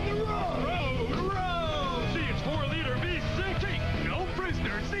 Take on the road! Road! See its 4-liter V6! Take no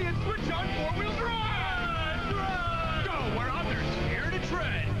prisoners! See it switch on 4-wheel drive! Drive! Go where others fear to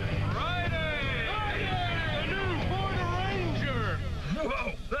tread! Friday! Friday! The new Ford Ranger!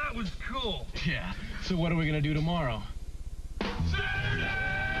 Whoa, that was cool! Yeah, so what are we gonna do tomorrow? Saturday!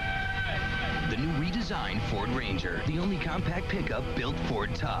 The new redesigned Ford Ranger, the only compact pickup built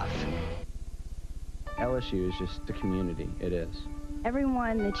Ford tough. LSU is just the community. It is.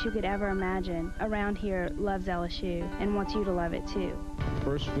 Everyone that you could ever imagine around here loves LSU and wants you to love it too.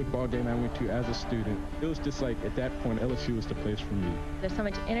 First football game I went to as a student, it was just like at that point LSU was the place for me. There's so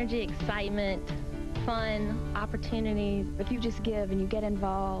much energy, excitement, fun, opportunities. If you just give and you get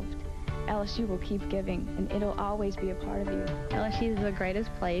involved, LSU will keep giving, and it'll always be a part of you. LSU is the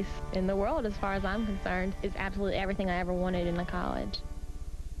greatest place in the world as far as I'm concerned. It's absolutely everything I ever wanted in a college.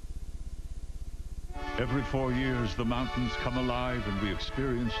 Every 4 years, the mountains come alive and we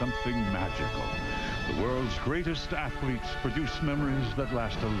experience something magical. The world's greatest athletes produce memories that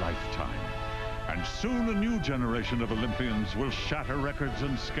last a lifetime. And soon a new generation of Olympians will shatter records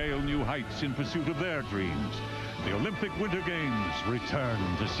and scale new heights in pursuit of their dreams. The Olympic Winter Games return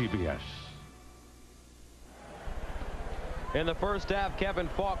to CBS. In the first half, Kevin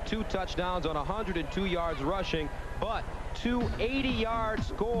Falk 2 touchdowns on 102 yards rushing, but 2 80-yard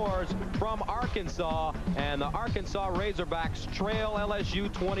scores from Arkansas, and the Arkansas Razorbacks trail LSU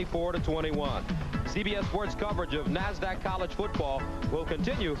 24-21. CBS Sports coverage of NASDAQ college football will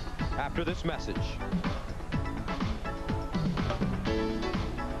continue after this message.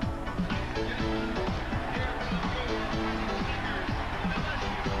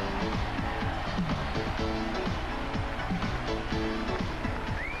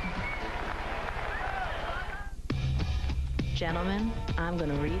 Gentlemen, I'm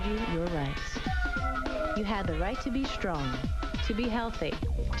going to read you your rights. You had the right to be strong, to be healthy,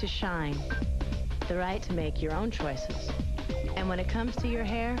 to shine. The right to make your own choices. And when it comes to your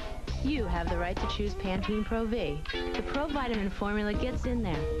hair, you have the right to choose Pantene Pro V. The Pro Vitamin formula gets in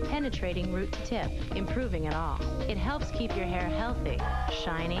there, penetrating root to tip, improving it all. It helps keep your hair healthy,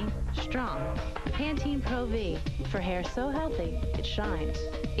 shiny, strong. Pantene Pro V, for hair so healthy, it shines.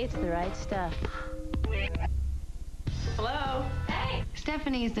 It's the right stuff. Hello? Hey!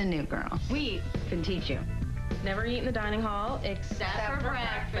 Stephanie's the new girl. We can teach you. Never eat in the dining hall except for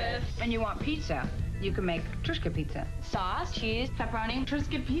breakfast. And you want pizza. You can make Triscuit pizza. Sauce, cheese, pepperoni.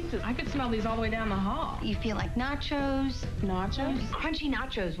 Triscuit pizza. I could smell these all the way down the hall. You feel like nachos? Nachos? Crunchy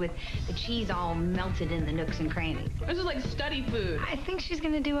nachos with the cheese all melted in the nooks and crannies. This is like study food. I think she's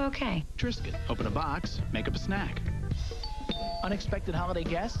gonna do okay. Triscuit. Open a box, make up a snack. Unexpected holiday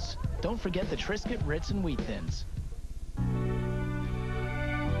guests? Don't forget the Triscuit Ritz and Wheat Thins.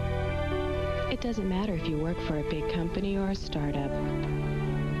 It doesn't matter if you work for a big company or a startup.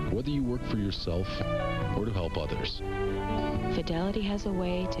 Whether you work for yourself or to help others. Fidelity has a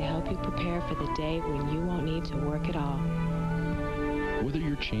way to help you prepare for the day when you won't need to work at all. Whether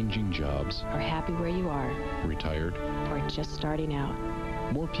you're changing jobs, or happy where you are, retired, or just starting out.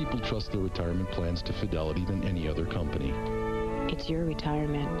 More people trust their retirement plans to Fidelity than any other company. It's your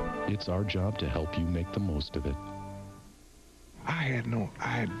retirement. It's our job to help you make the most of it. I had no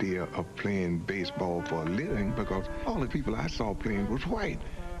idea of playing baseball for a living because all the people I saw playing was white.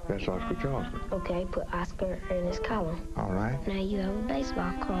 That's Oscar Charleston. Okay, put Oscar in his column. All right. Now you have a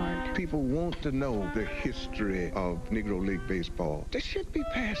baseball card. People want to know the history of Negro League baseball. This should be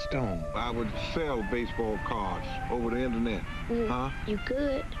passed on. I would sell baseball cards over the internet. Huh? You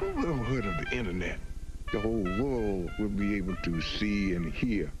could. Who ever heard of the internet? The whole world will be able to see and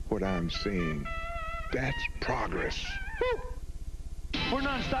hear what I'm saying. That's progress. For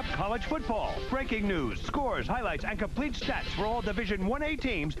nonstop college football, breaking news, scores, highlights, and complete stats for all Division 1A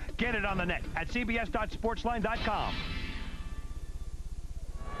teams, get it on the net at cbs.sportsline.com.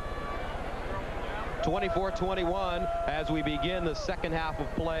 24-21 as we begin the second half of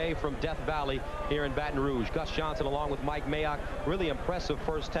play from Death Valley here in Baton Rouge. Gus Johnson along with Mike Mayock. Really impressive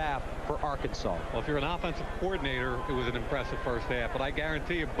first half for Arkansas. Well, if you're an offensive coordinator, it was an impressive first half. But I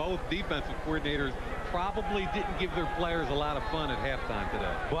guarantee you both defensive coordinators probably didn't give their players a lot of fun at halftime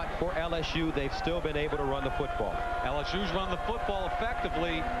today. But for LSU, they've still been able to run the football. LSU's run the football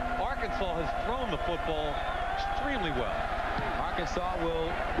effectively. Arkansas has thrown the football extremely well. Arkansas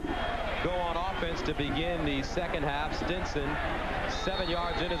will go on offense to begin the second half. Stinson, 7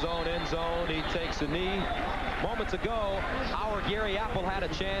 yards in his own end zone. He takes a knee. Moments ago, our Gary Apple had a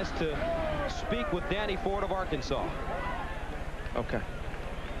chance to speak with Danny Ford of Arkansas. Okay.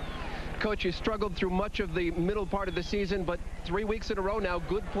 Coach, you struggled through much of the middle part of the season, but 3 weeks in a row now,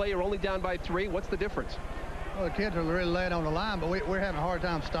 good play. You're only down by 3. What's the difference? Well, the kids are really laying on the line, but we're having a hard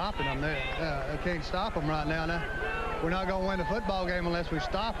time stopping them. They can't stop them right now. We're not going to win the football game unless we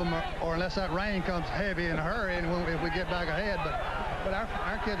stop them or unless that rain comes heavy in a hurry and if we get back ahead. But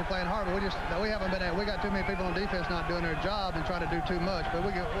our kids are playing hard, but we haven't been. We got too many people on defense not doing their job and trying to do too much. But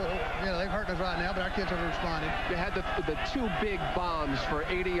they've hurt us right now. But our kids have responded. You had the 2 big bombs for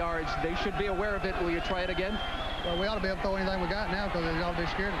 80 yards. They should be aware of it. Will you try it again? Well, we ought to be able to throw anything we got now because they ought to be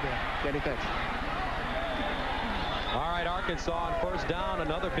scared of that. Danny, thanks. All right, Arkansas on first down,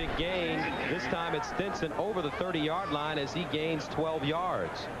 another big gain. This time it's Stinson over the 30-yard line as he gains 12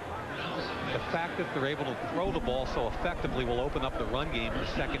 yards. The fact that they're able to throw the ball so effectively will open up the run game in the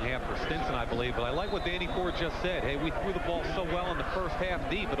second half for Stinson, I believe. But I like what Danny Ford just said. Hey, we threw the ball so well in the first half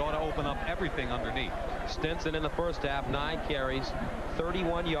deep, it ought to open up everything underneath. Stinson in the first half, 9 carries,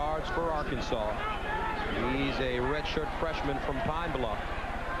 31 yards for Arkansas. He's a redshirt freshman from Pine Bluff.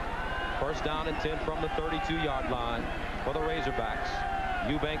 First down and 10 from the 32-yard line for the Razorbacks.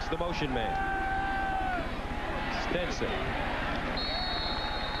 Eubanks, the motion man. Stinson.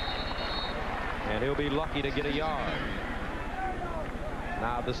 And he'll be lucky to get a yard.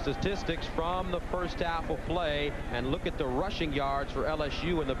 Now the statistics from the first half of play, and look at the rushing yards for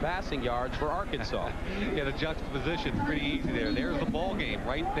LSU and the passing yards for Arkansas. Yeah, the juxtaposition pretty easy there. There's the ball game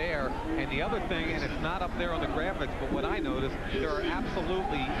right there. And the other thing, and it's not up there on the graphics, but what I noticed, there are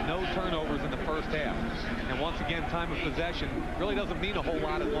absolutely no turnovers in the first half. And once again, time of possession really doesn't mean a whole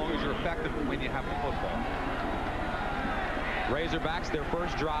lot as long as you're effective when you have the football. Razorbacks, their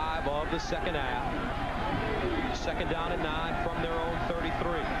first drive of the second half. Second down and 9 from their own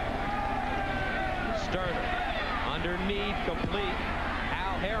 33. Sterner underneath, complete.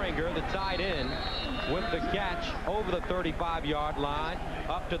 Al Herringer, the tight end, with the catch over the 35-yard line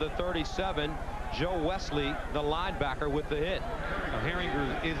up to the 37. Joe Wesley, the linebacker, with the hit. Now,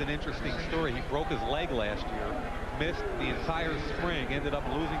 Herringer is an interesting story. He broke his leg last year, missed the entire spring, ended up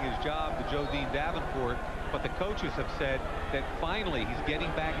losing his job to Joe Dean Davenport. But the coaches have said that finally he's getting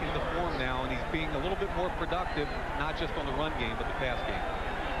back into form now, and he's being a little bit more productive, not just on the run game, but the pass game.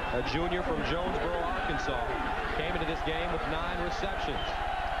 A junior from Jonesboro, Arkansas, came into this game with 9 receptions.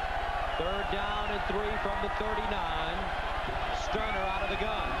 Third down and 3 from the 39. Sterner out of the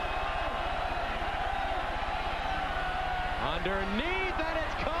gun. Underneath, and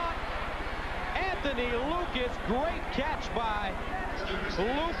it's caught. Anthony Lucas, great catch by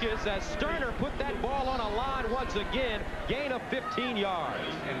Lucas as Sterner put that ball on a line once again. Gain of 15 yards.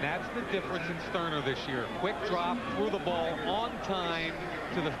 And that's the difference in Sterner this year. Quick drop, threw the ball on time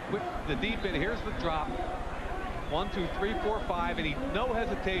to the deep end. Here's the drop. 1, 2, 3, 4, 5, and he, no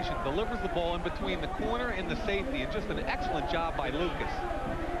hesitation, delivers the ball in between the corner and the safety, and just an excellent job by Lucas.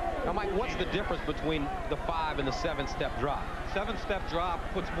 Now, Mike, what's the difference between the 5 and the 7-step drop? 7-step drop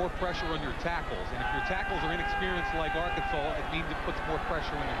puts more pressure on your tackles, and if your tackles are inexperienced like Arkansas, it means it puts more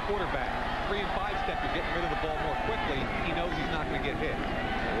pressure on your quarterback. 3 and 5-step, you're getting rid of the ball more quickly. He knows he's not going to get hit.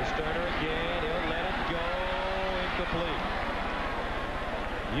 Here's Sterner again. He'll let it go. Incomplete.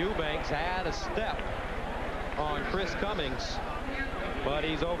 Eubanks had a step on Chris Cummings, but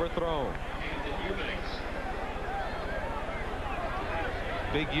he's overthrown.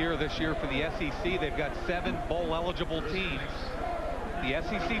 Big year this year for the SEC. They've got 7 bowl-eligible teams. The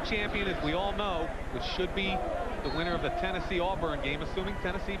SEC champion, as we all know, which should be the winner of the Tennessee-Auburn game, assuming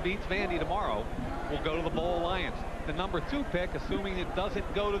Tennessee beats Vandy tomorrow, will go to the Bowl Alliance. The number 2 pick, assuming it doesn't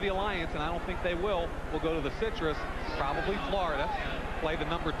go to the Alliance, and I don't think they will go to the Citrus, probably Florida. Play the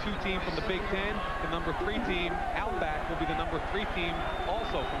number 2 team from the Big Ten. The number 3 team, Outback, will be the number 3 team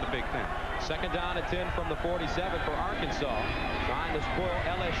also from the Big Ten. Second down and 10 from the 47 for Arkansas. Trying to spoil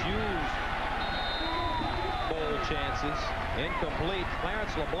LSU's bowl chances. Incomplete.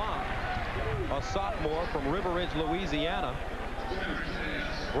 Clarence LeBlanc, a sophomore from River Ridge, Louisiana,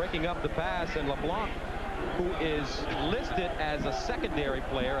 breaking up the pass, and LeBlanc, who is listed as a secondary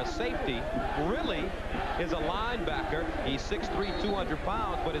player, a safety, really is a linebacker. He's 6'3", 200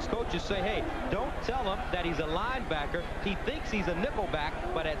 pounds, but his coaches say, hey, don't tell him that he's a linebacker. He thinks he's a nickelback,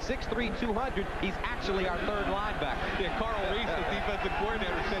 but at 6'3", 200, he's actually our 3rd linebacker. Yeah, Carl Reese, the defensive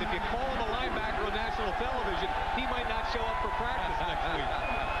coordinator, said if you call him a linebacker on national television, he might not show up for practice next week.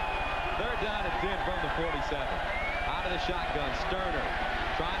 3rd down and 10 from the 47. Out of the shotgun, Sterner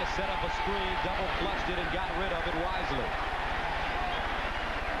trying to set up a screen, double clutched it and got rid of it wisely.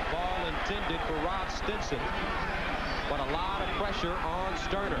 Ball intended for Rob Stinson, but a lot of pressure on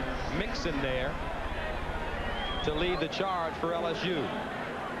Sterner. Mixon there to lead the charge for LSU.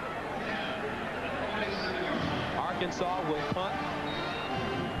 Arkansas will punt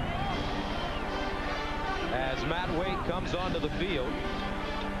as Matt Waite comes onto the field.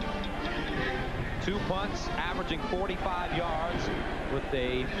 2 punts, averaging 45 yards with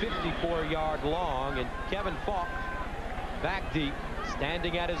a 54-yard long, and Kevin Falk back deep,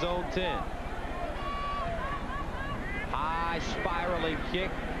 standing at his own 10. High spiraling kick.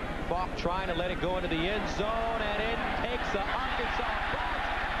 Falk trying to let it go into the end zone, and it takes the Arkansas bounce,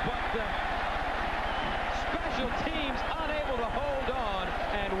 but the special teams unable to hold on,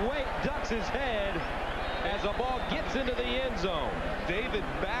 and Waite ducks his head as the ball gets into the end zone. David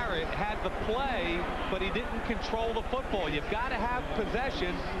Barrett had the play, but he didn't control the football. You've got to have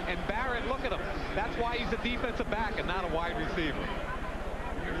possession, and Barrett, look at him. That's why he's a defensive back and not a wide receiver.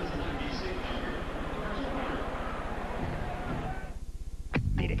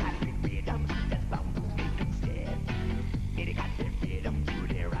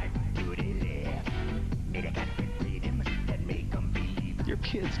 Your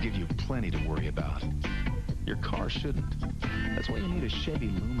kids give you plenty to worry about. Your car shouldn't. That's why you need a Chevy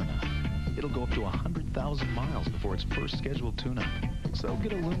Lumina. It'll go up to 100,000 miles before its first scheduled tune-up. So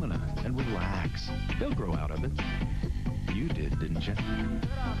get a Lumina and relax. They'll grow out of it. You did, didn't you?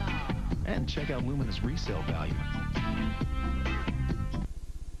 And check out Lumina's resale value.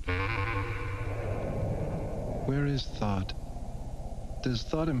 Where is thought? Does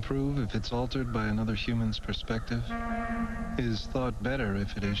thought improve if it's altered by another human's perspective? Is thought better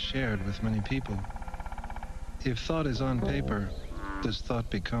if it is shared with many people? If thought is on paper, does thought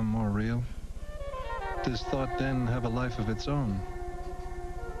become more real? Does thought then have a life of its own?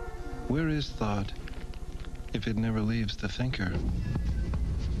 Where is thought if it never leaves the thinker?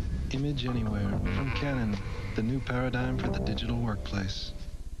 Image Anywhere from Canon, the new paradigm for the digital workplace.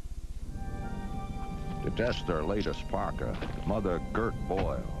 To test their latest parka, Mother Gert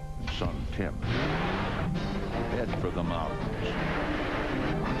Boyle and son Tim head for the mountains.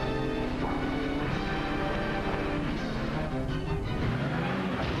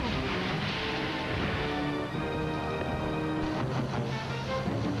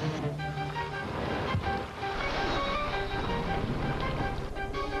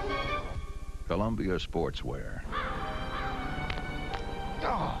 Columbia Sportswear.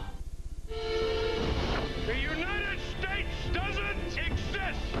 Oh. The United States doesn't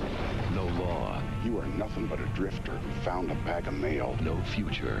exist! No law. You are nothing but a drifter who found a bag of mail. No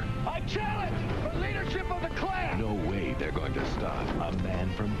future. I challenge the leadership of the Klan! No way they're going to stop a man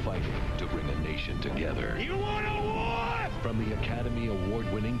from fighting to bring a nation together. You want a war? From the Academy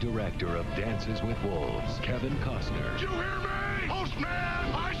Award-winning director of Dances with Wolves, Kevin Costner. You hear me? Postman,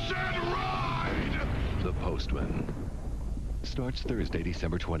 I said ride! The Postman. Starts Thursday,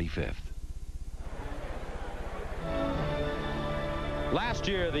 December 25th. Last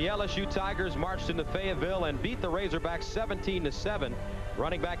year, the LSU Tigers marched into Fayetteville and beat the Razorbacks 17-7.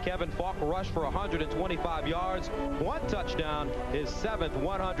 Running back Kevin Falk rushed for 125 yards, 1 touchdown, his 7th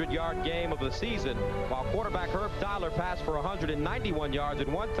 100-yard game of the season, while quarterback Herb Tyler passed for 191 yards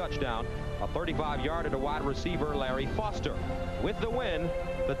and 1 touchdown, a 35-yarder to wide receiver Larry Foster. With the win,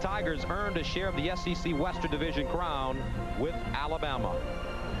 the Tigers earned a share of the SEC Western Division crown with Alabama.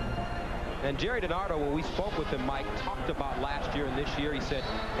 And Jerry DiNardo, when we spoke with him, Mike, talked about last year and this year. He said,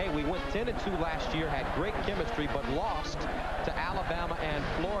 hey, we went 10-2 last year, had great chemistry, but lost to Alabama and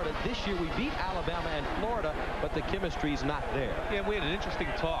Florida. This year we beat Alabama and Florida, but the chemistry's not there. Yeah, we had an interesting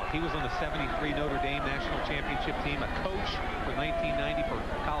talk. He was on the 73 Notre Dame national championship team, a coach for 1990 for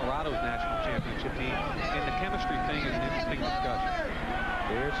Colorado's national championship team, and the chemistry thing is an interesting discussion.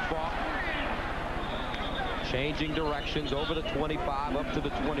 Here's Falk. Changing directions over the 25 up to the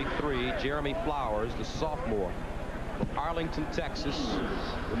 23. Jeremy Flowers, the sophomore from Arlington, Texas,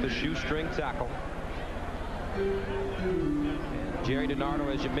 with the shoestring tackle. Jerry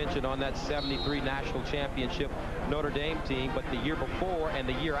DiNardo, as you mentioned, on that 73 national championship Notre Dame team, but the year before and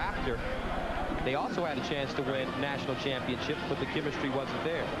the year after, they also had a chance to win national championships, but the chemistry wasn't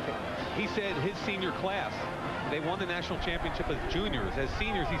there. He said his senior class, they won the national championship as juniors. As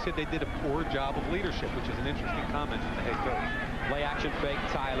seniors, he said they did a poor job of leadership, which is an interesting comment from the head coach. Play action fake.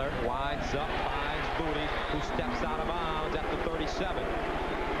 Tyler winds up, finds Booty, who steps out of bounds at the 37.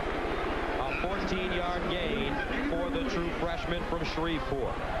 A 14-yard gain for the true freshman from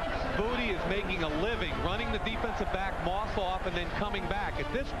Shreveport. Booty is making a living running the defensive back Moss off and then coming back.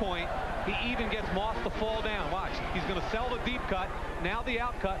 At this point, he even gets Moss to fall down. Watch, he's going to sell the deep cut. Now the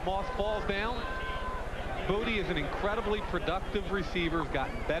out cut, Moss falls down. Booty is an incredibly productive receiver. He's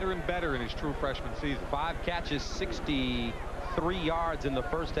gotten better and better in his true freshman season. 5 catches, 63 yards in the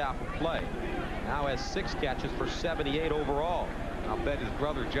first half of play. Now has 6 catches for 78 overall. I'll bet his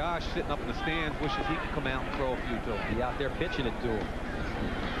brother Josh, sitting up in the stands, wishes he could come out and throw a few to him. Be out there pitching it to him.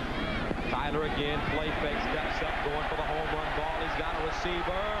 Tyler again, play fake, steps up, going for the home run ball. He's got a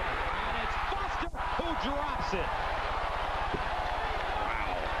receiver, and it's Foster who drops it.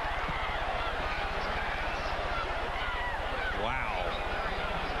 Wow.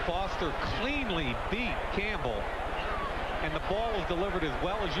 Foster cleanly beat Campbell, and the ball was delivered as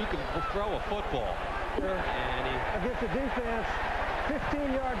well as you can throw a football. And against the defense,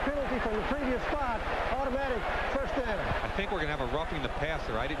 15-yard penalty from the previous spot, automatic first down. I think we're going to have a roughing the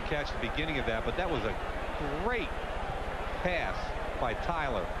passer. I didn't catch the beginning of that, but that was a great pass by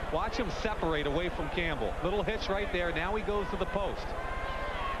Tyler. Watch him separate away from Campbell. Little hitch right there. Now he goes to the post.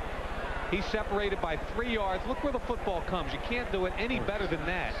 He's separated by 3 yards. Look where the football comes. You can't do it any better than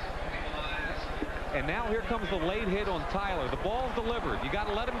that. And now here comes the late hit on Tyler. The ball's delivered. You got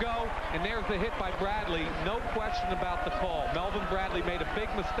to let him go. And there's the hit by Bradley. No question about the call. Melvin Bradley made a big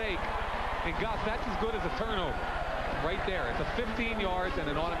mistake. And Gus, that's as good as a turnover. Right there. It's a 15 yards and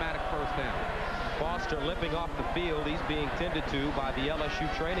an automatic first down. Foster limping off the field. He's being tended to by the LSU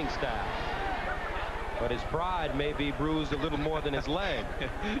training staff. But his pride may be bruised a little more than his leg.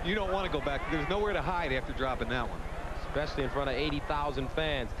 You don't want to go back. There's nowhere to hide after dropping that one. Especially in front of 80,000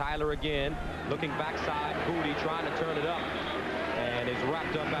 fans. Tyler again, looking backside. Booty trying to turn it up. And is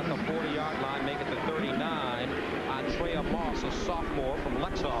wrapped up at the 40-yard line, making it to 39. Andrea Moss, a sophomore from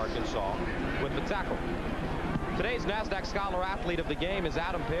Lexa, Arkansas, with the tackle. Today's NASDAQ Scholar Athlete of the game is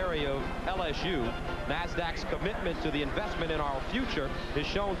Adam Perry of LSU. NASDAQ's commitment to the investment in our future is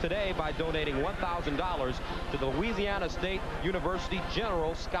shown today by donating $1,000 to the Louisiana State University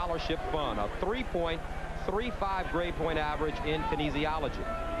General Scholarship Fund, a 3.35 grade point average in kinesiology.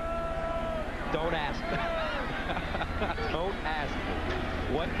 Don't ask me. Don't ask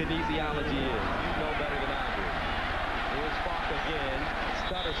me what kinesiology is. You know better than I do. Here's Falk again,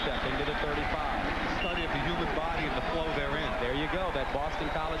 stutter stepping to the 35. Study of the human body and the flow therein. There you go, that Boston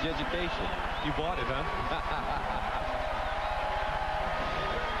College education. You bought it, huh?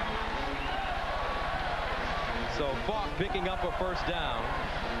 So Falk picking up a first down.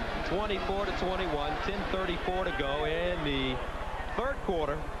 24-21, 10:34 to go in the third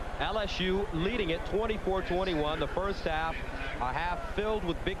quarter. LSU leading it 24-21. The first half, a half filled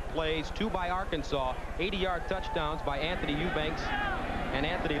with big plays, 2 by Arkansas, 80-yard touchdowns by Anthony Eubanks and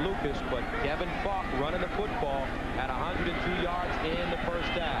Anthony Lucas, but Kevin Falk running the football at 102 yards in the first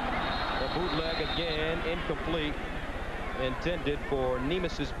half. The bootleg again incomplete, intended for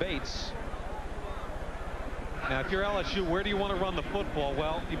Nemesis Bates. Now, if you're LSU, where do you want to run the football?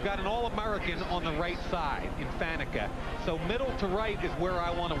 Well, you've got an All-American on the right side in Faneca. So middle to right is where I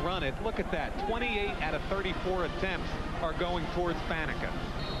want to run it. Look at that. 28 out of 34 attempts are going towards Faneca.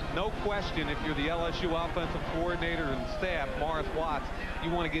 No question, if you're the LSU offensive coordinator and staff, Morris Watts, you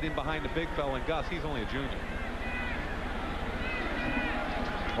want to get in behind the big fella. And Gus, he's only a junior.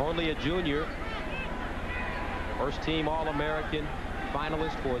 Only a junior. First team All-American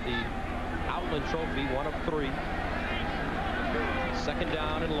finalist for the Outland Trophy, 1 of 3. Second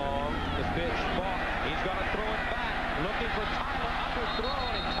down and long. The pitch. Falk. He's going to throw it back. Looking for Tyler.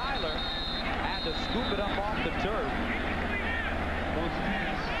 Underthrown, and Tyler had to scoop it up off the turf.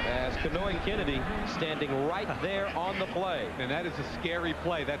 As Kanoe Kennedy standing right there on the play. And that is a scary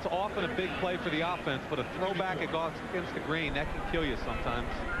play. That's often a big play for the offense, but a throwback against the green, that can kill you sometimes.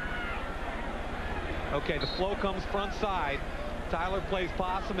 Okay, the flow comes front side. Tyler plays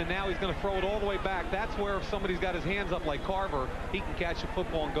possum, and now he's going to throw it all the way back. That's where if somebody's got his hands up like Carver, he can catch a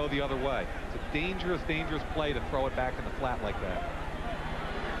football and go the other way. It's a dangerous, dangerous play to throw it back in the flat like that.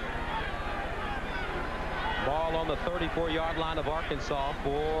 Ball on the 34-yard line of Arkansas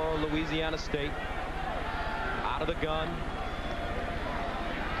for Louisiana State. Out of the gun.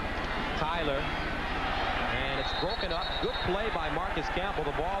 Tyler. And it's broken up. Good play by Marcus Campbell.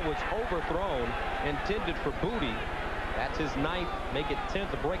 The ball was overthrown, intended for Booty. That's his 9th, make it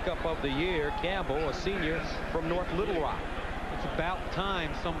 10th breakup of the year. Campbell, a senior from North Little Rock. It's about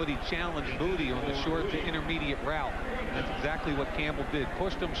time somebody challenged Booty on the short to intermediate route. And that's exactly what Campbell did.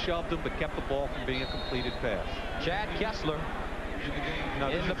 Pushed him, shoved him, but kept the ball from being a completed pass. Chad Kessler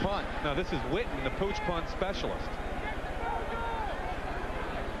in the punt. No, this is Witten, the pooch punt specialist.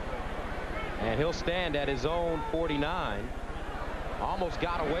 And he'll stand at his own 49. Almost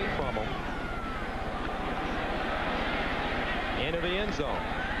got away from him. Into the end zone.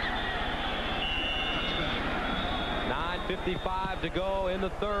 9:55 to go in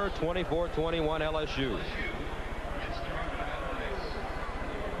the third. 24-21 LSU.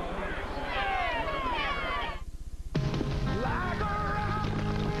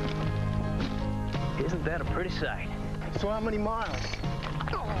 Isn't that a pretty sight? So how many miles?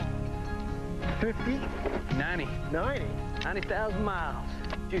 50? 90. 90? 90,000 miles.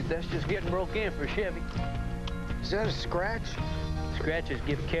 Shoot, that's just getting broke in for Chevy. Is that a scratch? Scratches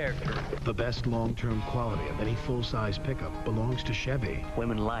give character. The best long-term quality of any full-size pickup belongs to Chevy.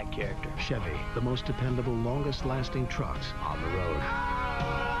 Women like character. Chevy, the most dependable, longest-lasting trucks on the road.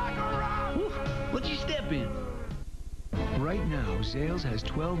 Woo, what'd you step in? Right now, Zales has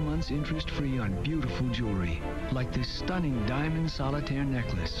 12 months interest-free on beautiful jewelry, like this stunning diamond solitaire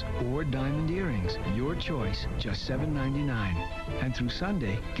necklace or diamond earrings. Your choice, just $7.99. And through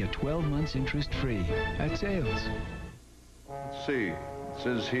Sunday, get 12 months interest-free at Zales. Let's see. It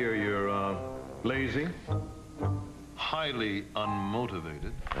says here you're lazy, highly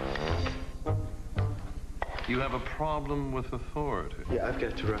unmotivated. You have a problem with authority. Yeah, I've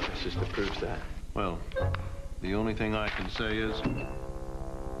got 2 references that proves that. Well, the only thing I can say is,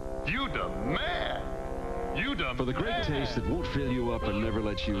 you demand! You demand! For the great taste that won't fill you up and never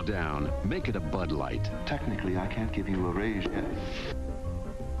lets you down, make it a Bud Light. Technically, I can't give you a raise yet.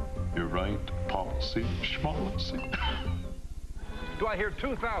 You're right, policy, schmolicy. Do I hear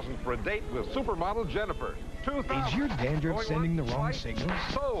 2,000 for a date with supermodel Jennifer? 2,000. Is your dandruff sending the wrong signals?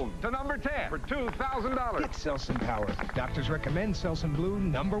 Sold to number 10 for $2,000. Get Selsun Power. Doctors recommend Selsun Blue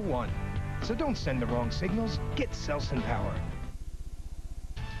 #1. So don't send the wrong signals. Get Selsun Power.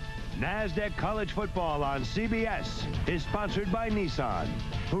 NASDAQ College Football on CBS is sponsored by Nissan,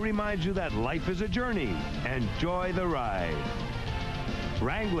 who reminds you that life is a journey. Enjoy the ride.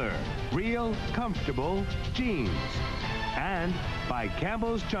 Wrangler, real, comfortable jeans. And by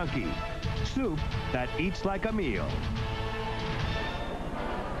Campbell's Chunky, soup that eats like a meal.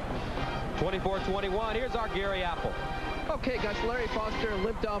 24-21, here's our Gary Apple. Okay, guys, Larry Foster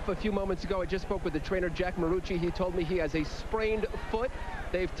limped off a few moments ago. I just spoke with the trainer, Jack Marucci. He told me he has a sprained foot.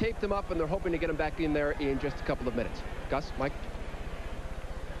 They've taped him up, and they're hoping to get him back in there in just a couple of minutes. Gus, Mike?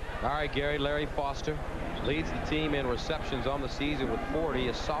 All right, Gary, Larry Foster leads the team in receptions on the season with 40,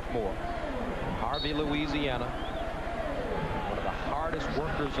 a sophomore. Harvey, Louisiana. One of the hardest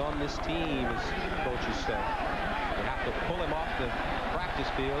workers on this team, as coaches say. You have to pull him off the practice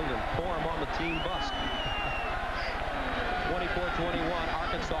field and pour him on the team bus. 24-21,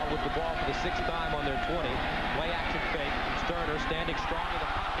 Arkansas with the ball for the 6th time on their 20. Play action fake. Sterner standing strong in the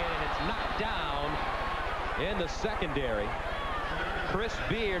pocket, and it's knocked down in the secondary. Chris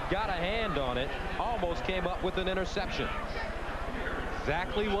Beard got a hand on it, almost came up with an interception.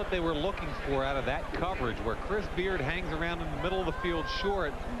 Exactly what they were looking for out of that coverage, where Chris Beard hangs around in the middle of the field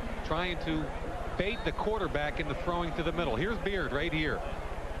short, trying to bait the quarterback into throwing to the middle. Here's Beard right here.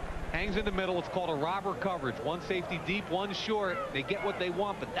 Hangs in the middle. It's called a robber coverage. One safety deep, one short. They get what they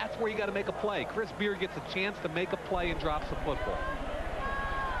want, but that's where you got to make a play. Chris Beard gets a chance to make a play and drops the football.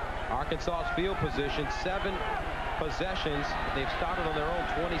 Arkansas's field position, 7 possessions. They've started on their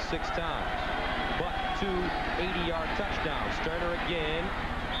own 26 times. But 2 80-yard touchdowns. Sterner again.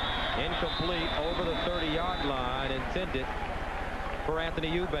 Incomplete over the 30-yard line. Intended for Anthony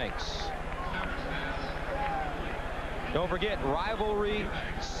Eubanks. Don't forget, rivalry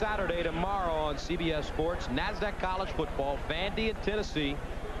Saturday tomorrow on CBS Sports. NASDAQ College Football, Vandy and Tennessee.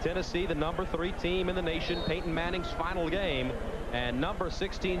 Tennessee, the #3 team in the nation. Peyton Manning's final game And number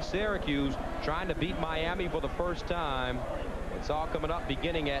 16 Syracuse trying to beat Miami for the first time. It's all coming up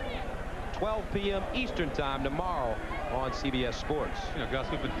beginning at 12 p.m. Eastern time tomorrow on CBS Sports. You know,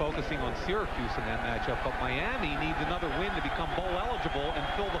 Gus, we've been focusing on Syracuse in that matchup, but Miami needs another win to become bowl eligible and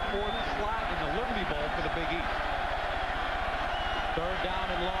fill the 4th slot in the Liberty Bowl for the Big East. 3rd down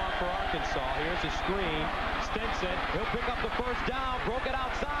and long for Arkansas. Here's a screen. Stinson, he'll pick up the first down. Broke it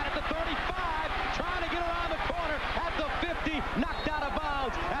outside at the 35. Trying to get around the corner at the 50. Knocked out of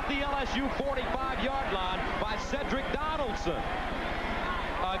bounds at the LSU 45-yard line by Cedric Donaldson.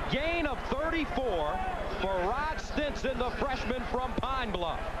 A gain of 34 for Rod Stinson, the freshman from Pine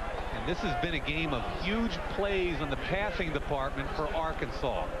Bluff. And this has been a game of huge plays in the passing department for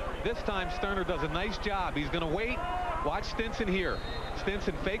Arkansas. This time Sterner does a nice job. He's going to wait. Watch Stinson here.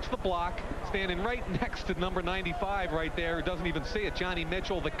 Stinson fakes the block, standing right next to number 95 right there. Doesn't even see it. Johnny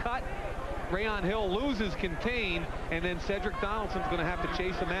Mitchell, the cut. Rayon Hill loses contain, and then Cedric Donaldson's going to have to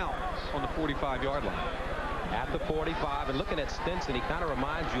chase him out on the 45-yard line. At the 45, and looking at Stinson, he kind of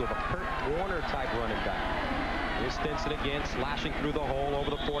reminds you of a Kurt Warner type running back. Here's Stinson again, slashing through the hole over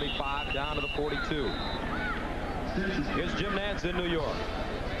the 45 down to the 42. Here's Jim Nantz in New York.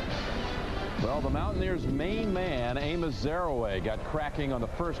 Well, the Mountaineers' main man, Amos Zaraway, got cracking on the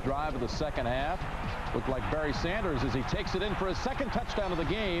first drive of the second half. Looked like Barry Sanders as he takes it in for his second touchdown of the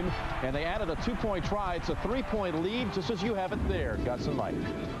game, and they added a 2-point try. It's a 3-point lead, just as you have it there, Gus and Mike.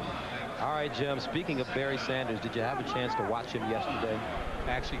 All right, Jim, speaking of Barry Sanders, did you have a chance to watch him yesterday?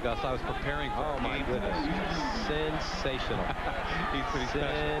 Actually, Gus, I was preparing for Oh, my goodness. Sensational. He's pretty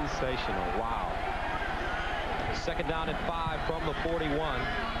special. Sensational. Wow. 2nd down and 5 from the 41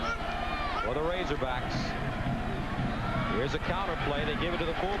 for the Razorbacks. Here's a counter play. They give it to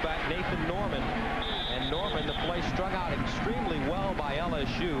the fullback, Nathan Norman. And Norman, the play strung out extremely well by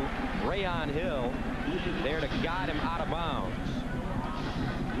LSU. Rayon Hill there to guide him out of bounds.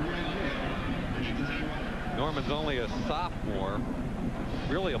 Norman's only a sophomore,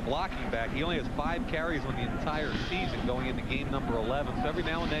 really a blocking back. He only has 5 carries on the entire season going into game number 11. So every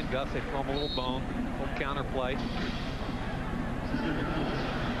now and then, Gus, they throw him a little bone, a little counter play.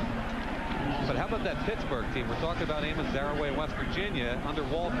 But how about that Pittsburgh team? We're talking about Amos Zaraway, West Virginia, under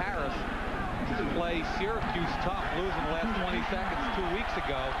Walt Harris. To play Syracuse tough, losing the last 20 seconds 2 weeks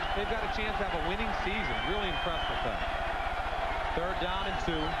ago. They've got a chance to have a winning season. Really impressed with that. 3rd down and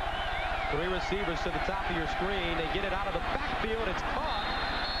 2. 3 receivers to the top of your screen. They get it out of the backfield. It's caught.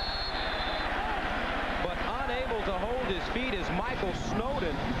 But unable to hold his feet is Michael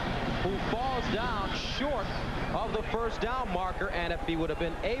Snowden, who falls down short of the first down marker. And if he would have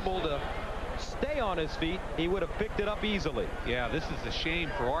been able to stay on his feet, he would have picked it up easily. Yeah, this is a shame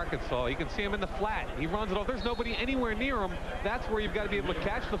for Arkansas. You can see him in the flat. He runs it off. There's nobody anywhere near him. That's where you've got to be able to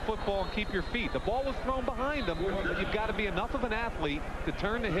catch the football and keep your feet. The ball was thrown behind him, but you've got to be enough of an athlete to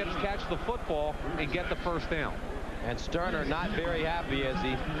turn the hips, catch the football, and get the first down. And Sterner not very happy as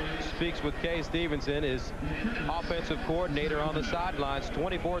he speaks with Kay Stevenson, his offensive coordinator on the sidelines.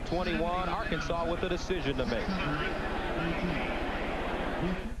 24-21, Arkansas with a decision to make.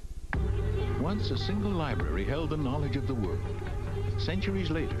 Once a single library held the knowledge of the world. Centuries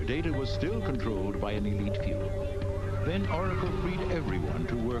later, data was still controlled by an elite few. Then Oracle freed everyone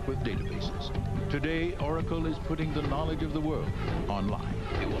to work with databases. Today, Oracle is putting the knowledge of the world online.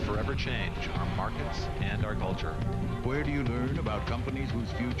 It will forever change our markets and our culture. Where do you learn about companies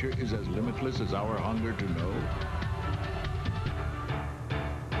whose future is as limitless as our hunger to know?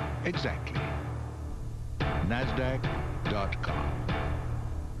 Exactly. NASDAQ.com.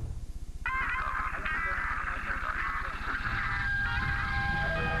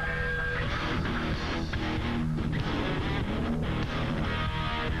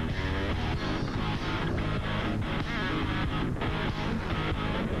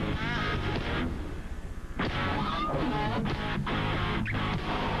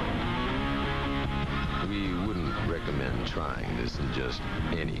 We wouldn't recommend trying this in just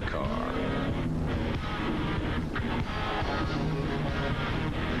any car.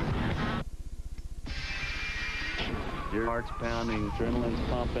 Your heart's pounding, adrenaline's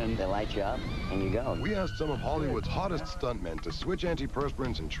pumping. They light you up, and you go. We asked some of Hollywood's hottest stuntmen to switch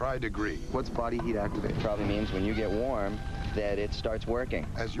antiperspirants and try Degree. What's body heat activate? Probably means when you get warm, that it starts working.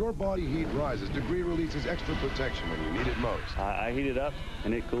 As your body heat rises, Degree releases extra protection when you need it most. I heated up,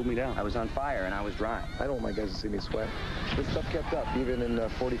 and it cooled me down. I was on fire, and I was dry. I don't want my guys to see me sweat. This stuff kept up, even in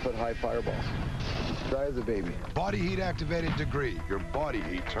 40-foot high fireballs. Dry as a baby. Body heat activated Degree. Your body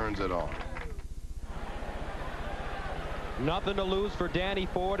heat turns it on. Nothing to lose for Danny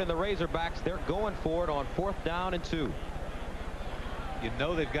Ford and the Razorbacks. They're going for it on 4th down and 2. You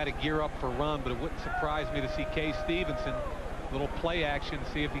know they've got to gear up for run, but it wouldn't surprise me to see Kay Stevenson Little play action,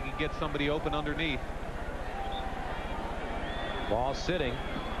 see if he can get somebody open underneath. Ball sitting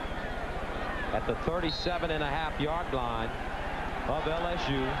at the 37.5-yard line of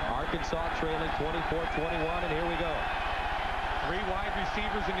LSU. Arkansas trailing 24-21, and here we go. 3 wide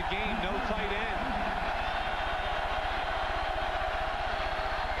receivers in the game, no tight end.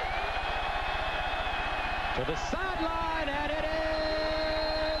 To the sideline, and it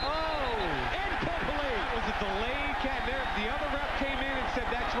is incomplete. That was a delayed catch there. The other rep came in and said,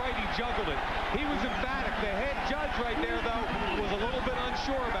 that's right, he juggled it. He was emphatic. The head judge right there, though, was a little bit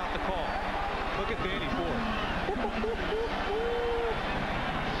unsure about the call. Look at Danny Ford.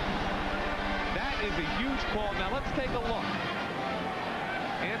 That is a huge call. Now let's take a look.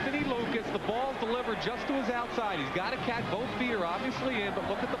 Anthony Lucas, the ball's delivered just to his outside. He's got to catch. Both feet are obviously in, but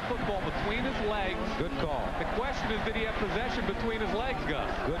look at the football between his legs. Good call. The question is, did he have possession between his legs,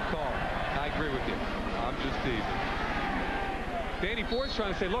 Gus? Good call. I agree with you. I'm just teasing. Danny Ford's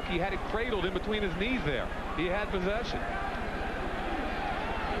trying to say, look, he had it cradled in between his knees there. He had possession.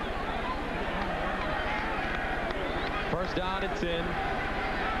 First down and 10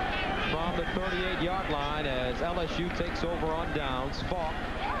 from the 38-yard line as LSU takes over on downs. Falk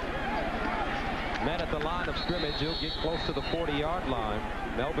met at the line of scrimmage. He'll get close to the 40-yard line.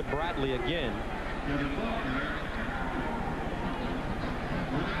 Melvin Bradley again.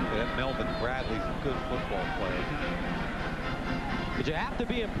 That Melvin Bradley's a good football player. But you have to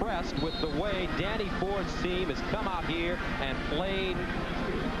be impressed with the way Danny Ford's team has come out here and played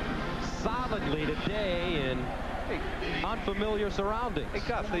solidly today in unfamiliar surroundings. Hey,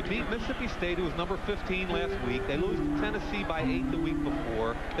 Gus, they beat Mississippi State, who was number 15 last week. They lose to Tennessee by 8 the week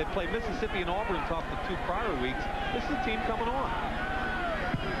before. They play Mississippi and Auburn off the 2 prior weeks. This is a team coming on.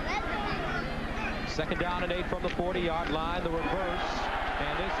 Second down and 8 from the 40-yard line. The reverse.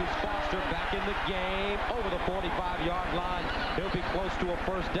 And this is Foster back in the game over the 45-yard line. He'll be close to a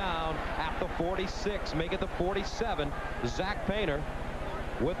first down at the 46. Make it the 47. Zach Painter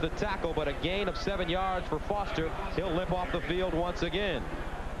with the tackle, but a gain of 7 yards for Foster. He'll limp off the field once again.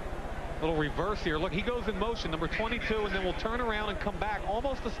 Little reverse here. Look, he goes in motion, number 22, and then will turn around and come back.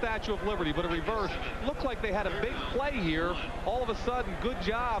 Almost the Statue of Liberty, but a reverse. Looked like they had a big play here. All of a sudden, good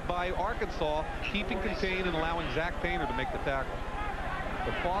job by Arkansas keeping contained and allowing Zach Painter to make the tackle.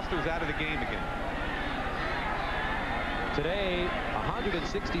 But Foster's out of the game again. Today,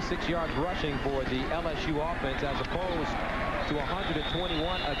 166 yards rushing for the LSU offense as opposed to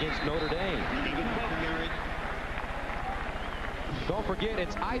 121 against Notre Dame. Don't forget,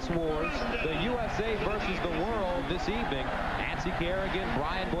 it's Ice Wars, the USA versus the world this evening. Nancy Kerrigan,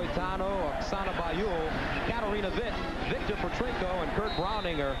 Brian Boitano, Oksana Bayul, Katarina Witt, Victor Petrenko, and Kurt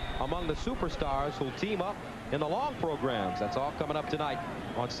Browning are among the superstars who'll team up in the long programs. That's all coming up tonight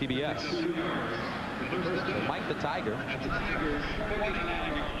on CBS. Mike the Tiger.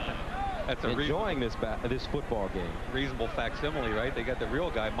 That's enjoying this football game. Reasonable facsimile, right? They got the real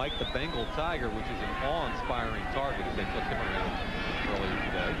guy, Mike the Bengal Tiger, which is an awe-inspiring target as they took him around earlier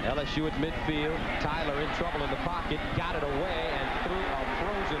today. LSU at midfield. Tyler in trouble in the pocket. Got it away and threw a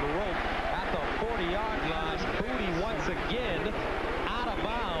frozen rope at the 40-yard line. Booty once again out of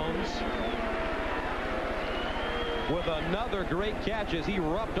bounds with another great catch as he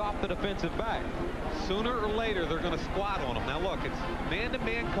rubbed off the defensive back. Sooner or later, they're going to squat on him. Now, look, it's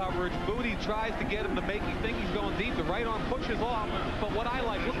man-to-man coverage. Booty tries to get him to make you think he's going deep. The right arm pushes off. But what I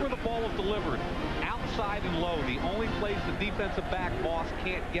like, look where the ball was delivered. Outside and low. The only place the defensive back, Moss,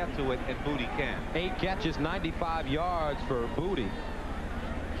 can't get to it, and Booty can. 8 catches, 95 yards for Booty.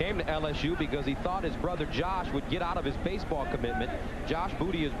 Came to LSU because he thought his brother Josh would get out of his baseball commitment. Josh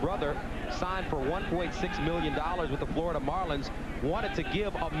Booty, his brother, signed for $1.6 million with the Florida Marlins. Wanted to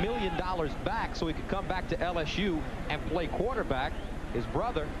give $1 million back so he could come back to LSU and play quarterback. His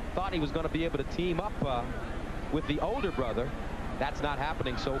brother thought he was going to be able to team up with the older brother. That's not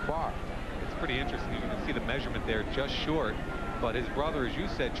happening so far. It's pretty interesting. You can see the measurement there just short. But his brother, as you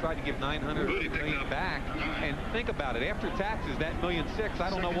said, tried to give $900 million back. And think about it. After taxes, that $1.6 million,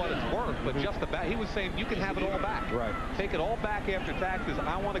 I don't know what it's worth, but just about, he was saying you can have it all back. Right. Take it all back after taxes.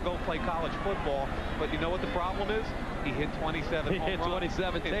 I want to go play college football. But you know what the problem is? He hit 27 home runs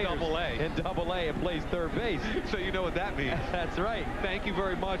 27 in Double-A. In Double-A and plays third base. So you know what that means. That's right. Thank you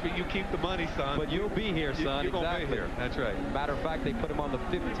very much, but you keep the money, son. But you'll be here, son. You're exactly. Gonna be here. That's right. Matter of fact, they put him on the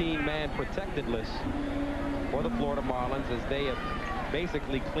 15-man protected list for the Florida Marlins as they have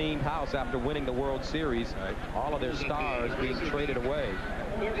basically cleaned house after winning the World Series. Right. All of their stars being traded away.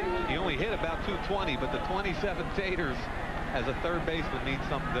 He only hit about 220, but the 27 taters as a third baseman means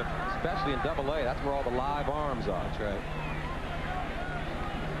something different. Especially in Double-A. That's where all the live arms are. That's right.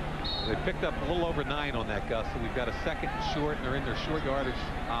 They picked up a little over 9 on that, Gus. So we've got a second and short, and they're in their short yardage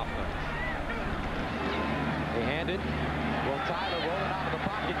offense. They hand it. Will Tyler rolling out of the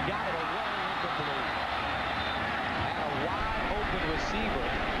pocket, got it away, incomplete. And a wide open receiver,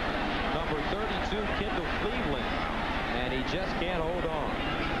 number 32, Kendall Cleveland, and he just can't hold on.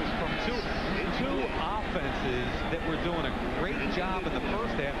 From two offenses that were doing a great job in the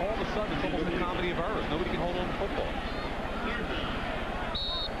first half, all of a sudden it's almost a comedy of errors. Nobody can hold on to football.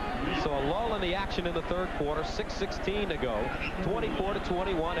 So a lull in the action in the third quarter, 6:16 to go,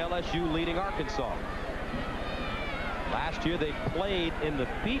 24-21, LSU leading Arkansas. Last year they played in the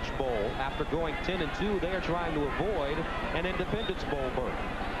Peach Bowl after going 10-2. They are trying to avoid an Independence Bowl berth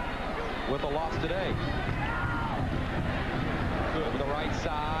with a loss today. Over the right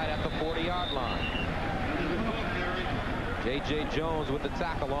side at the 40-yard line. J.J. Jones with the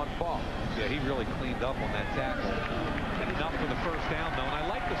tackle on Falk. Yeah, he really cleaned up on that tackle. Enough for the first down, though. And I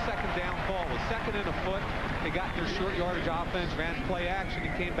like the second down call. With second and a foot, they got their short yardage offense, ran play action,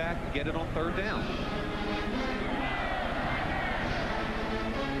 and came back and get it on third down.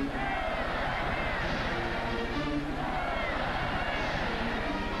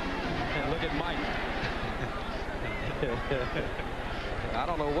 And look at Mike. I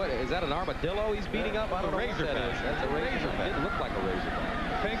don't know what is that, an armadillo he's beating up? I don't know what that is. That's a razorback. It didn't look like a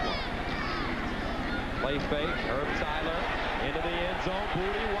razorback. Pink one. Play fake. Herb Tyler into the end zone.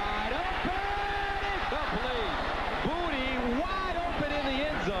 Booty wide open. Incomplete. Booty wide open in the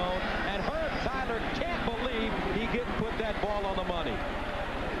end zone, and Herb Tyler can't believe he didn't put that ball on the money.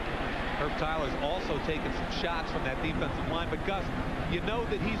 Herb Tyler's also taken some shots from that defensive line, but Gus, you know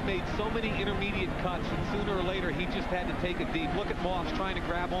that he's made so many intermediate cuts, and sooner or later he just had to take it deep. Look at Moss trying to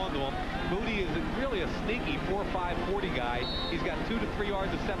grab onto him. Moody is really a sneaky 4.5 40 guy. He's got 2 to 3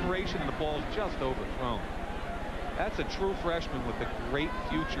 yards of separation, and the ball's just overthrown. That's a true freshman with a great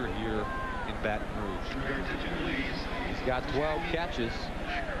future here in Baton Rouge. He's got 12 catches.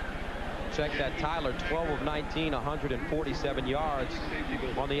 Check that, Tyler, 12 of 19, 147 yards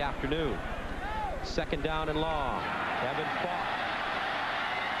on the afternoon. Second down and long. Kevin Falk.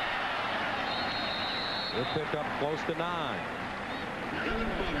 He'll pick up close to 9.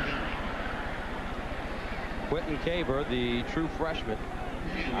 Quentin Caber, the true freshman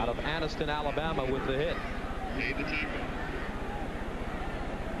out of Anniston, Alabama, with the hit.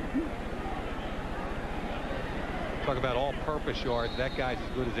 Talk about all-purpose yards. That guy's as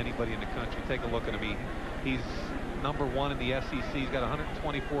good as anybody in the country. Take a look at him. He's number 1 in the SEC. He's got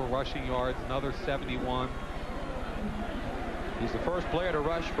 124 rushing yards, another 71. He's the first player to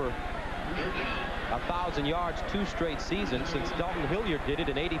rush for 1,000 yards 2 straight seasons since Dalton Hilliard did it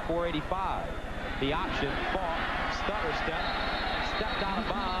in 84-85. The option, Falk, stutter step, stepped out of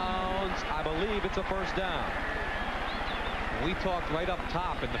bounds. I believe it's a first down. We talked right up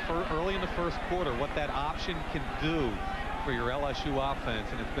top in the early in the first quarter what that option can do for your LSU offense,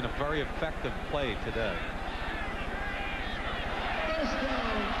 and it's been a very effective play today.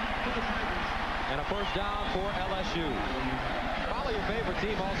 And a first down for LSU. Follow your favorite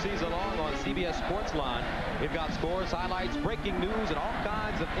team all season long on CBS Sportsline. We've got scores, highlights, breaking news, and all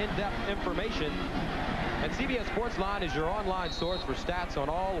kinds of in-depth information. And CBS Sportsline is your online source for stats on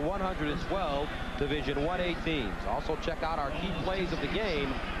all 112 Division 1A teams. Also check out our key plays of the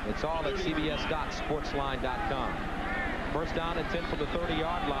game. It's all at cbs.sportsline.com. First down and 10 from the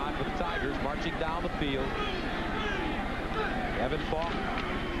 30-yard line for the Tigers, marching down the field. Evan Falk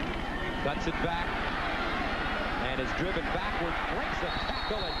cuts it back and is driven backward, breaks a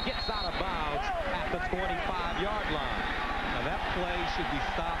tackle, and gets out of bounds at the 25-yard line. Now that play should be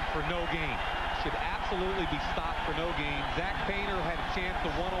stopped for no gain. Should absolutely be stopped for no gain. Zach Painter had a chance to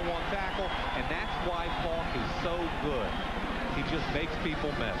one-on-one tackle, and that's why Falk is so good. He just makes people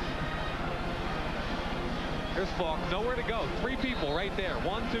miss. Here's Falk, nowhere to go. 3 people right there.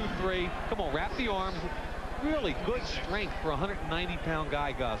 1, 2, 3. Come on, wrap the arms. Really good strength for a 190-pound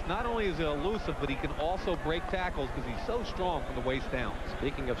guy, Gus. Not only is he elusive, but he can also break tackles because he's so strong from the waist down.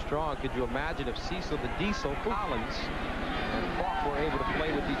 Speaking of strong, could you imagine if Cecil the Diesel Collins and Falk were able to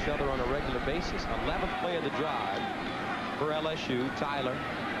play with each other on a regular basis? 11th play of the drive for LSU. Tyler.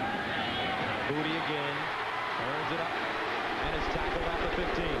 Booty again. Turns it up. And is tackled at the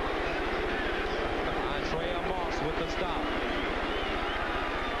 15. Andrea Moss with the stop.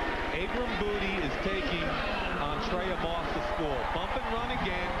 Abram Booty is taking Andrea Moss to school. Bump and run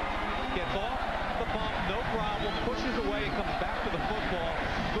again. Gets off the bump, no problem. Pushes away and comes back to the football.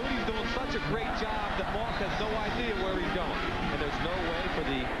 Booty's doing such a great job that Moss has no idea where he's going. And there's no way for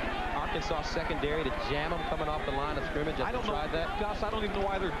the Arkansas secondary to jam them coming off the line of scrimmage? I don't know, Gus, I don't even know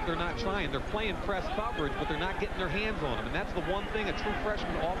why they're not trying. They're playing press coverage, but they're not getting their hands on them. And that's the one thing a true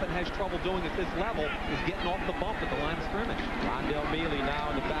freshman often has trouble doing at this level, is getting off the bump at the line of scrimmage. Rondell Mealy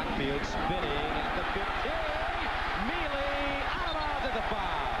now in the backfield, spinning at the 15. Mealy out of bounds at the 5.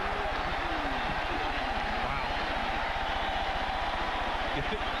 Wow.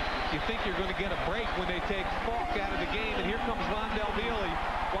 You think you're going to get a break when they take Falk out of the game, and here comes Rondell Mealy.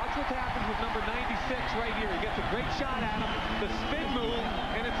 Watch what happens with number 96 right here. He gets a great shot at him, the spin move,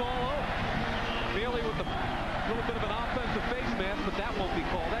 and it's all over. Mealy with a little bit of an offensive face mask, but that won't be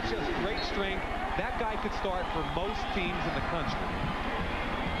called. That's just great strength. That guy could start for most teams in the country.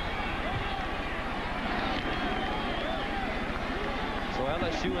 So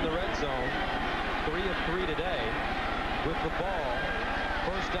LSU in the red zone, 3 of 3 today with the ball.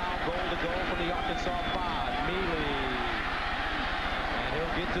 First down, goal to go from the Arkansas 5. Mealy. And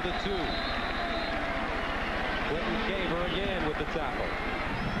he'll get to the 2. Quentin Caver again with the tackle.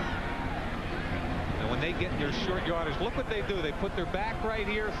 And when they get their short yardage, look what they do. They put their back right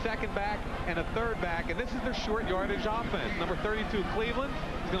here, second back, and a third back. And this is their short yardage offense. Number 32, Cleveland,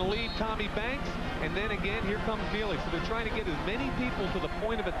 is going to lead Tommy Banks. And then again, here comes Mealy. So they're trying to get as many people to the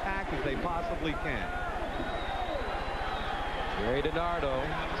point of attack as they possibly can. Jerry DiNardo,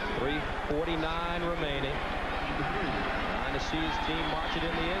 3:49 remaining. Trying to see his team marching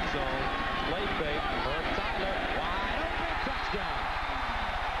in the end zone. Play fake. Herb Tyler, wide open, touchdown.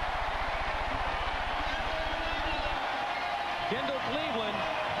 Kendall Cleveland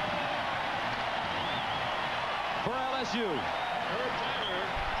for LSU. Herb Tyler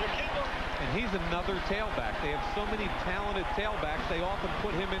to Kendall. And he's another tailback. They have so many talented tailbacks, they often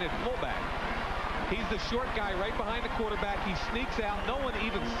put him in at fullback. He's the short guy right behind the quarterback. He sneaks out. No one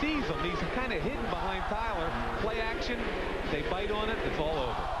even sees him. He's kind of hidden behind Tyler. Play action. They bite on it. It's all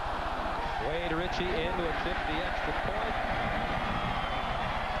over. Wade Ritchie in to attempt the extra point.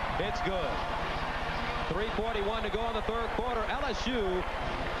 It's good. 3:41 to go in the third quarter. LSU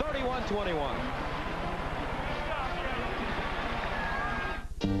 31-21.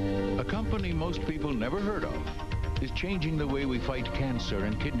 A company most people never heard of is changing the way we fight cancer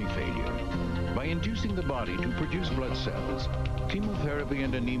and kidney failure by inducing the body to produce blood cells. Chemotherapy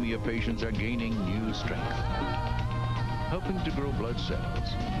and anemia patients are gaining new strength. Helping to grow blood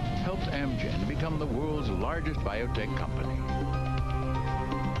cells helped Amgen become the world's largest biotech company.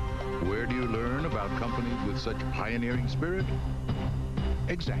 Where do you learn about companies with such pioneering spirit?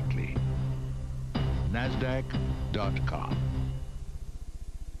 Exactly. NASDAQ.com.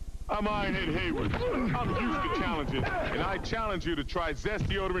 I'm Ironhead Hayward. I'm used to challenges, and I challenge you to try Zest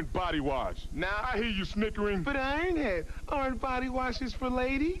Deodorant Body Wash. Now, I hear you snickering. But Ironhead, aren't body washes for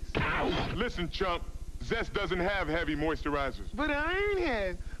ladies? Listen, chump, Zest doesn't have heavy moisturizers. But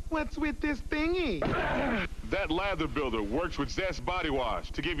Ironhead, what's with this thingy? That lather builder works with Zest Body Wash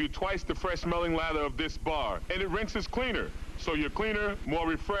to give you twice the fresh-smelling lather of this bar, and it rinses cleaner, so you're cleaner, more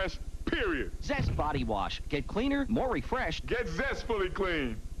refreshed, period. Zest Body Wash. Get cleaner, more refreshed. Get zestfully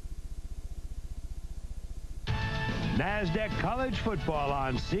clean. NASDAQ College Football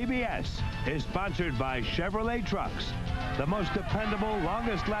on CBS is sponsored by Chevrolet Trucks, the most dependable,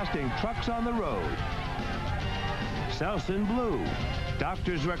 longest-lasting trucks on the road. Selsun Blue.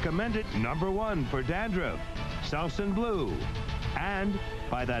 Doctors recommend it #1 for dandruff. Selsun Blue. And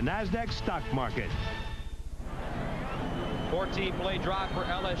by the NASDAQ Stock Market. 14-play drive for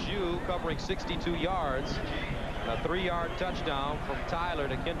LSU, covering 62 yards. A 3-yard touchdown from Tyler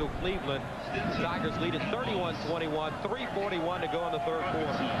to Kendall Cleveland. The Tigers lead at 31-21, 3:41 to go in the third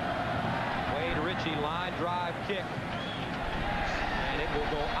quarter. Wade Ritchie line drive kick. And it will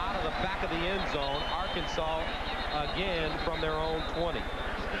go out of the back of the end zone. Arkansas again from their own 20.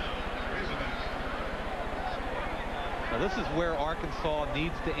 Now this is where Arkansas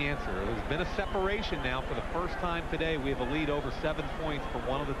needs to answer. There's been a separation now for the first time today. We have a lead over 7 points for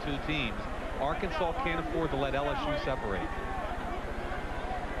one of the two teams. Arkansas can't afford to let LSU separate.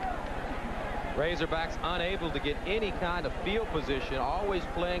 Razorbacks unable to get any kind of field position, always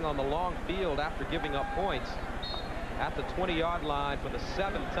playing on the long field after giving up points at the 20-yard line for the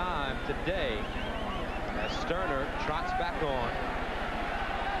 7th time today, as Sterner trots back on.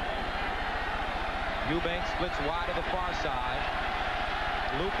 Eubanks splits wide to the far side.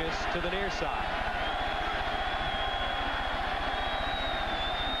 Lucas to the near side.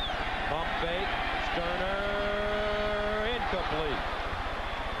 Pump fake. Sterner incomplete.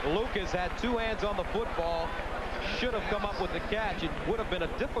 Lucas had 2 hands on the football. Should have come up with the catch. It would have been a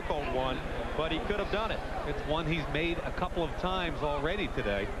difficult one, but he could have done it. It's one he's made a couple of times already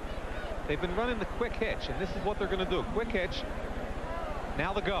today. They've been running the quick hitch, and this is what they're going to do. Quick hitch.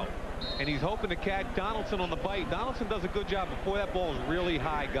 Now the go. And he's hoping to catch Donaldson on the bite. Donaldson does a good job. Before that ball is really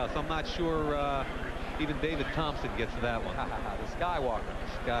high, Gus. I'm not sure even David Thompson gets to that one. The Skywalker.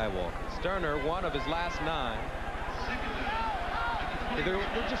 Sterner, one of his last 9.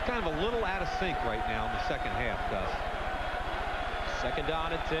 They're just kind of a little out of sync right now in the second half, Gus. Second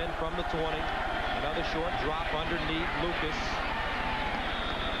down and 10 from the 20. Another short drop underneath Lucas.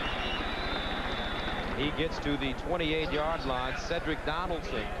 He gets to the 28-yard line. Cedric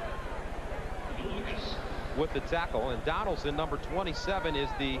Donaldson with the tackle. And Donaldson, number 27, is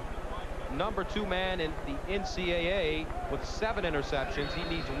the number 2 man in the NCAA with 7 interceptions. He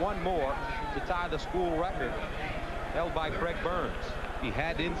needs 1 more to tie the school record held by Craig Burns. He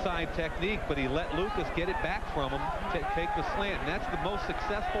had inside technique, but he let Lucas get it back from him to take the slant. And that's the most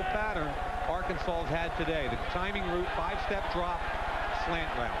successful pattern Arkansas has had today. The timing route, 5-step drop, slant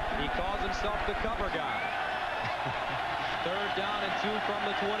route. He calls himself the cover guy. Third down and 2 from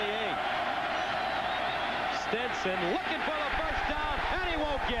the 28. Stinson looking for the first down, and he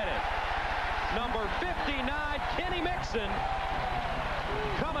won't get it. Number 59, Kenny Mixon,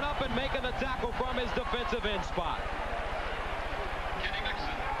 coming up and making the tackle from his defensive end spot.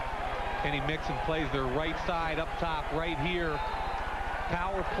 Kenny Mixon plays their right side up top right here.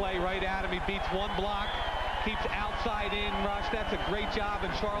 Power play right at him. He beats 1 block, keeps outside in rush. That's a great job,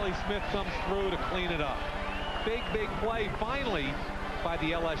 and Charlie Smith comes through to clean it up. Big play finally by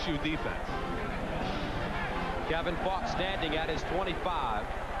the LSU defense. Kevin Falk standing at his 25.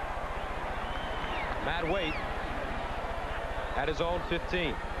 Matt Waite at his own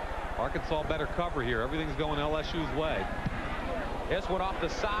 15. Arkansas better cover here. Everything's going LSU's way. This one off the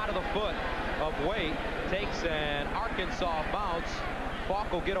side of the foot of Waite. Takes an Arkansas bounce.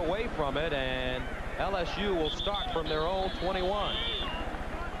 Falk will get away from it, and LSU will start from their own 21.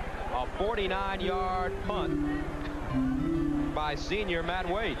 A 49-yard punt by senior Matt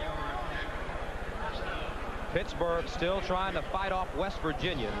Waite. Pittsburgh still trying to fight off West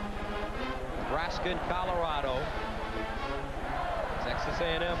Virginia. Nebraska and Colorado. Texas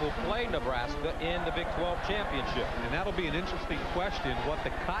A&M will play Nebraska in the Big 12 championship. And that'll be an interesting question what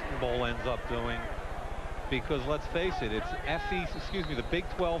the Cotton Bowl ends up doing, because let's face it, it's the Big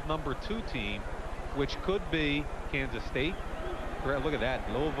 12 number 2 team, which could be Kansas State. Look at that,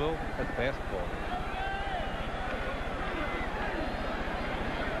 Louisville. That's basketball.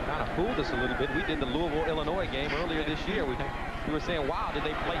 Kind of fooled us a little bit. We did the Louisville-Illinois game earlier this year. We were saying, wow, did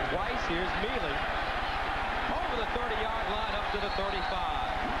they play twice? Here's Mealy over the 30-yard line up to the 35.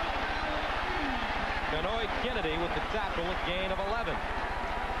 Benoit Kennedy with the tackle, a gain of 11.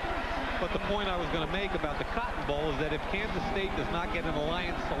 But the point I was going to make about the Cotton Bowl is that if Kansas State does not get an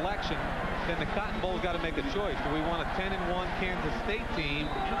alliance selection, then the Cotton Bowl's got to make a choice. Do we want a 10-1 Kansas State team,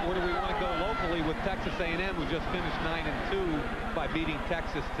 or do we want to go locally with Texas A&M, who just finished 9-2 by beating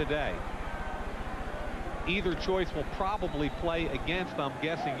Texas today? Either choice will probably play against, I'm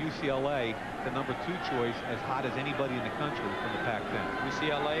guessing, UCLA, the number 2 choice, as hot as anybody in the country from the Pac-10.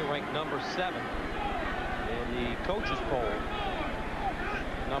 UCLA ranked number 7 in the coaches poll.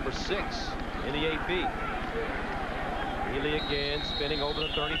 Number 6 in the AP. Healy again spinning over the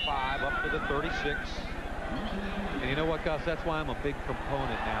 35 up to the 36. And you know what, Gus? That's why I'm a big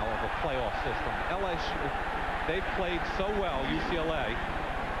proponent now of a playoff system. LSU, they've played so well, UCLA.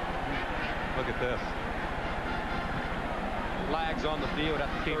 Look at this. Flags on the field at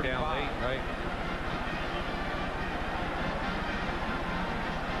the 35. Down late, right?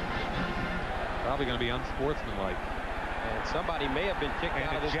 Probably going to be unsportsmanlike. And somebody may have been kicked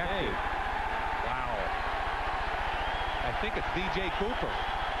out of this game. Wow. I think it's DJ Cooper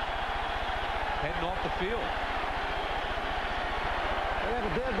heading off the field. They have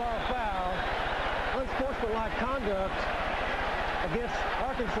a dead ball foul. Unsportsmanlike conduct against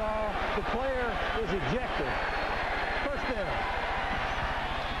Arkansas. The player is ejected. First down.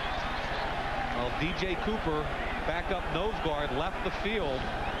 Well, DJ Cooper, backup nose guard, left the field.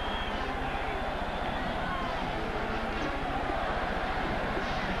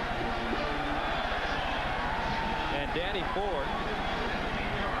 Danny Ford,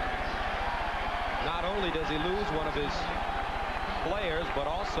 not only does he lose one of his players, but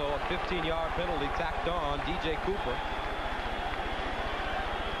also a 15-yard penalty tacked on. DJ Cooper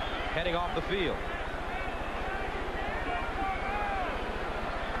heading off the field.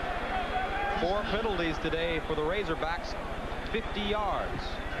 4 penalties today for the Razorbacks, 50 yards.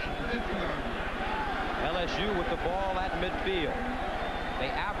 LSU with the ball at midfield. They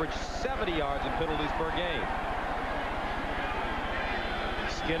average 70 yards in penalties per game.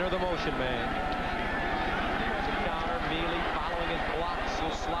 Skinner, the motion man. There's a counter. Mealy following his blocks.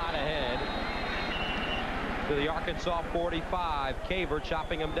 He'll slide ahead. to the Arkansas 45. Caver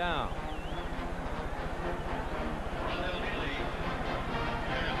chopping him down.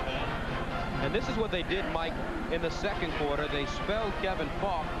 And this is what they did, Mike, in the second quarter. They spelled Kevin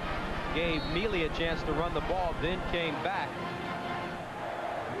Falk, gave Mealy a chance to run the ball, then came back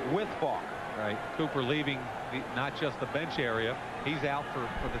with Falk. Right. Cooper leaving not just the bench area. He's out for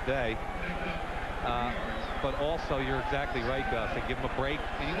the day. But also, you're exactly right, Gus. They give him a break.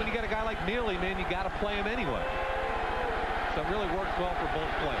 And when you got a guy like Mealy, man, you got to play him anyway. So it really works well for both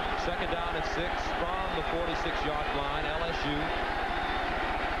players. Second down and 6 from the 46-yard line. LSU.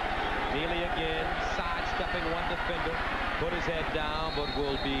 Mealy again, sidestepping one defender. Put his head down, but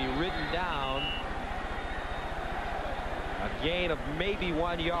will be ridden down. A gain of maybe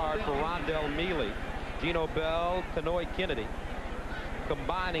 1 yard for Rondell Mealy. Dino Bell, Kanoy Kennedy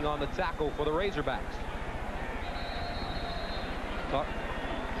combining on the tackle for the Razorbacks.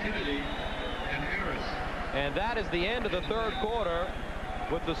 And that is the end of the third quarter.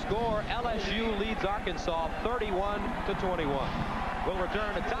 With the score, LSU leads Arkansas 31-21. We'll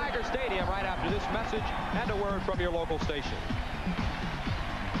return to Tiger Stadium right after this message and a word from your local station.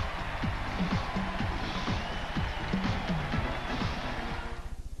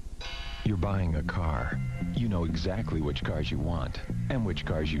 You're buying a car. You know exactly which cars you want and which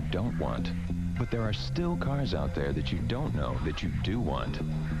cars you don't want. But there are still cars out there that you don't know that you do want.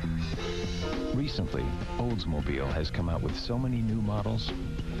 Recently, Oldsmobile has come out with so many new models,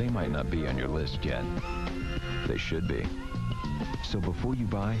 they might not be on your list yet. They should be. So before you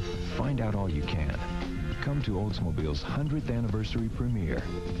buy, find out all you can. Come to Oldsmobile's 100th anniversary premiere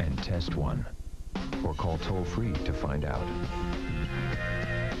and test one. Or call toll-free to find out.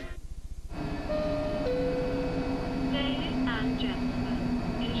 Ladies and gentlemen,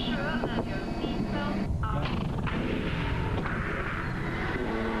 ensure that your seatbelts are...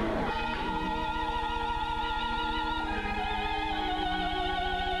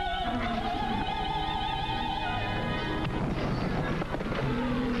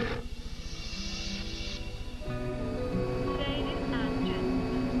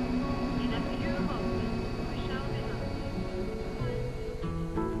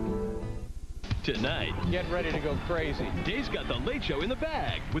 Tonight, get ready to go crazy. Jay's got the Late Show in the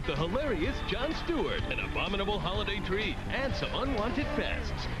bag with the hilarious Jon Stewart, an abominable holiday treat, and some unwanted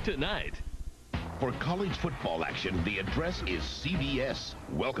pests. Tonight. For college football action, the address is CBS.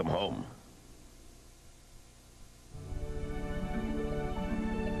 Welcome home.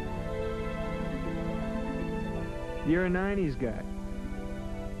 You're a 90s guy.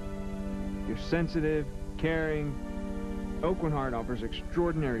 You're sensitive, caring. Oakland offers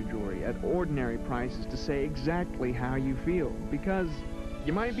extraordinary jewelry at ordinary prices to say exactly how you feel. Because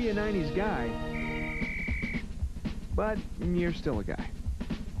you might be a 90s guy, but you're still a guy.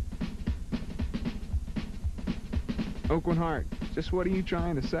 Oakland Heart, just what are you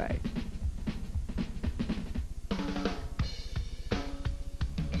trying to say?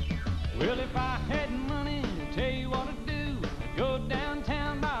 Well, if I had money, I'd tell you what I'd do. I'd go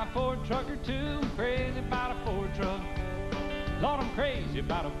downtown, buy a Ford truck or two. I'm crazy about a Ford truck. Lord, I'm crazy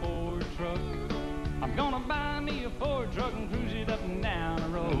about a Ford truck. I'm gonna buy me a Ford truck and cruise it up and down the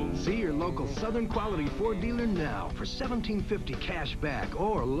road. See your local Southern Quality Ford dealer now for $1,750 cash back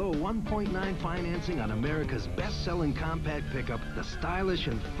or low 1.9 financing on America's best-selling compact pickup, the stylish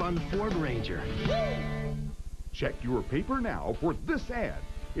and fun Ford Ranger. Check your paper now for this ad.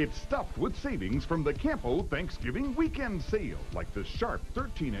 It's stuffed with savings from the Campo Thanksgiving Weekend Sale, like the sharp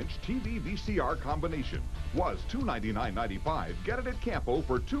 13-inch TV VCR combination. Was $299.95. Get it at Campo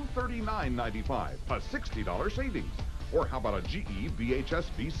for $239.95, a $60 savings. Or how about a GE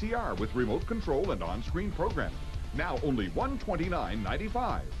VHS VCR with remote control and on-screen programming? Now only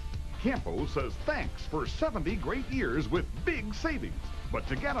 $129.95. Campo says thanks for 70 great years with big savings. But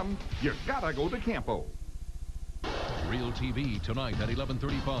to get them, you gotta go to Campo. Real TV tonight at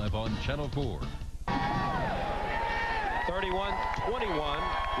 11:35 on Channel 4. 31-21.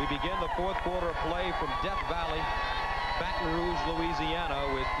 We begin the fourth quarter of play from Death Valley, Baton Rouge,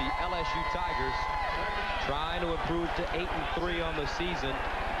 Louisiana, with the LSU Tigers trying to improve to 8-3 on the season,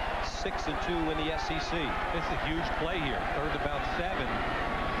 6-2 in the SEC. This is a huge play here. Third about 7.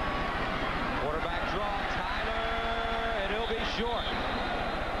 Quarterback draw, Tyler, and he'll be short.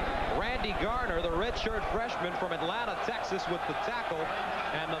 Randy Garner, the redshirt freshman from Atlanta, Texas, with the tackle.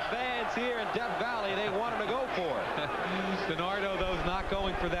 And the fans here in Death Valley, they want him to go for it. DiNardo, though, is not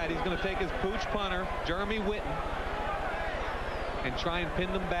going for that. He's going to take his pooch punter, Jeremy Witten, and try and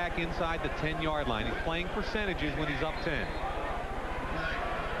pin them back inside the 10-yard line. He's playing percentages when he's up 10.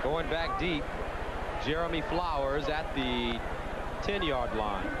 Going back deep, Jeremy Flowers at the 10-yard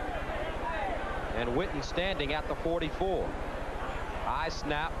line. And Witten standing at the 44. High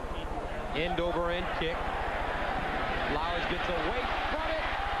snap. End over end kick. Flowers gets away from it,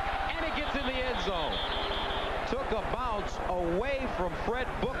 and it gets in the end zone. Took a bounce away from Fred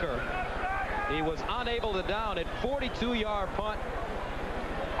Booker. He was unable to down it. 42-yard punt.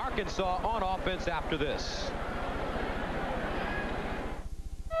 Arkansas on offense after this.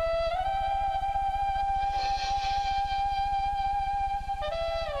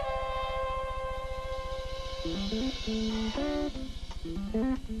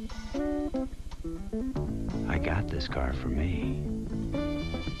 I got this car for me.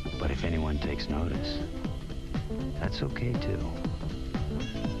 But if anyone takes notice, that's okay too.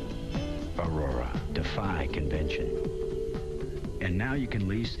 Aurora, defy convention. And now you can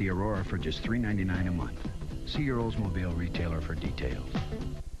lease the Aurora for just $3.99 a month. See your Oldsmobile retailer for details.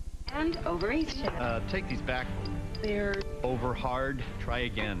 And over East. Take these back. They're over hard. Try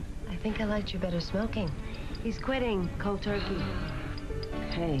again. I think I liked you better smoking. He's quitting cold turkey.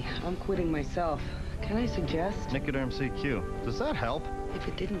 Hey, I'm quitting myself. Can I suggest? Nicoderm CQ. Does that help? If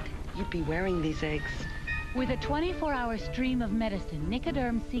it didn't, you'd be wearing these eggs. With a 24-hour stream of medicine,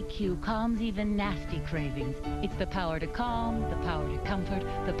 Nicoderm CQ calms even nasty cravings. It's the power to calm, the power to comfort,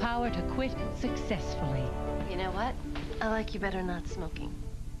 the power to quit successfully. You know what? I like you better not smoking.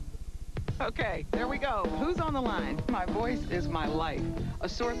 Okay, there we go. Who's on the line? My voice is my life. A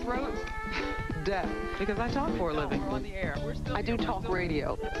sore throat? Death. Because I talk for a living. On the air. I do talk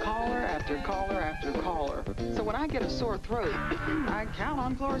radio. Caller after caller after caller. So when I get a sore throat, I count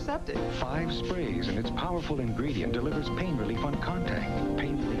on Chloraseptic. 5 sprays and its powerful ingredient delivers pain relief on contact.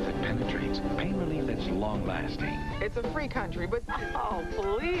 Pain relief that penetrates. Pain relief that's long-lasting. It's a free country, but oh,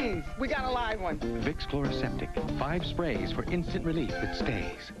 please. We got a live one. Vicks Chloraseptic. 5 sprays for instant relief that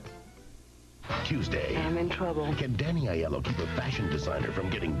stays. Tuesday. I'm in trouble. Can Danny Aiello keep a fashion designer from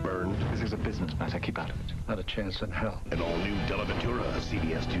getting burned? This is a business matter. Keep out of it. Not a chance in hell. An all-new Della Ventura,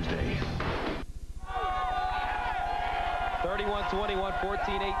 CBS Tuesday. 31-21,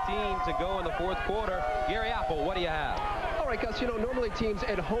 14-18 to go in the fourth quarter. Gary Apple, what do you have? All right, Gus, you know, normally teams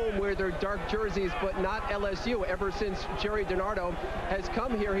at home wear their dark jerseys, but not LSU. Ever since Jerry DiNardo has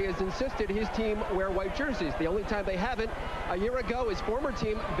come here, he has insisted his team wear white jerseys. The only time they haven't, a year ago, his former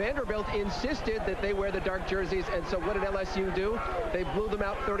team, Vanderbilt, insisted that they wear the dark jerseys, and so what did LSU do? They blew them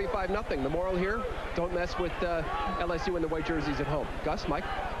out 35-0. The moral here, don't mess with LSU in the white jerseys at home. Gus, Mike?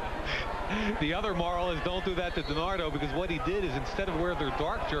 The other moral is don't do that to DiNardo, because what he did is instead of wear their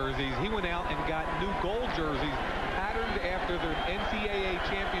dark jerseys, he went out and got new gold jerseys patterned after their NCAA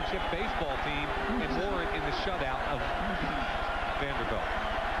championship baseball team and wore it in the shutout of Vanderbilt.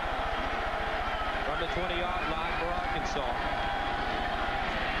 From the 20-yard line for Arkansas.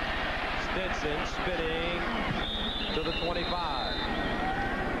 Stinson spinning to the 25.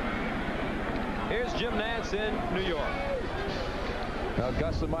 Here's Jim Nance in New York. Now,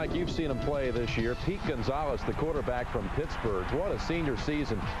 Gus and Mike, you've seen him play this year. Pete Gonzalez, the quarterback from Pittsburgh. What a senior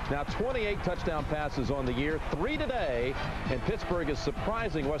season. Now, 28 touchdown passes on the year, 3 today, and Pittsburgh is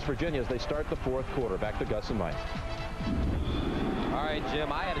surprising West Virginia as they start the fourth quarter. Back to Gus and Mike. All right, Jim,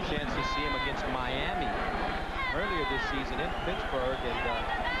 I had a chance to see him against Miami earlier this season in Pittsburgh, and he's done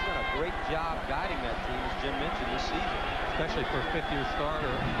a great job guiding that team, as Jim mentioned, this season. Especially for a fifth-year starter,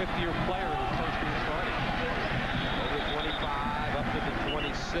 fifth-year player who's first year starting. Over 25, up to the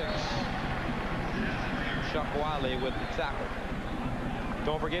 26. Chuck Wiley with the tackle.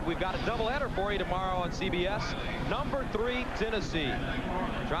 Don't forget, we've got a doubleheader for you tomorrow on CBS. Number 3, Tennessee,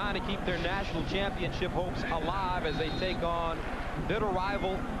 trying to keep their national championship hopes alive as they take on bitter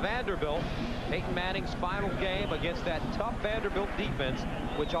rival Vanderbilt. Peyton Manning's final game against that tough Vanderbilt defense,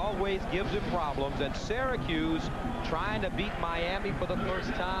 which always gives him problems. And Syracuse trying to beat Miami for the first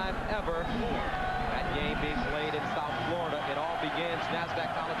time ever. That game being played in South Florida. It all begins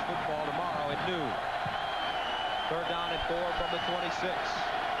NASDAQ College football tomorrow at noon. Third down and 4 from the 26.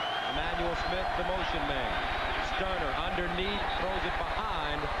 Emmanuel Smith, the motion man. Sterner underneath, throws it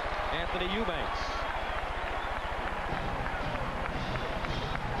behind Anthony Eubanks.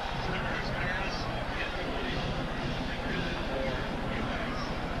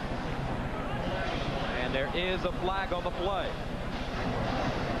 And there is a flag on the play.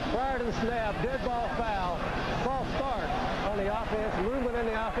 Prior to the snap, dead ball foul, false start on the offense, movement in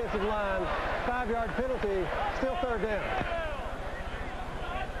the offensive line, 5-yard penalty, still third down.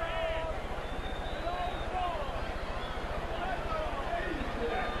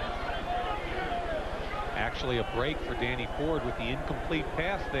 Actually a break for Danny Ford with the incomplete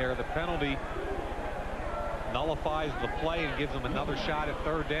pass there. The penalty nullifies the play and gives them another shot at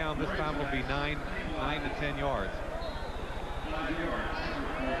third down. This time will be 9 to 10 yards.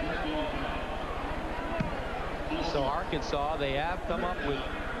 So Arkansas, they have come up with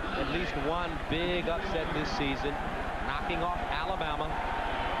at least one big upset this season, knocking off Alabama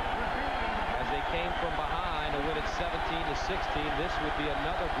as they came from behind to win it 17-16. This would be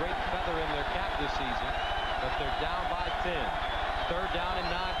another great feather in their cap this season, but they're down by 10. Third down and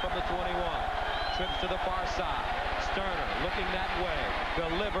 9 from the 21. Trips to the far side. Sterner looking that way.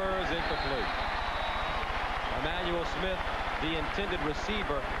 Delivers incomplete. Emmanuel Smith, the intended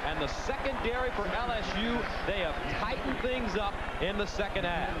receiver, and the secondary for LSU, they have tightened things up in the second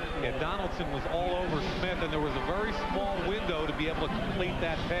half. Yeah, Donaldson was all over Smith, and there was a very small window to be able to complete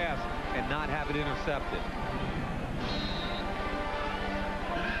that pass and not have it intercepted.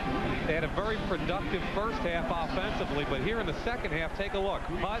 They had a very productive first half offensively, but here in the second half, take a look.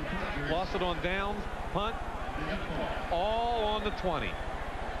 Punt, lost it on downs, punt, all on the 20.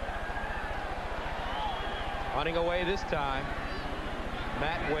 Running away this time.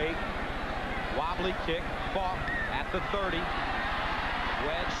 Matt Wade. Wobbly kick. Falk at the 30.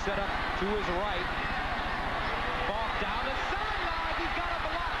 Wedge set up to his right. Falk down the sideline. He's got a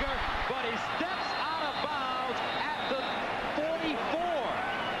blocker, but he steps out of bounds at the 44.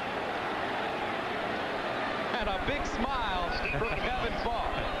 And a big smile for Kevin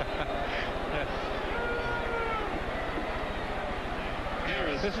Falk.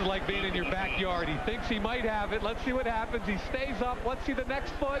 This is like being in your backyard. He thinks he might have it. Let's see what happens. He stays up. Let's see the next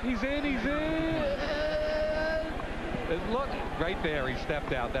foot. He's in. He's in. And look, right there. He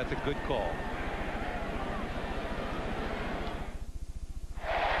stepped out. That's a good call.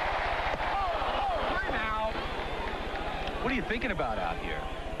 Timeout. What are you thinking about out here?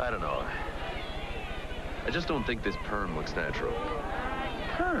 I don't know. I just don't think this perm looks natural.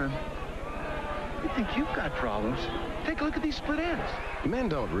 Perm? You think you've got problems? Take a look at these split ends. Men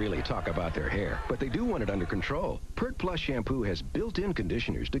don't really talk about their hair, but they do want it under control. Pert Plus shampoo has built-in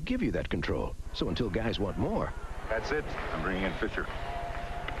conditioners to give you that control. So until guys want more, that's it. I'm bringing in Fisher.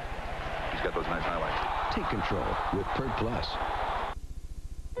 He's got those nice highlights. Take control with Pert Plus.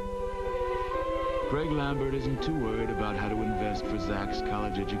 Greg Lambert isn't too worried about how to invest for Zach's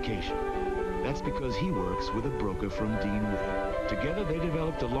college education. That's because he works with a broker from Dean Witter. Together, they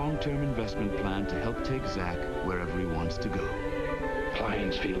developed a long-term investment plan to help take Zach wherever he wants to go.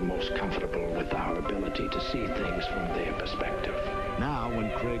 Clients feel most comfortable with our ability to see things from their perspective. Now, when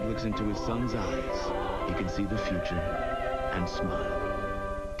Craig looks into his son's eyes, he can see the future and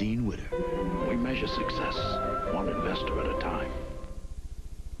smile. Dean Witter. We measure success one investor at a time.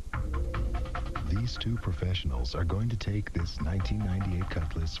 These two professionals are going to take this 1998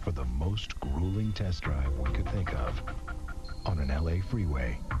 Cutlass for the most grueling test drive we could think of on an LA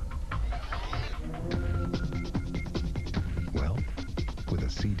freeway. Well, with a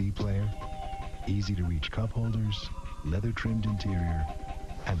CD player, easy-to-reach cup holders, leather-trimmed interior,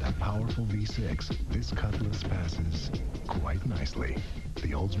 and a powerful V6, this Cutlass passes quite nicely.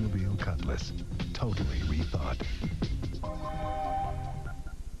 The Oldsmobile Cutlass, totally rethought.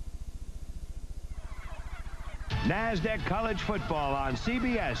 NASDAQ College Football on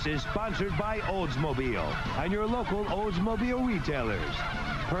CBS is sponsored by Oldsmobile and your local Oldsmobile retailers.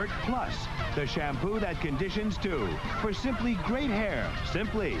 Pert Plus, the shampoo that conditions too, for simply great hair,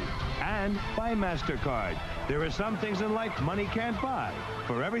 simply. And by MasterCard. There are some things in life money can't buy.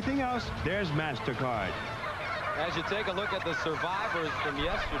 For everything else, there's MasterCard. As you take a look at the survivors from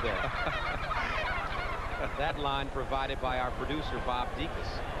yesterday, that line provided by our producer, Bob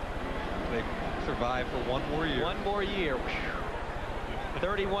Dekas. They survived for one more year. One more year.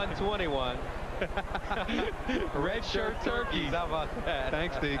 31-21. Red shirt turkeys. How about that?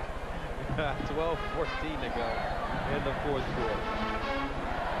 Thanks, Deke. 12-14 to go in the fourth quarter.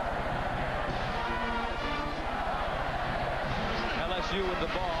 LSU with the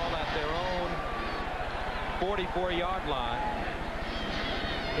ball at their own 44-yard line.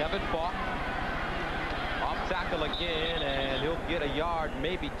 Kevin Falk off tackle again, and he'll get a yard,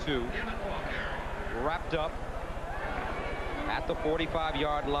 maybe two. Wrapped up at the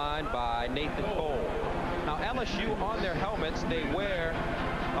 45-yard line by Nathan Cole. Now LSU, on their helmets, they wear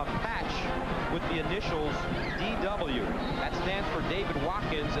a patch with the initials DW. That stands for David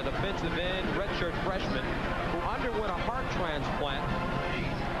Watkins, an offensive end redshirt freshman who underwent a heart transplant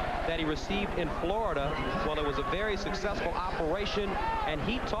that he received in Florida. Well, it was a very successful operation, and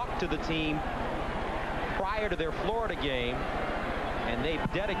he talked to the team prior to their Florida game, and they've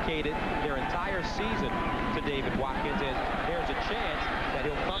dedicated their entire season to David Watkins, and there's a chance that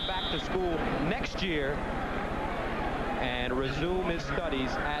he'll come back to school next year and resume his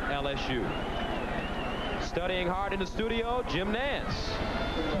studies at LSU. Studying hard in the studio, Jim Nance.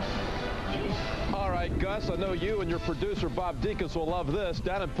 All right, Gus, I know you and your producer, Bob Deacons, will love this.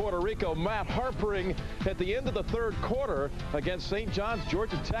 Down in Puerto Rico, Matt Harpering at the end of the third quarter against St. John's.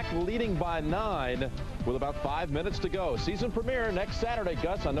 Georgia Tech leading by 9 with about 5 minutes to go. Season premiere next Saturday,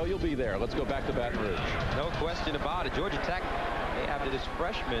 Gus. I know you'll be there. Let's go back to Baton Rouge. No question about it. Georgia Tech, they have this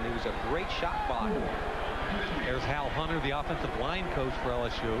freshman who's a great shot blocker. There's Hal Hunter, the offensive line coach for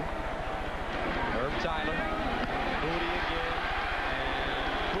LSU. Herb Tyler. Booty again. And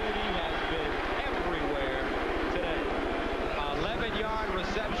Booty has been everywhere today. 11-yard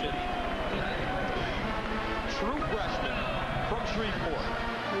reception. True freshman from Shreveport.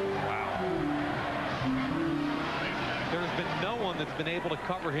 Wow. There's been no one that's been able to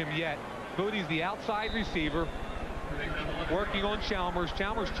cover him yet. Booty's the outside receiver, working on Chalmers.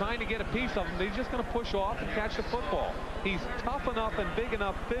 Chalmers trying to get a piece of him. He's just going to push off and catch the football. He's tough enough and big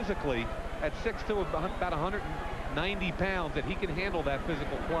enough physically at 6'2", about 190 pounds, that he can handle that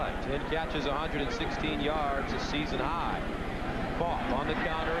physical play. 10 catches, 116 yards, a season high. Falk on the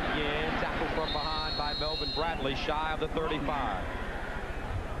counter again. Tackled from behind by Melvin Bradley, shy of the 35.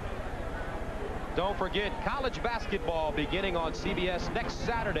 Don't forget, college basketball beginning on CBS next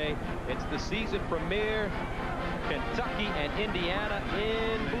Saturday. It's the season premiere. Kentucky and Indiana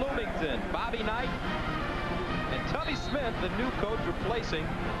in Bloomington. Bobby Knight and Tubby Smith, the new coach replacing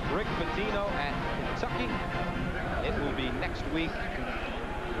Rick Pitino at Kentucky. It will be next week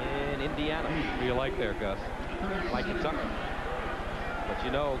in Indiana. Who do you like there, Gus? Like Kentucky. But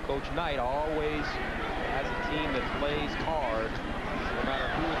you know, Coach Knight always has a team that plays hard, no matter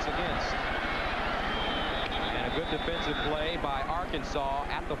who it's against. And a good defensive play by Arkansas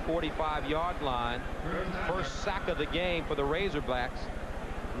at the 45-yard line. First sack of the game for the Razorbacks.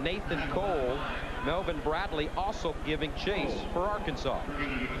 Nathan Cole, Melvin Bradley also giving chase for Arkansas.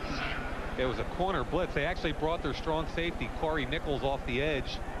 It was a corner blitz. They actually brought their strong safety, Corey Nichols, off the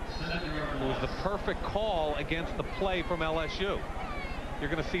edge. It was the perfect call against the play from LSU. You're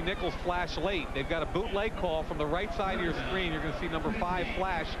going to see Nichols flash late. They've got a bootleg call from the right side of your screen. You're going to see number 5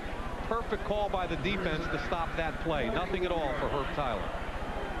 flash. Perfect call by the defense to stop that play. Nothing at all for Herb Tyler.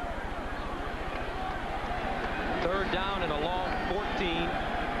 Third down and a long 14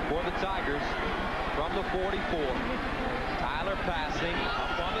 for the Tigers from the 44. Tyler passing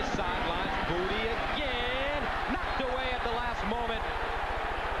up on the sidelines. Booty again. Knocked away at the last moment.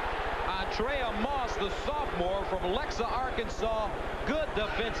 Andrea Moss, the sophomore from Lexa, Arkansas. Good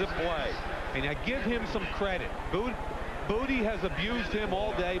defensive play. And I give him some credit. Booty has abused him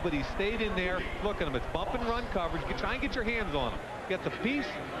all day, but he stayed in there. Look at him. It's bump and run coverage. Try and get your hands on him. Get the piece,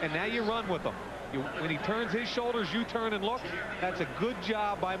 and now you run with him. When he turns his shoulders, you turn and look. That's a good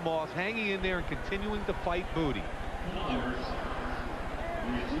job by Moss, hanging in there and continuing to fight Booty.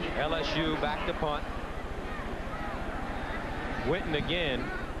 LSU back to punt. Witten again.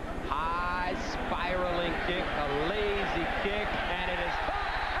 High spiraling kick, a lazy kick, and it is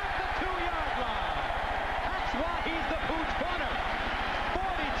caught at the 2-yard line. That's why he's the Pooch punter.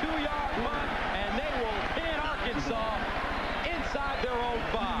 42-yard punt, and they will pin Arkansas inside their own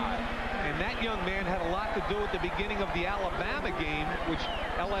 5. And that young man had a lot to do at the beginning of the Alabama game, which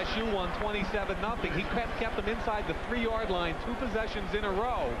LSU won 27-0. He kept them inside the 3-yard line 2 possessions in a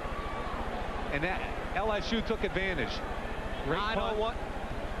row, and that LSU took advantage.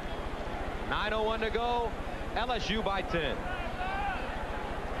 9:01 to go. LSU by 10.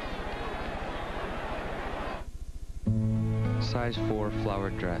 Size 4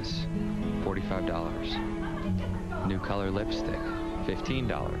 flowered dress, $45. New color lipstick,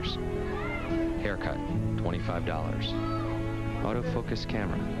 $15. Haircut, $25. Autofocus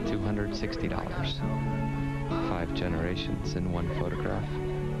camera, $260. 5 generations in 1 photograph.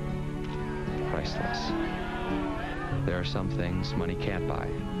 Priceless. There are some things money can't buy.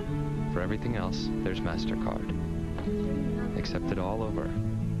 For everything else, there's MasterCard. Accepted all over,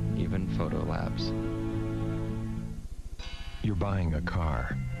 even photo labs. You're buying a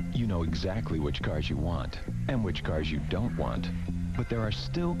car. You know exactly which cars you want and which cars you don't want. But there are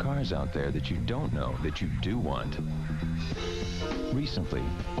still cars out there that you don't know that you do want. Recently,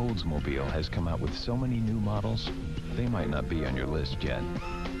 Oldsmobile has come out with so many new models, they might not be on your list yet.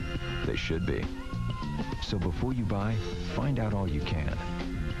 They should be. So before you buy, find out all you can.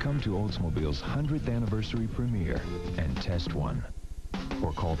 Come to Oldsmobile's 100th anniversary premiere and test one.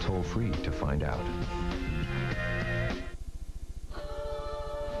 Or call toll-free to find out.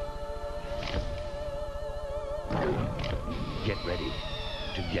 Get ready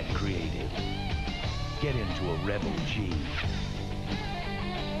to get creative. Get into a Rebel G.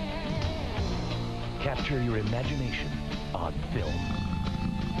 Capture your imagination on film.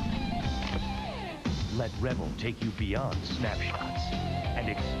 Let Rebel take you beyond snapshots and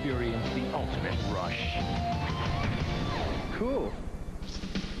experience experience the ultimate rush. Cool.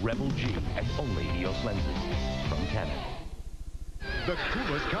 Rebel G and only EOS lenses from Canon. The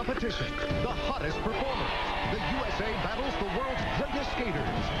coolest competition, the hottest performers. The USA battles the world's greatest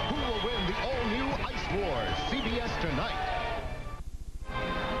skaters. Who will win the all-new Ice Wars? CBS tonight.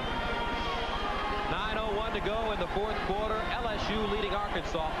 9:01 to go in the fourth quarter. LSU leading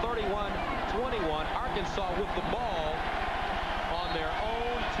Arkansas 31-21. Arkansas with the ball on their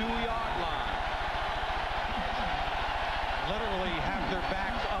own 2-yard line. Literally have their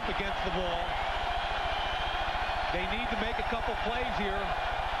backs up against the wall. They need to make a couple plays here.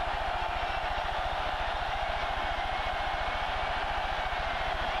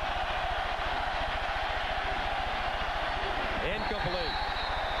 Incomplete.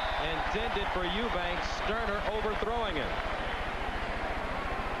 Intended for Eubanks. Sterner overthrowing it.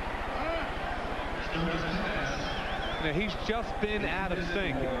 Now, he's just been out of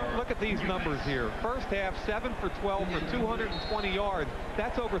sync. Look at these numbers here. First half, 7 for 12 for 220 yards.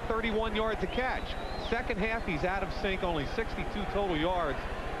 That's over 31 yards a catch. Second half, he's out of sync, only 62 total yards.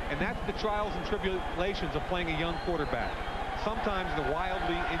 And that's the trials and tribulations of playing a young quarterback. Sometimes they're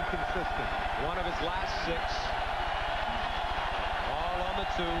wildly inconsistent. One of his last 6. All on the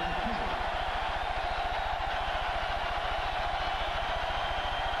 2.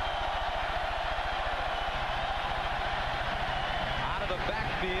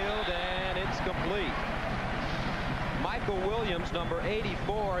 Backfield, and it's complete. Michael Williams, number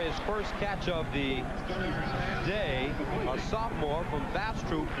 84, his first catch of the day, a sophomore from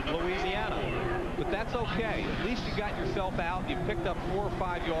Bastrop, Louisiana. But that's okay. At least you got yourself out. You picked up 4 or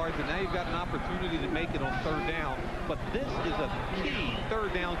 5 yards, and now you've got an opportunity to make it on third down. But this is a key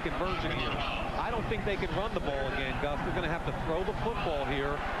third down conversion here. I don't think they can run the ball again, Gus. They're going to have to throw the football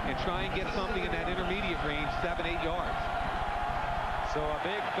here and try and get something in that intermediate range, 7, 8 yards. So a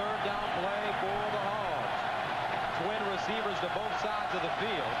big third down play for the Hogs. Twin receivers to both sides of the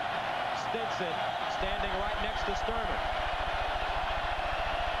field. Stinson standing right next to Sterner.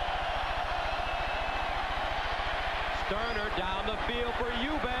 Sterner down the field for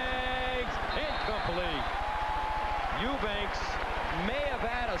Eubanks. Incomplete. Eubanks may have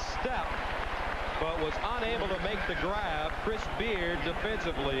had a step, but was unable to make the grab. Chris Beard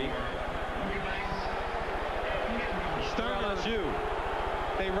defensively. Sterner, LSU.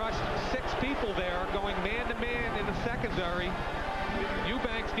 They rushed 6 people there, going man-to-man in the secondary.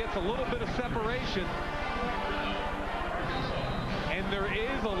 Eubanks gets a little bit of separation. And there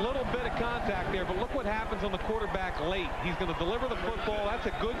is a little bit of contact there, but look what happens on the quarterback late. He's going to deliver the football. That's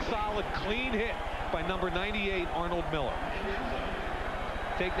a good, solid, clean hit by number 98, Arnold Miller.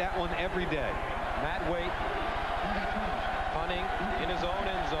 Take that one every day. Matt Waite punting in his own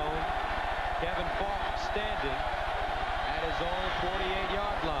end zone. Kevin Falk standing at his own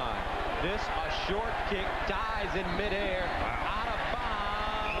 48-yard line. This, a short kick, dies in midair, out of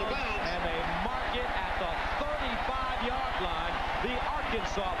bounds, and they mark it at the 35-yard line, the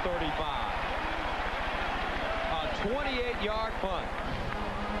Arkansas 35. A 28-yard punt.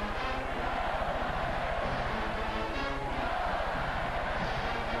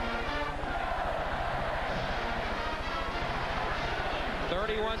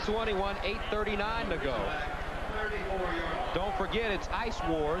 (31-21), 8:39 to go. Don't forget, it's Ice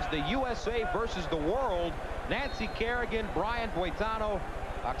Wars, the USA versus the world. Nancy Kerrigan, Brian Boitano,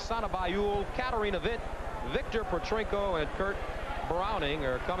 Oksana Bayul, Katarina Witt, Victor Petrenko, and Kurt Browning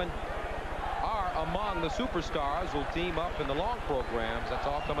are among the superstars who'll team up in the long programs. That's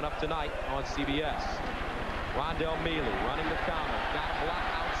all coming up tonight on CBS. Rondell Mealy running the counter. Got a block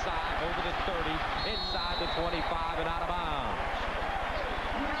outside, over the 30, inside the 25, and out of bounds.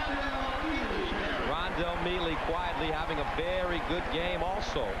 Rondell Mealy quietly having a very good game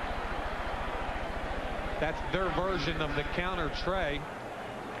also. That's their version of the counter tray.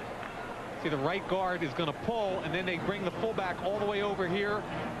 See, the right guard is going to pull, and then they bring the fullback all the way over here.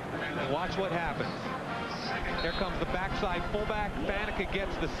 And watch what happens. Here comes the backside fullback. Faneca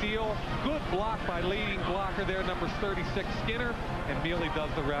gets the seal. Good block by leading blocker there, number 36, Skinner. And Mealy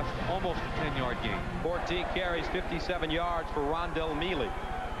does the rest. Almost a 10-yard gain. 14 carries, 57 yards for Rondell Mealy,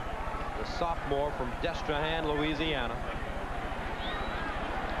 the sophomore from Destrehan, Louisiana.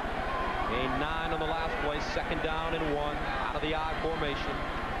 Gain 9 on the last play, 2nd down and 1 out of the I formation.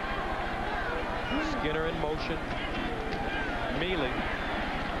 Skinner in motion. Mealy.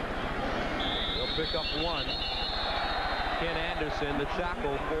 He'll pick up 1. Ken Anderson, the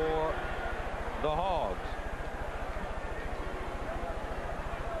tackle for the Hogs.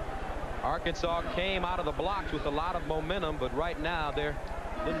 Arkansas came out of the blocks with a lot of momentum, but right now they're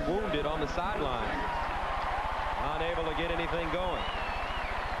been wounded on the sideline. Unable to get anything going.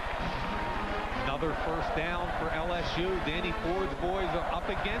 Another first down for LSU. Danny Ford's boys are up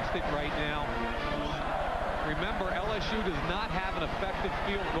against it right now. Remember, LSU does not have an effective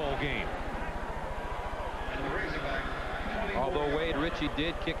field goal game. Although Wade Ritchie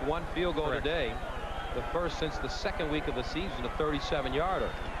did kick one field goal today, the first since the second week of the season, a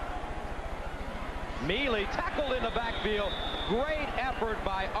 37-yarder. Mealy tackled in the backfield. Great effort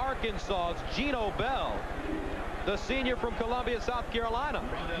by Arkansas's Gino Bell, the senior from Columbia, South Carolina.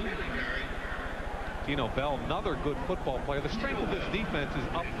 Gino Bell, another good football player. The strength of this defense is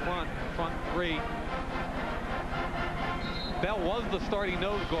up front, front three. Bell was the starting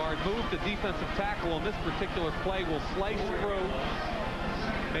nose guard, moved to defensive tackle on this particular play, will slice through,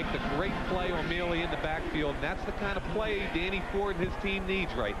 make the great play on Mealy in the backfield. And that's the kind of play Danny Ford and his team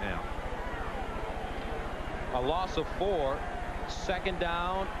needs right now. A loss of 4, second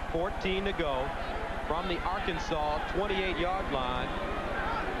down, 14 to go from the Arkansas 28-yard line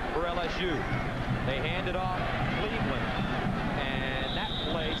for LSU. They hand it off Cleveland, and that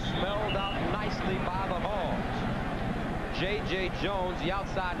play smelled out nicely by the Hogs. J.J. Jones, the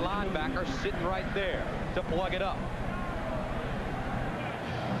outside linebacker, sitting right there to plug it up.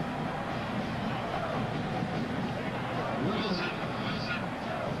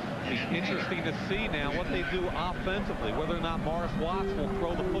 It's interesting to see now what they do offensively, whether or not Morris Watts will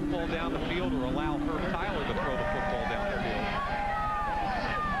throw the football down the field or allow Herb Tyler to throw the football down the field.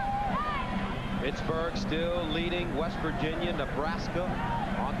 Pittsburgh still leading West Virginia, Nebraska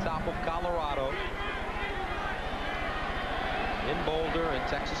on top of Colorado. In Boulder and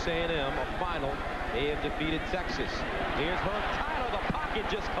Texas A&M, a final. They have defeated Texas. Here's Herb Tyler, the pocket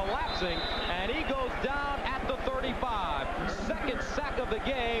just collapsing, and he goes down at the 35. Second sack of the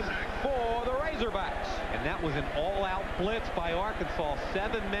game for the Razorbacks. And that was an all-out blitz by Arkansas.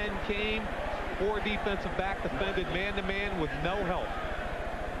 7 men came, 4 defensive back defended man-to-man with no help.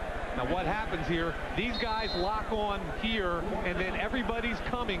 Now what happens here, these guys lock on here, and then everybody's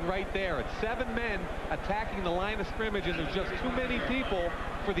coming right there. It's 7 men attacking the line of scrimmage, and there's just too many people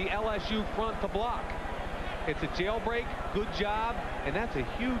for the LSU front to block. It's a jailbreak, good job, and that's a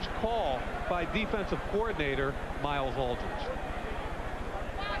huge call by defensive coordinator Miles Aldridge.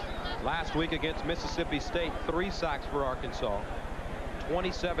 Last week against Mississippi State, 3 sacks for Arkansas,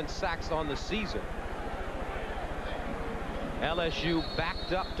 27 sacks on the season. LSU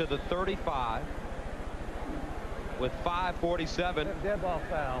backed up to the 35 with 5:47. Dead ball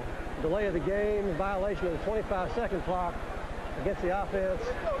foul. Delay of the game, violation of the 25-second clock against the offense.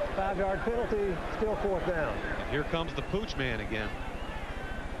 5-yard penalty, still 4th down. And here comes the pooch man again.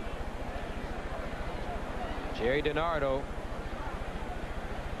 Jerry DiNardo,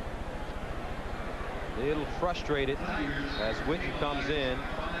 a little frustrated as Witten comes in,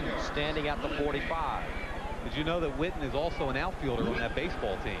 standing at the 45. Did you know that Witten is also an outfielder on that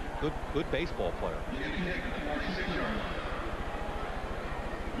baseball team? Good baseball player.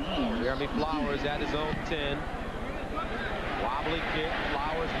 Jeremy Flowers at his own 10. Wobbly kick,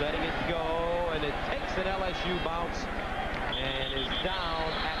 Flowers letting it go, and it takes an LSU bounce and is down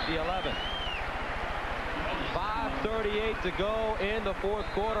at the 11. 5:38 to go in the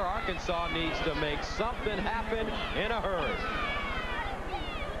 4th quarter. Arkansas needs to make something happen in a hurry.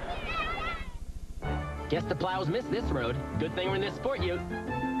 Guess the plows miss this road. Good thing we're in this sport, youth.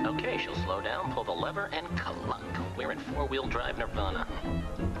 Okay, she'll slow down, pull the lever, and clunk. We're in 4-wheel drive nirvana.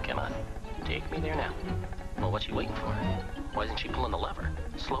 Come on, take me there now. Well, what's she waiting for? Why isn't she pulling the lever?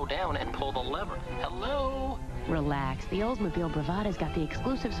 Slow down and pull the lever. Hello? Relax. The Oldsmobile Bravada's got the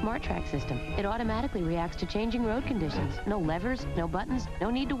exclusive Smart Track system. It automatically reacts to changing road conditions. No levers, no buttons, no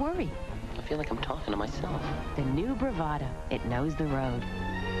need to worry. I feel like I'm talking to myself. The new Bravada. It knows the road.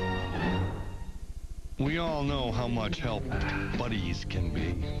 We all know how much help buddies can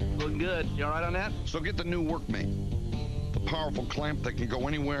be. Look good. You all right on that? So get the new Workmate. The powerful clamp that can go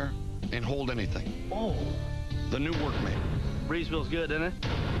anywhere and hold anything. Oh. The new Workmate. Breeze feels good, isn't it?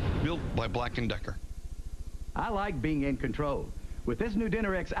 Built by Black & Decker. I like being in control. With this new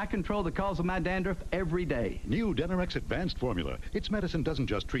Dinerex, I control the cause of my dandruff every day. New Dinerex Advanced Formula. Its medicine doesn't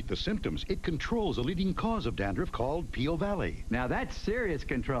just treat the symptoms. It controls a leading cause of dandruff called Peel Valley. Now that's serious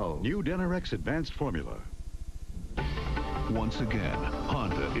control. New Dinerex Advanced Formula. Once again,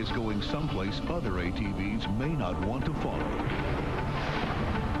 Honda is going someplace other ATVs may not want to follow.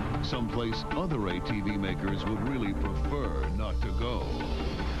 Someplace other ATV makers would really prefer not to go.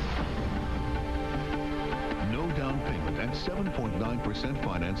 No down payment and 7.9%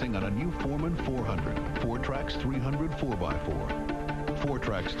 financing on a new Foreman 400, 4Trax 300 4x4,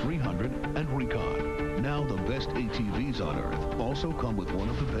 4Trax 300 and Recon. Now the best ATVs on Earth also come with one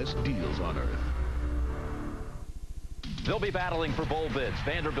of the best deals on Earth. They'll be battling for bowl bids.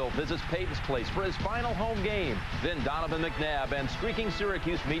 Vanderbilt visits Peyton's Place for his final home game. Then Donovan McNabb and streaking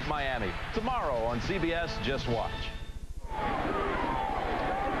Syracuse meet Miami. Tomorrow on CBS, just watch.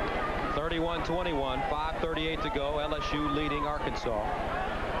 31-21, 5:38 to go. LSU leading Arkansas.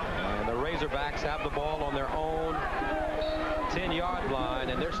 And the Razorbacks have the ball on their own 10-yard line,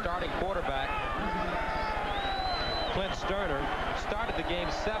 and their starting quarterback, Clint Sterner, started the game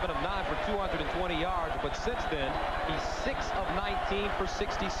 7 of 9 for 220 yards, but since then, he's 6 of 19 for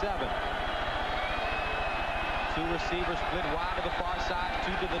 67. Two receivers split wide to the far side,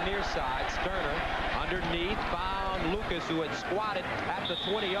 two to the near side. Sterner underneath found Lucas, who had squatted at the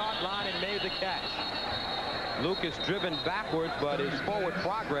 20-yard line and made the catch. Lucas driven backwards, but his forward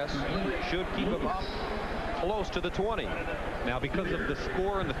progress should keep him up close to the 20. Now, because of the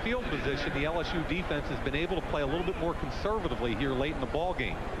score and the field position, the LSU defense has been able to play a little bit more conservatively here late in the ball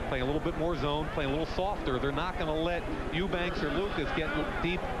game. Playing a little bit more zone, playing a little softer. They're not going to let Eubanks or Lucas get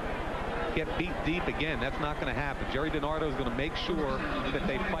beat deep again. That's not going to happen. Jerry DiNardo is going to make sure that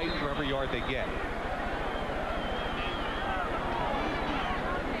they fight for every yard they get.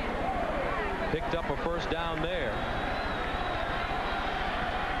 Picked up a first down there.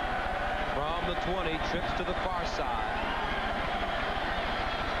 From the 20, trips to the far side.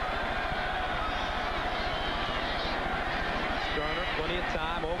 Sterner, plenty of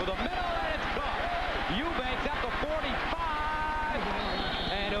time over the middle, and it's caught. Eubanks at the 45,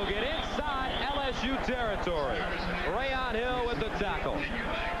 and he'll get inside LSU territory. Rayon Hill with the tackle.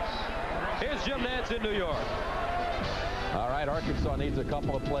 Here's Jim Nantz in New York. All right, Arkansas needs a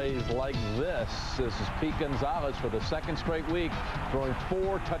couple of plays like this. This is Pete Gonzalez for the second straight week, throwing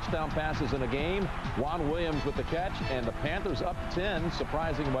 4 touchdown passes in a game. Juan Williams with the catch, and the Panthers up 10,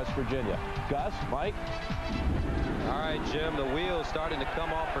 surprising West Virginia. Gus, Mike? All right, Jim, the wheels starting to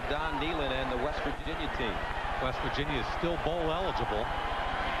come off for Don Nehlen and the West Virginia team. West Virginia is still bowl eligible.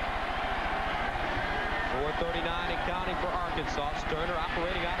 4:39 and counting for Arkansas. Sterner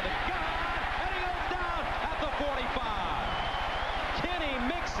operating out of the gun, and he goes down at the 45. Kenny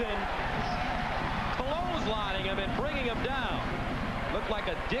Mixon clotheslining him and bringing him down. Looked like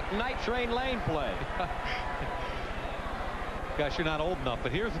a Dick Night Train Lane play. Gosh, you're not old enough,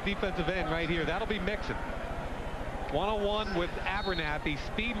 but here's the defensive end right here. That'll be Mixon. One-on-one with Abernathy.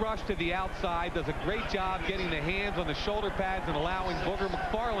 Speed rush to the outside. Does a great job getting the hands on the shoulder pads and allowing Booger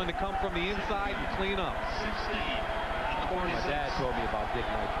McFarland to come from the inside and clean up. My dad told me about Dick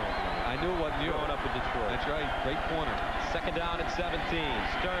Night Train Lane. I knew it wasn't you. Growing up in Detroit. That's right. Great corner. Second down at 17.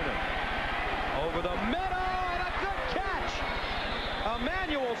 Sterner over the middle, and a good catch.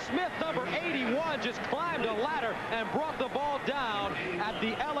 Emmanuel Smith, number 81, just climbed a ladder and brought the ball down at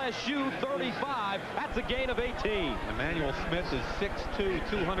the LSU 35. That's a gain of 18. Emmanuel Smith is 6'2",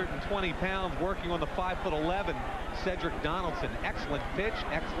 220 pounds, working on the 5'11" Cedric Donaldson. Excellent pitch,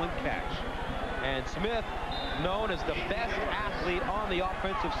 excellent catch. And Smith, known as the best athlete on the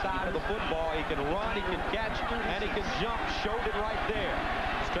offensive side of the football. He can run, he can catch, and he can jump. Showed it right there.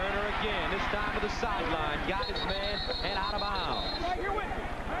 Sterner again, this time to the sideline. Got his man and out of bounds.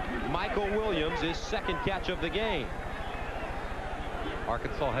 Michael Williams, his second catch of the game.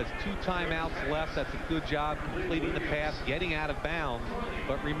 Arkansas has 2 timeouts left. That's a good job completing the pass, getting out of bounds.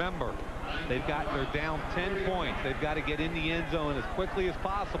 But remember, they're down 10 points. They've got to get in the end zone as quickly as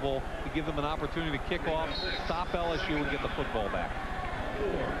possible to give them an opportunity to kick off, stop LSU, and get the football back.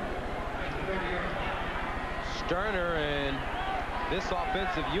 Sterner and this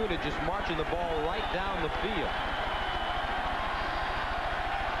offensive unit just marching the ball right down the field.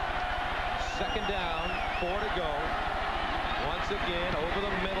 Second down, 4 to go. Once again, over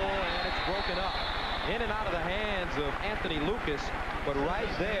the middle, and it's broken up. In and out of the hands of Anthony Lucas, but right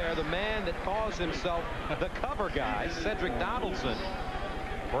there, the man that calls himself the cover guy, Cedric Donaldson,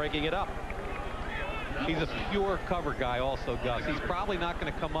 breaking it up. He's a pure cover guy also, Gus. He's probably not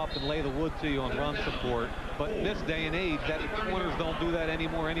going to come up and lay the wood to you on run support, but in this day and age, that corners don't do that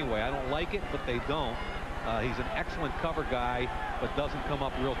anymore anyway. I don't like it, but they don't. He's an excellent cover guy, but doesn't come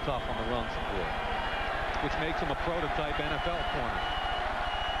up real tough on the run support, which makes him a prototype NFL corner.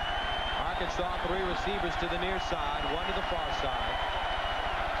 Arkansas, 3 receivers to the near side, 1 to the far side.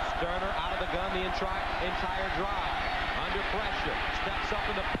 Sterner out of the gun the entire drive. Under pressure, steps up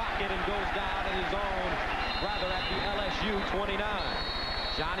in the pocket and goes down in his own, rather at the LSU 29.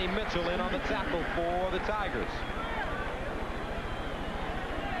 Johnny Mitchell in on the tackle for the Tigers.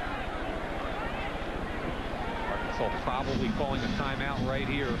 Arkansas probably calling a timeout right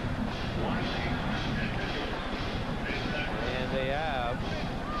here. And they have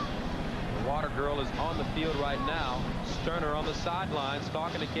Water Girl is on the field right now. Sterner on the sidelines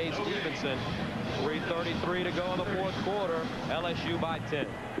talking to Kay Stevenson. 3:33 to go in the fourth quarter. LSU by 10.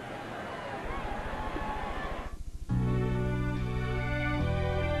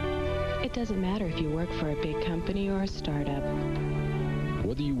 It doesn't matter if you work for a big company or a startup.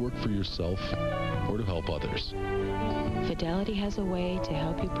 Whether you work for yourself or to help others. Fidelity has a way to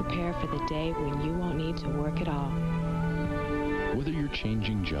help you prepare for the day when you won't need to work at all. Whether you're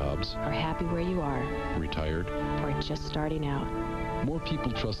changing jobs, or happy where you are, retired, or just starting out. More people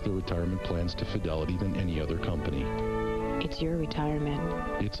trust their retirement plans to Fidelity than any other company. It's your retirement.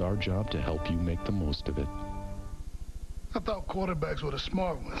 It's our job to help you make the most of it. I thought quarterbacks were the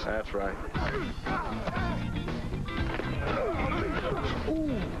smart ones. That's right.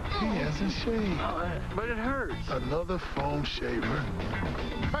 Ooh, he hasn't shaved. But it hurts. Another foam shaver.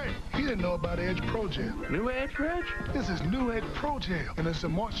 Hey, he didn't know about Edge Pro Gel. New Edge Reg? This is New Edge Pro Gel, and it's a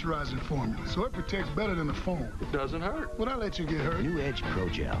moisturizing formula, so it protects better than the foam. It doesn't hurt. Would I let you get hurt? New Edge Pro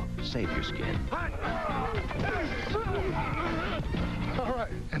Gel. Save your skin. All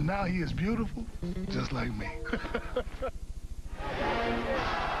right, and now he is beautiful, just like me.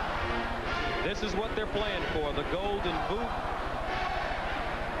 This is what they're playing for, the Golden Boot,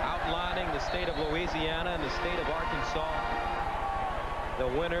 outlining the state of Louisiana and the state of Arkansas. The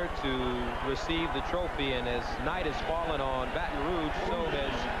winner to receive the trophy, and as night has fallen on Baton Rouge, so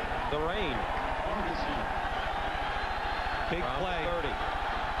has the rain. Big play. 30.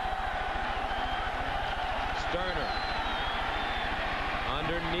 Sterner.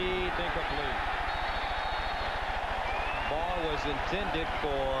 Underneath, incomplete. Ball was intended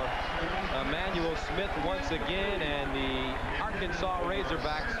for Emmanuel Smith once again, and the Arkansas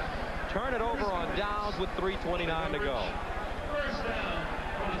Razorbacks turn it over on downs with 3:29 to go.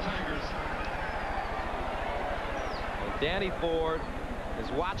 And Danny Ford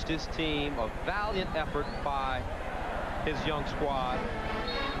has watched his team, a valiant effort by his young squad.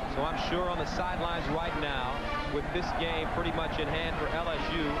 So I'm sure on the sidelines right now, with this game pretty much in hand for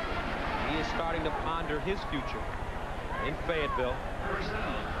LSU, he is starting to ponder his future in Fayetteville.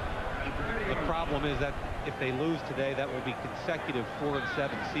 The problem is that if they lose today, that will be consecutive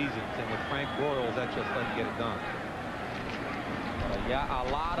 4-7 seasons, and with Frank Broyles, that just doesn't get it done. Yeah,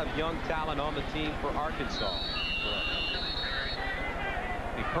 a lot of young talent on the team for Arkansas.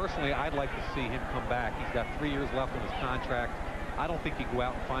 Personally, I'd like to see him come back. He's got 3 years left on his contract. I don't think you go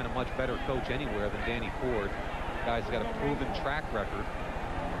out and find a much better coach anywhere than Danny Ford. The guy's got a proven track record.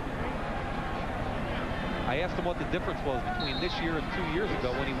 I asked him what the difference was between this year and 2 years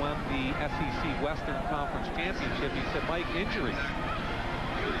ago when he won the SEC Western Conference Championship. He said, Mike, injuries.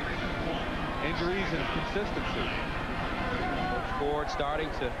 Injuries and consistency. Coach Ford starting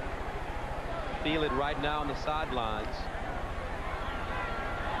to feel it right now on the sidelines.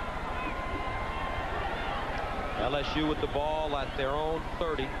 LSU with the ball at their own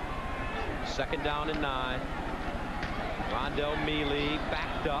 30. Second down and 9. Rondell Mealy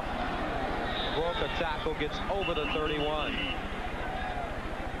backed up. Broke a tackle, gets over the 31.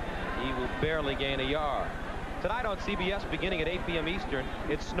 He will barely gain a yard. Tonight on CBS, beginning at 8 p.m. Eastern,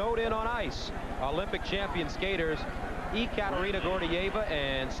 it's snowed in on ice. Olympic champion skaters Ekaterina Gordieva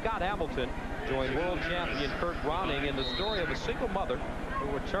and Scott Hamilton join world champion Kurt Browning in the story of a single mother who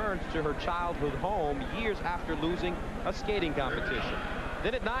returns to her childhood home years after losing a skating competition.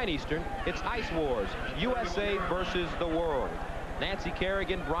 Then at 9 Eastern, it's Ice Wars, USA versus the world. Nancy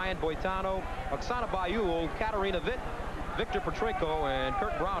Kerrigan, Brian Boitano, Oksana Bayul, Katarina Witt, Victor Petrenko, and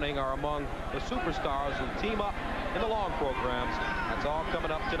Kurt Browning are among the superstars who team up in the long programs. That's all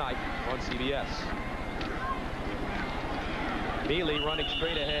coming up tonight on CBS. Mealy running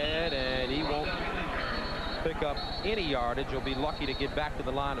straight ahead, and he won't pick up any yardage. He'll be lucky to get back to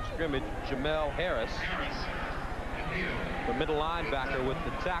the line of scrimmage. Jamel Harris, the middle linebacker, with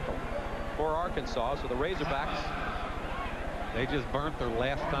the tackle for Arkansas. So the Razorbacks, they just burnt their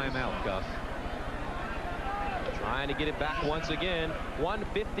last time out, Gus. Trying to get it back once again.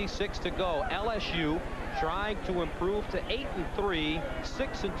 1:56 to go. LSU trying to improve to 8-3,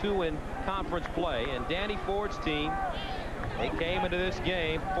 6-2 in conference play. And Danny Ford's team, they came into this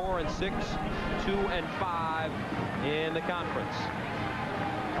game 4-6, 2-5 in the conference.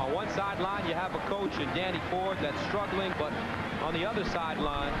 On one sideline, you have a coach in Danny Ford that's struggling, but on the other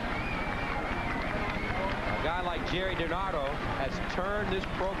sideline, a guy like Jerry DiNardo has turned this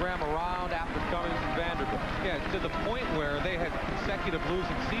program around after coming from Vanderbilt. Yeah, to the point where they had consecutive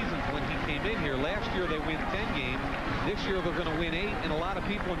losing seasons when he came in here. Last year they win 10 games. This year they're going to win 8, and a lot of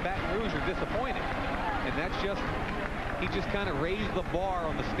people in Baton Rouge are disappointed. And that's just he just kind of raised the bar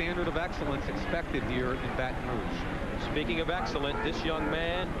on the standard of excellence expected here in Baton Rouge. Speaking of excellent, this young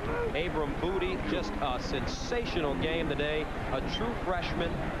man, Abram Booty, just a sensational game today. A true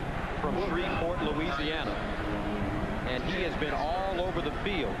freshman from Shreveport, Louisiana. And he has been all over the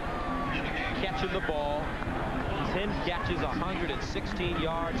field, catching the ball. 10 catches, 116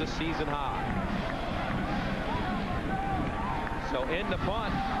 yards, a season high. So in the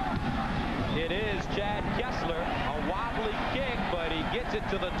punt, it is Chad Kessler. A wobbly kick, but he gets it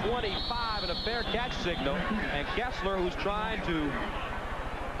to the 25 and a fair catch signal. And Kessler, who's trying to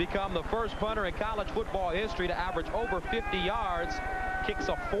become the first punter in college football history to average over 50 yards, kicks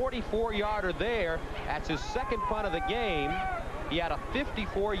a 44-yarder there. That's his second punt of the game. He had a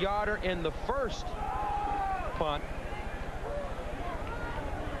 54-yarder in the first punt.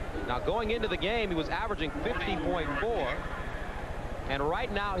 Now going into the game, he was averaging 50.4. And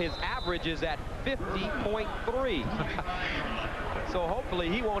right now his average is at 50.3. So hopefully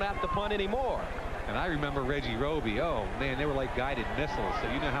he won't have to punt anymore. And I remember Reggie Roby. Oh, man, they were like guided missiles. So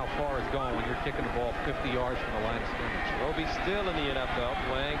you know how far it's going when you're kicking the ball 50 yards from the line of scrimmage. Roby's still in the NFL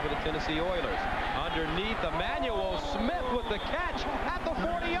playing for the Tennessee Oilers. Underneath, Emmanuel Smith with the catch at the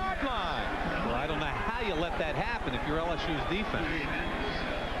 40-yard line. Well, I don't know how you let that happen if you're LSU's defense.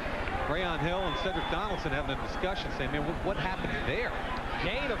 Rayon Hill and Cedric Donaldson having a discussion saying, man, what happened there?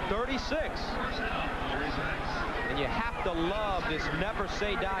 Gain of 36. And you have to love this never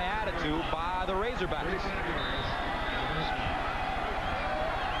say die attitude by the Razorbacks.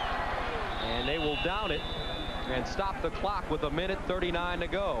 And they will down it and stop the clock with 1:39 to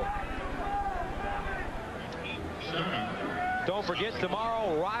go. Don't forget,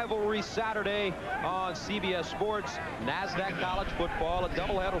 tomorrow, Rivalry Saturday on CBS Sports. NASDAQ College Football, a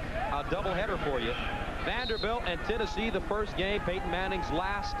doubleheader for you. Vanderbilt and Tennessee, the first game, Peyton Manning's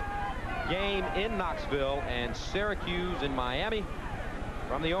last game in Knoxville, and Syracuse in Miami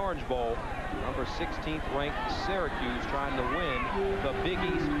from the Orange Bowl. Number 16th ranked Syracuse trying to win the Big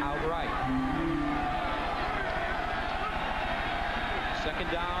East outright. Second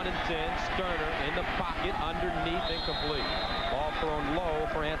down and 10. Sterner in the pocket, underneath, incomplete. Ball thrown low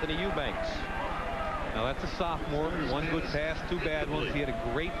for Anthony Eubanks. Now that's a sophomore. One good pass, two bad ones. He had a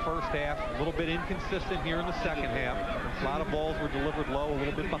great first half, a little bit inconsistent here in the second half. A lot of balls were delivered low, a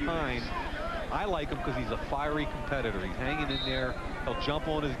little bit behind. I like him because he's a fiery competitor. He's hanging in there. He'll jump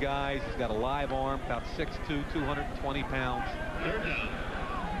on his guys. He's got a live arm, about 6'2", 220 pounds.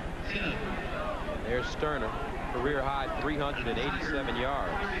 There's Sterner. Career high 387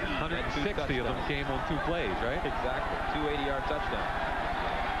 yards. 160 of them came on 2 plays, right? Exactly. 2 80-yard touchdowns.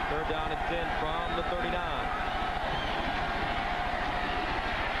 Third down and 10 from the 39.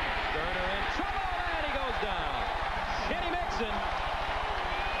 Sterner in trouble, and he goes down. Kenny Mixon,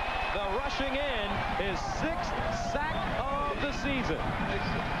 the rushing end, his 6th sack of the season.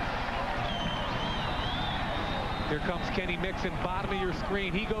 Here comes Kenny Mixon, bottom of your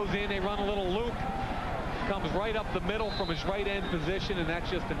screen. He goes in, they run a little loop. Comes right up the middle from his right end position, and that's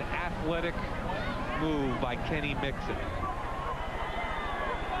just an athletic move by Kenny Mixon.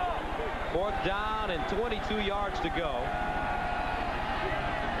 Fourth down and 22 yards to go.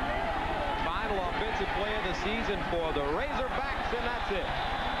 Final offensive play of the season for the Razorbacks, and that's it.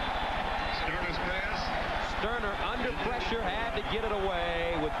 Sterner's pass. Sterner under pressure, had to get it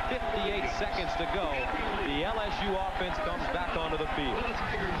away with 58 seconds to go. The LSU offense comes back onto the field.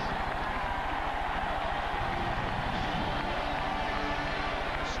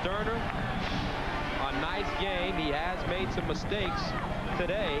 Sterner, a nice game. He has made some mistakes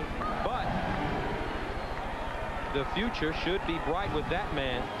today, but the future should be bright with that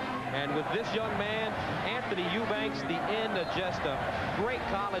man. And with this young man, Anthony Eubanks, the end of just a great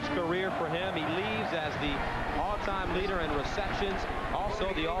college career for him. He leaves as the all-time leader in receptions,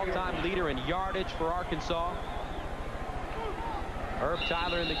 also the all-time leader in yardage for Arkansas. Herb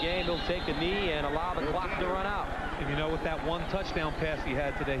Tyler in the game. He'll take a knee and allow the clock to run out. And you know, with that one touchdown pass he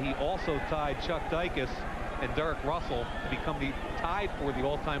had today, he also tied Chuck Dicus and Derek Russell to become tied for the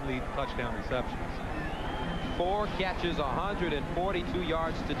all-time lead touchdown receptions. 4 catches, 142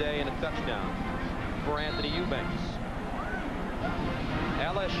 yards today, and a touchdown for Anthony Eubanks.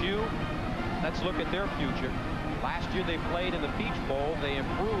 LSU, let's look at their future. Last year they played in the Peach Bowl. They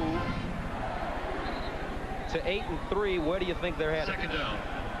improved to 8-3. Where do you think they're headed? Second down.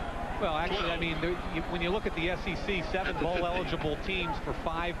 Well, actually, I mean, when you look at the SEC, 7 bowl-eligible teams for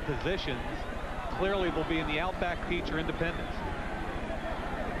 5 positions, clearly they'll be in the Outback, Peach, or Independence.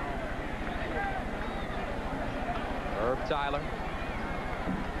 Herb Tyler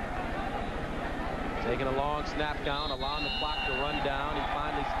taking a long snap count, allowing the clock to run down. He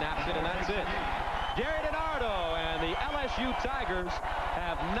finally snaps it, and that's it. Gary DiNardo, and the LSU Tigers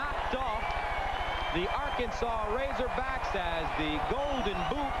have knocked off the Arkansas Razorbacks as the Golden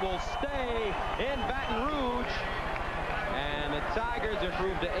Boot will stay in Baton Rouge. And the Tigers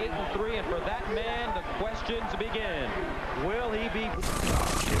improved to 8-3, and for that man, the questions begin. Will he be...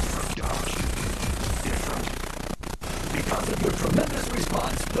 Different. Because of your tremendous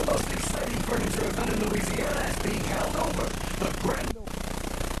response, the most exciting furniture event in Louisiana is being held over. The Grand...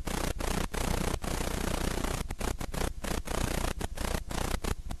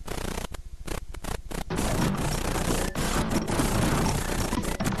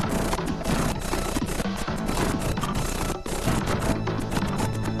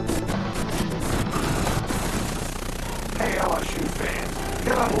 Hey, LSU fans,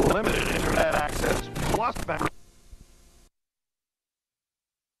 get unlimited internet access plus memory.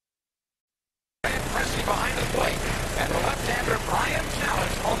 Behind the plate, and the left-hander Brian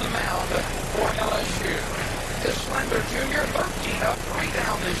Talent on the mound for LSU. This slender junior, 13 up, 3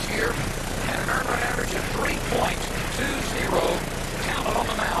 down this year, and an earned run average of 3.20. Talent on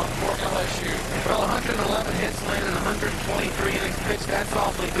the mound for LSU. Well, 111 hits landed, 123 innings pitched. That's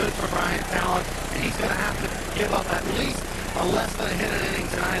awfully good for Brian Talent. He's going to have to give up at least a less than a hit an inning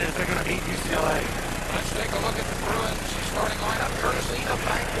tonight if they're going to beat UCLA. Let's take a look at the Bruins starting lineup courtesy of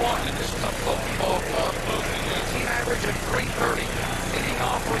Bank One, and this is a football club. Team average of 330. Leading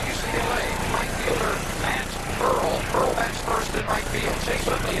off for UCLA, right fielder Matt Burl. Burl bats first in right field. Chase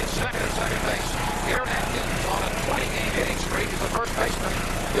Utley at second base. Aaron Atkins on a 20-game hitting streak as the first baseman.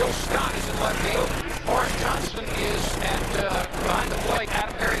 Bill Scott is in left field. Horace Johnson is at behind the plate.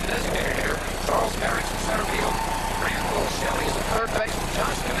 Adam Berry, the designated hitter. Charles Harris in center field. Randall Shelley is at third base.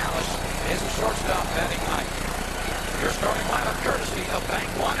 Josh Canales is a shortstop batting ninth. Your starting lineup courtesy of Bank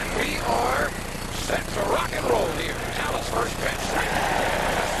One, and we are set to rock and roll here. Talent's first pitch.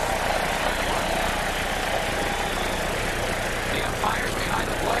 The umpires behind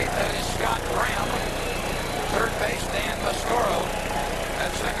the plate, that is Scott Graham. Third base, Dan Mascaro.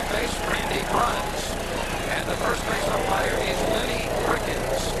 At second base, Randy Bruns. And the first base umpire is Lenny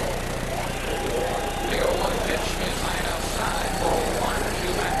Rickens. The 0-1 pitch is line outside. Ball 1 to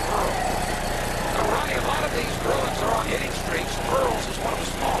Matt Burl. Now, Ronnie, a lot of these Bruins are on hitting streaks. Burls is one of the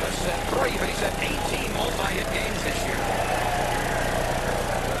smallest at 3, but he's had 18 multi-hit games this year.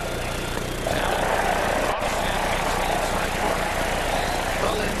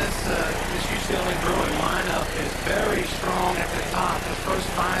 Well, then this UCLA Bruin lineup is very strong at the top. The first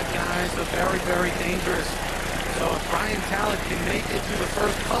 5 guys are very, very dangerous. So if Brian Talent can make it to the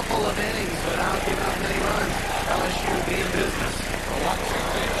first couple of innings without giving up many runs, LSU will be in business. A 1-2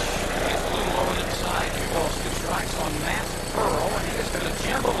 pitch is a little lower than side. 2 balls, 2 strikes on Matt Burl, and he has been a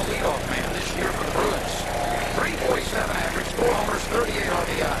gem of a leadoff man this year for the Bruins. 347 average, 4 homers, 38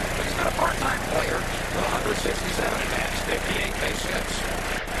 RBI. But he's been a part-time player with 167 at-bats, 58 base hits.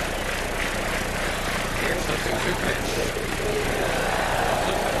 Here's the 2-2 pitch.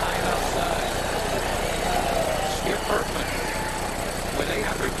 Flipping high outside. Skip Berkman with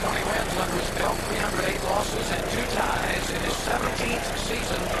 820 wins under his belt, 308 losses, and 2 ties in his 17th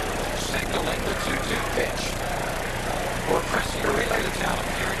season, signaling the 2-2 pitch. For Cressy to relay to Talent.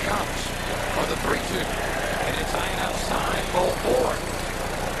 Here it comes for the 3-2. And it's high outside, ball 4.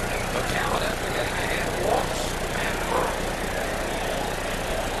 But Talent, after getting ahead, walks and Burl.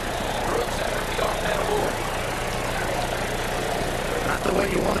 Brooks after the off that award. Not the way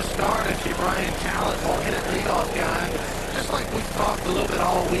you want to start if you're Brian Talent, hit leadoff guy. Just like we've talked a little bit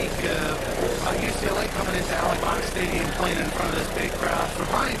all week about UCLA coming into Ally Box Stadium playing in front of this big crowd. For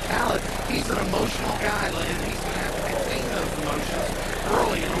Brian Talent, he's an emotional guy, Lynn. He's going to have to contain those emotions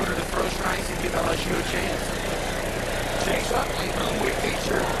early in order to throw strikes and give LSU a chance. Chase Utley, whom we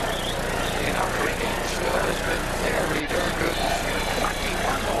featured in our pregame show, has been very, very good this year.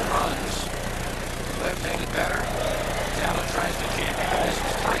 21 home runs. Left-handed batter. Talent tries to jam him, but this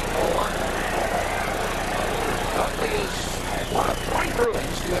is tight ball 1. Utley is one of 3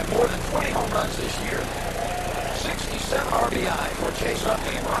 Bruins who have more than 20 home runs this year. 67 RBI for Chase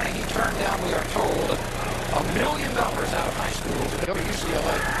Utley, and Ronnie, he turned down, we are told, $1 million out of high school to go to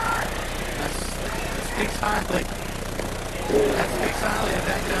UCLA. That speaks highly. That speaks highly of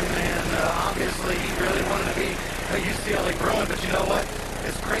that young man. Obviously, he really wanted to be a UCLA Bruin, but you know what?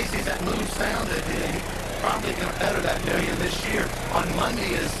 As crazy as that move sounded, he's probably going to better that $1 million this year. On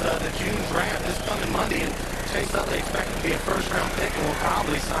Monday is the June draft, this coming Monday, and Chase Utley expected to be a first-round pick and will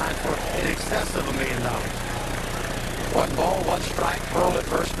probably sign for in excess of $1 million. 1 ball, 1 strike. Burl at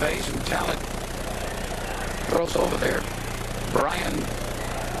first base, and Talent throws over there. Brian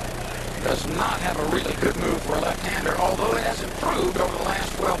does not have a really good move for a left-hander, although it has improved over the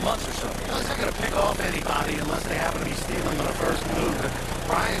last 12 months or so. He's not going to pick off anybody unless they happen to be stealing on the first move. But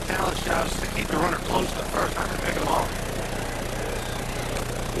Ryan Talent's job is to keep the runner close to first, not to pick him off.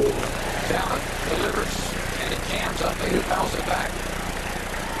 Talent delivers, and it jams up. He fouls it back.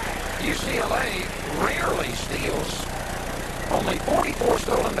 UCLA rarely steals. Only 44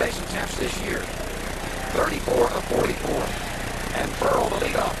 stolen base attempts this year. 34 of 44. And Pearl, the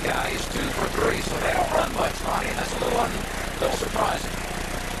leadoff guy, is 2 for 3, so they don't run much, Ronnie, and that's a little surprising.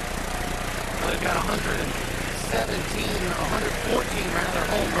 They've got 114 rather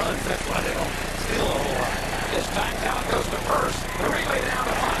home runs. That's why they don't steal a whole lot. This time, Talent goes to first. The relay down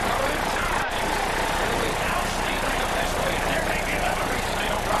to Montgomery. Without stealing the best way, and there may be another reason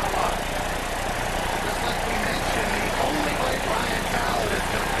they don't run a lot. Just like we mentioned, the only way Ryan Talent is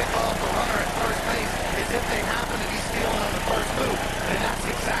going to pick off a runner at first base is if they happen to be stealing on the first move. And that's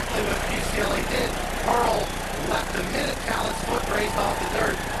exactly what UCLA did. Pearl left the minute Talent's foot raised off the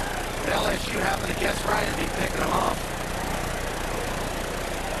dirt. But LSU happened to guess right and be picking them off.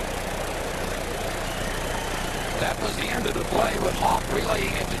 That was the end of the play with Hawk relaying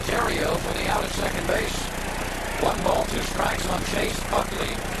it to Terrio for the out at second base. 1 ball, 2 strikes on Chase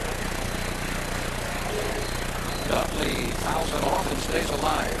Buckley. Buckley fouls it off and stays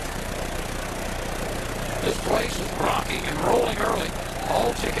alive. This place is rocking and rolling early.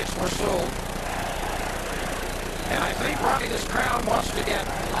 All tickets were sold. And I think, Ronnie, this crowd wants to get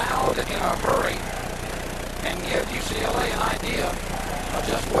loud in a hurry and give UCLA an idea of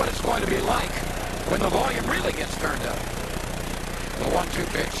just what it's going to be like when the volume really gets turned up. The 1-2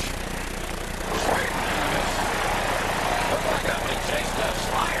 pitch. Swing and a miss. Looked like a big chase left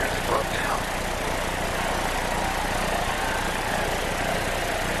slider that broke down.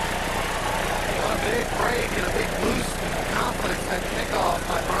 What a big break and a big boost in confidence. That kickoff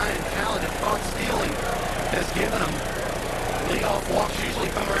by Ryan Talent and thought stealing has given him leadoff walks usually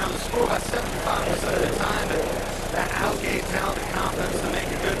come around the score about 75% of the time, but that out gave Talent the confidence to make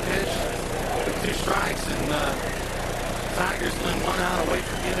a good pitch. 2 strikes, and Tigers win 1 out away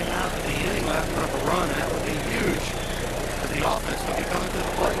from getting out of the inning left of a run. That would be huge as the offense would be coming to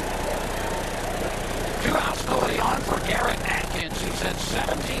the plate. 2 outs early on for Garrett Atkins, who's had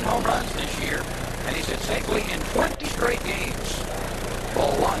 17 home runs this year, and he's hit safely in 20 straight games.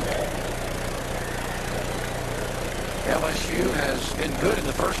 Ball 1. LSU has been good in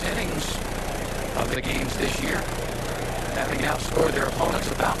the first innings of the games this year, having outscored their opponents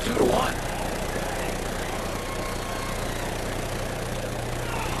about 2-1.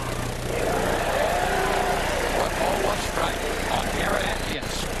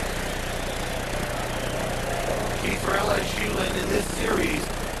 For LSU in this series,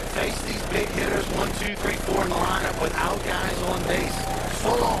 face these big hitters 1, 2, 3, 4 in the lineup without guys on base.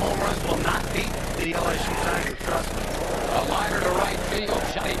 Solo home runs will not beat the LSU Tigers, trust me. A liner to right field.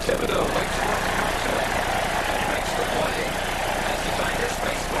 Johnny Thibodeau waits for it to come to him. He makes the play. As the Tigers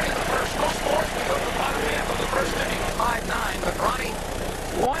face 20 in the first. No scores. We go to the bottom half of the first inning. 5-9. But Ronnie,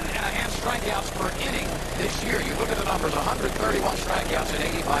 1.5 strikeouts per inning this year. You look at the numbers, 131 strikeouts in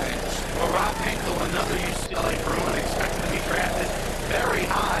 85 innings. Well, Rob Hinkle, another UCLA Bruin expected to be drafted very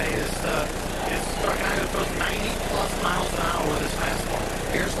high, is a guy who throws 90-plus miles an hour with his fastball.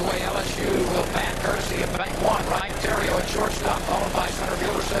 Here's the way LSU will bat, courtesy of Bank One. Ryan Terrio at shortstop, followed by center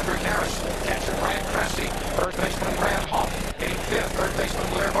fielder Cedric Harris. Catcher Brad Cressy. First baseman Brad Hawk. Hitting 5th, third baseman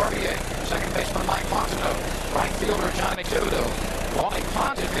Blair Barbier. Second baseman Mike Fontenot. Right fielder Johnny Thibodeau. Wally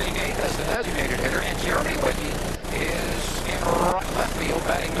Ponton hitting 8th as the designated hitter, and Jeremy Whitney is in left field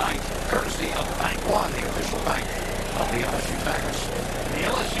batting 9th, courtesy of Bank One, the official bank of the LSU Tigers. And the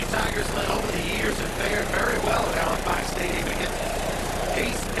LSU Tigers, over the years, have fared very well at Allen Stadium against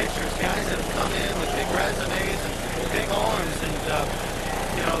ace pitchers, guys that have come in with big resumes and big arms, and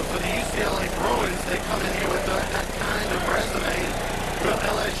for the UCLA Bruins, they come in here with that kind of resume. Will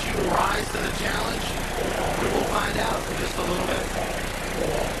LSU rise to the challenge? We will find out in just a little bit.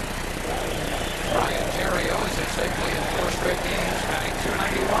 Ryan Terrio is hit safely in 4 straight games, batting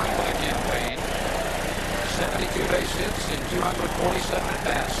 .291 with a campaign. 72 base hits in 247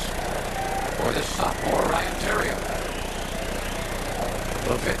 at-bats for this sophomore Ryan Terrio.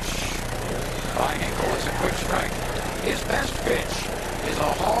 The pitch by Hinkle is a quick strike. His best pitch is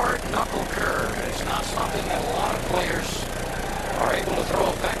a hard knuckle curve. It's not something that a lot of players are able to throw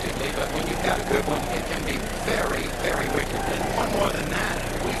effectively, but when you've got a good one, it can be very, very wicked. And one more than that,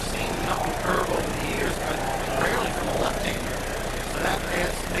 we've seen knuckle curve over the years, but rarely from a left-hander. So that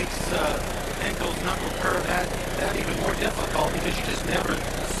makes Hinkle's knuckle curve that even more difficult, because you just never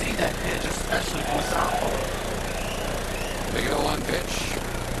see that pitch, especially from a southpaw. Big 0-1 pitch.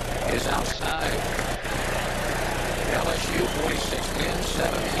 is outside. LSU 46 wins,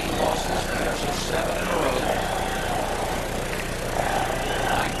 17 losses. There's a 7 in a row.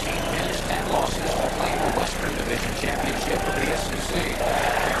 19 wins, 10 losses to claim the Western Division Championship of the SEC.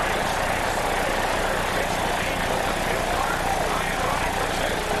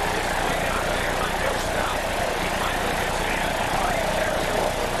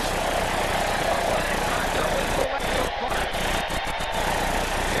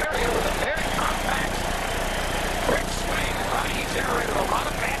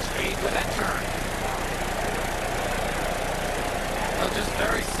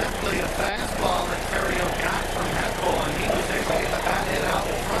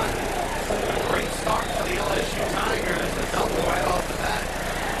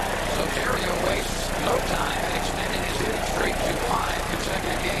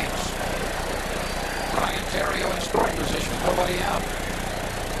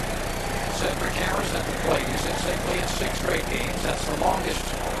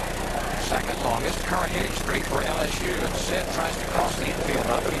 Current hitting streak for LSU, and Sid tries to cross the infield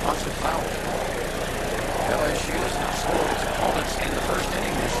up, but he wants it fouled. LSU has now scored its opponents in the first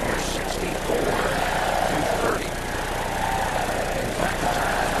inning this year, 64-30. In fact, the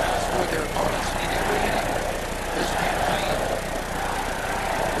Tigers have outscored their opponents in every inning this campaign.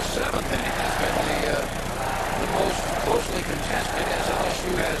 The seventh inning has been the most closely contested, as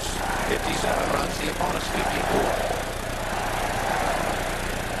LSU has 57 runs, the opponents 54.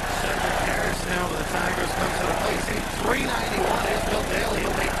 Now the Tigers come to the plate. 391 is Bill Daly.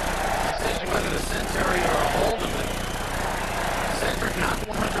 He'll make a decision whether to send Terry or hold him. Cedric not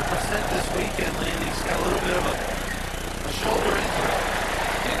 100% this weekend, and he's got a little bit of a shoulder injury.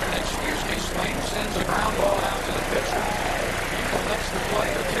 Internet excuse me, Swain sends a ground ball out to the pitcher. He collects the play.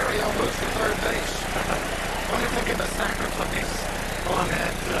 Terrio moves to third base. What do you think of the sacrifice on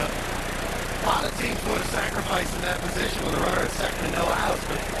that? A lot of teams would have sacrificed in that position with a runner at second and no outs,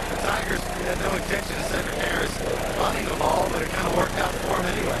 but the Tigers had no intention of Cedric Harris running the ball, but it kind of worked out for him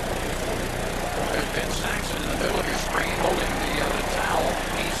anyway. There's Ben Saxon in the middle of your screen holding the towel.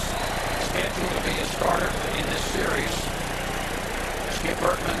 He's scheduled to be a starter in this series. Skip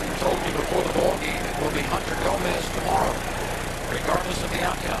Bertman told me before the ball game it will be Hunter Gomez tomorrow, regardless of the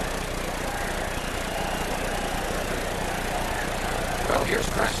outcome. Well, here's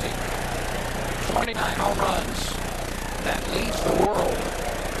Cressy. 29 home runs. That leads the world.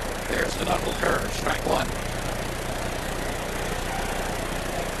 There's the knuckle curve, strike one.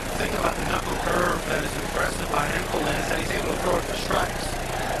 The thing about the knuckle curve that is impressive by Hinkle is that he's able to throw it for strikes.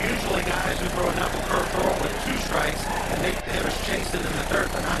 Usually guys who throw a knuckle curve throw it with 2 strikes, and they hitters chase it in the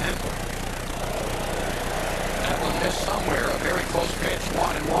third, but not Hinkle. That one missed somewhere, a very close pitch,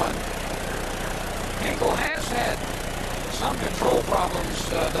 1-1. Hinkle has had some control problems,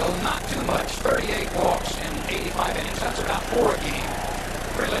 though not too much. 38 walks in 85 innings. That's about 4 a game.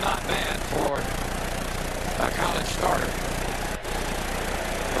 Really not bad for a college starter.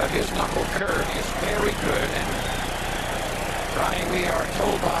 But his knuckle curve is very good. And Brian, we are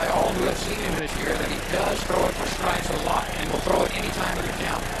told by all who have seen him this year that he does throw it for strikes a lot and will throw it any time of the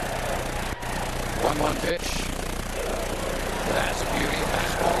count. 1-1 pitch. That's a beauty. A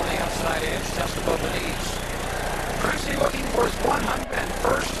fastball on the outside edge, just above the knees. Cressy looking for his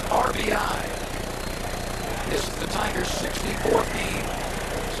 101st RBI. This is the Tigers' 64th game.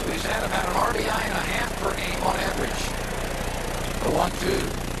 So he's had about an RBI and a half per game on average. The 1-2.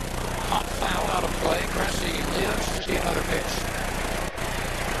 Hot foul out of play. Cressy lives to see another pitch.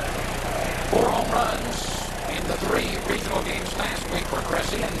 4 home runs in the 3 regional games last week for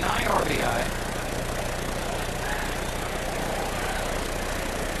Cressy and 9 RBI.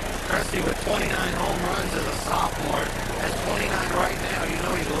 Cressy with 29 home runs as a sophomore. Has 29 right now. You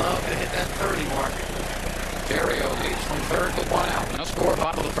know he'd love to hit that 30 mark. Terrio leads from third with 1 out. No score,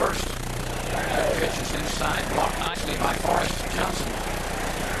 bottom of the first. That pitch is inside, blocked nicely by Forrest Johnson.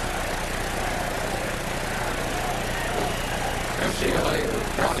 MCLA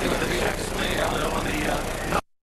brought you with the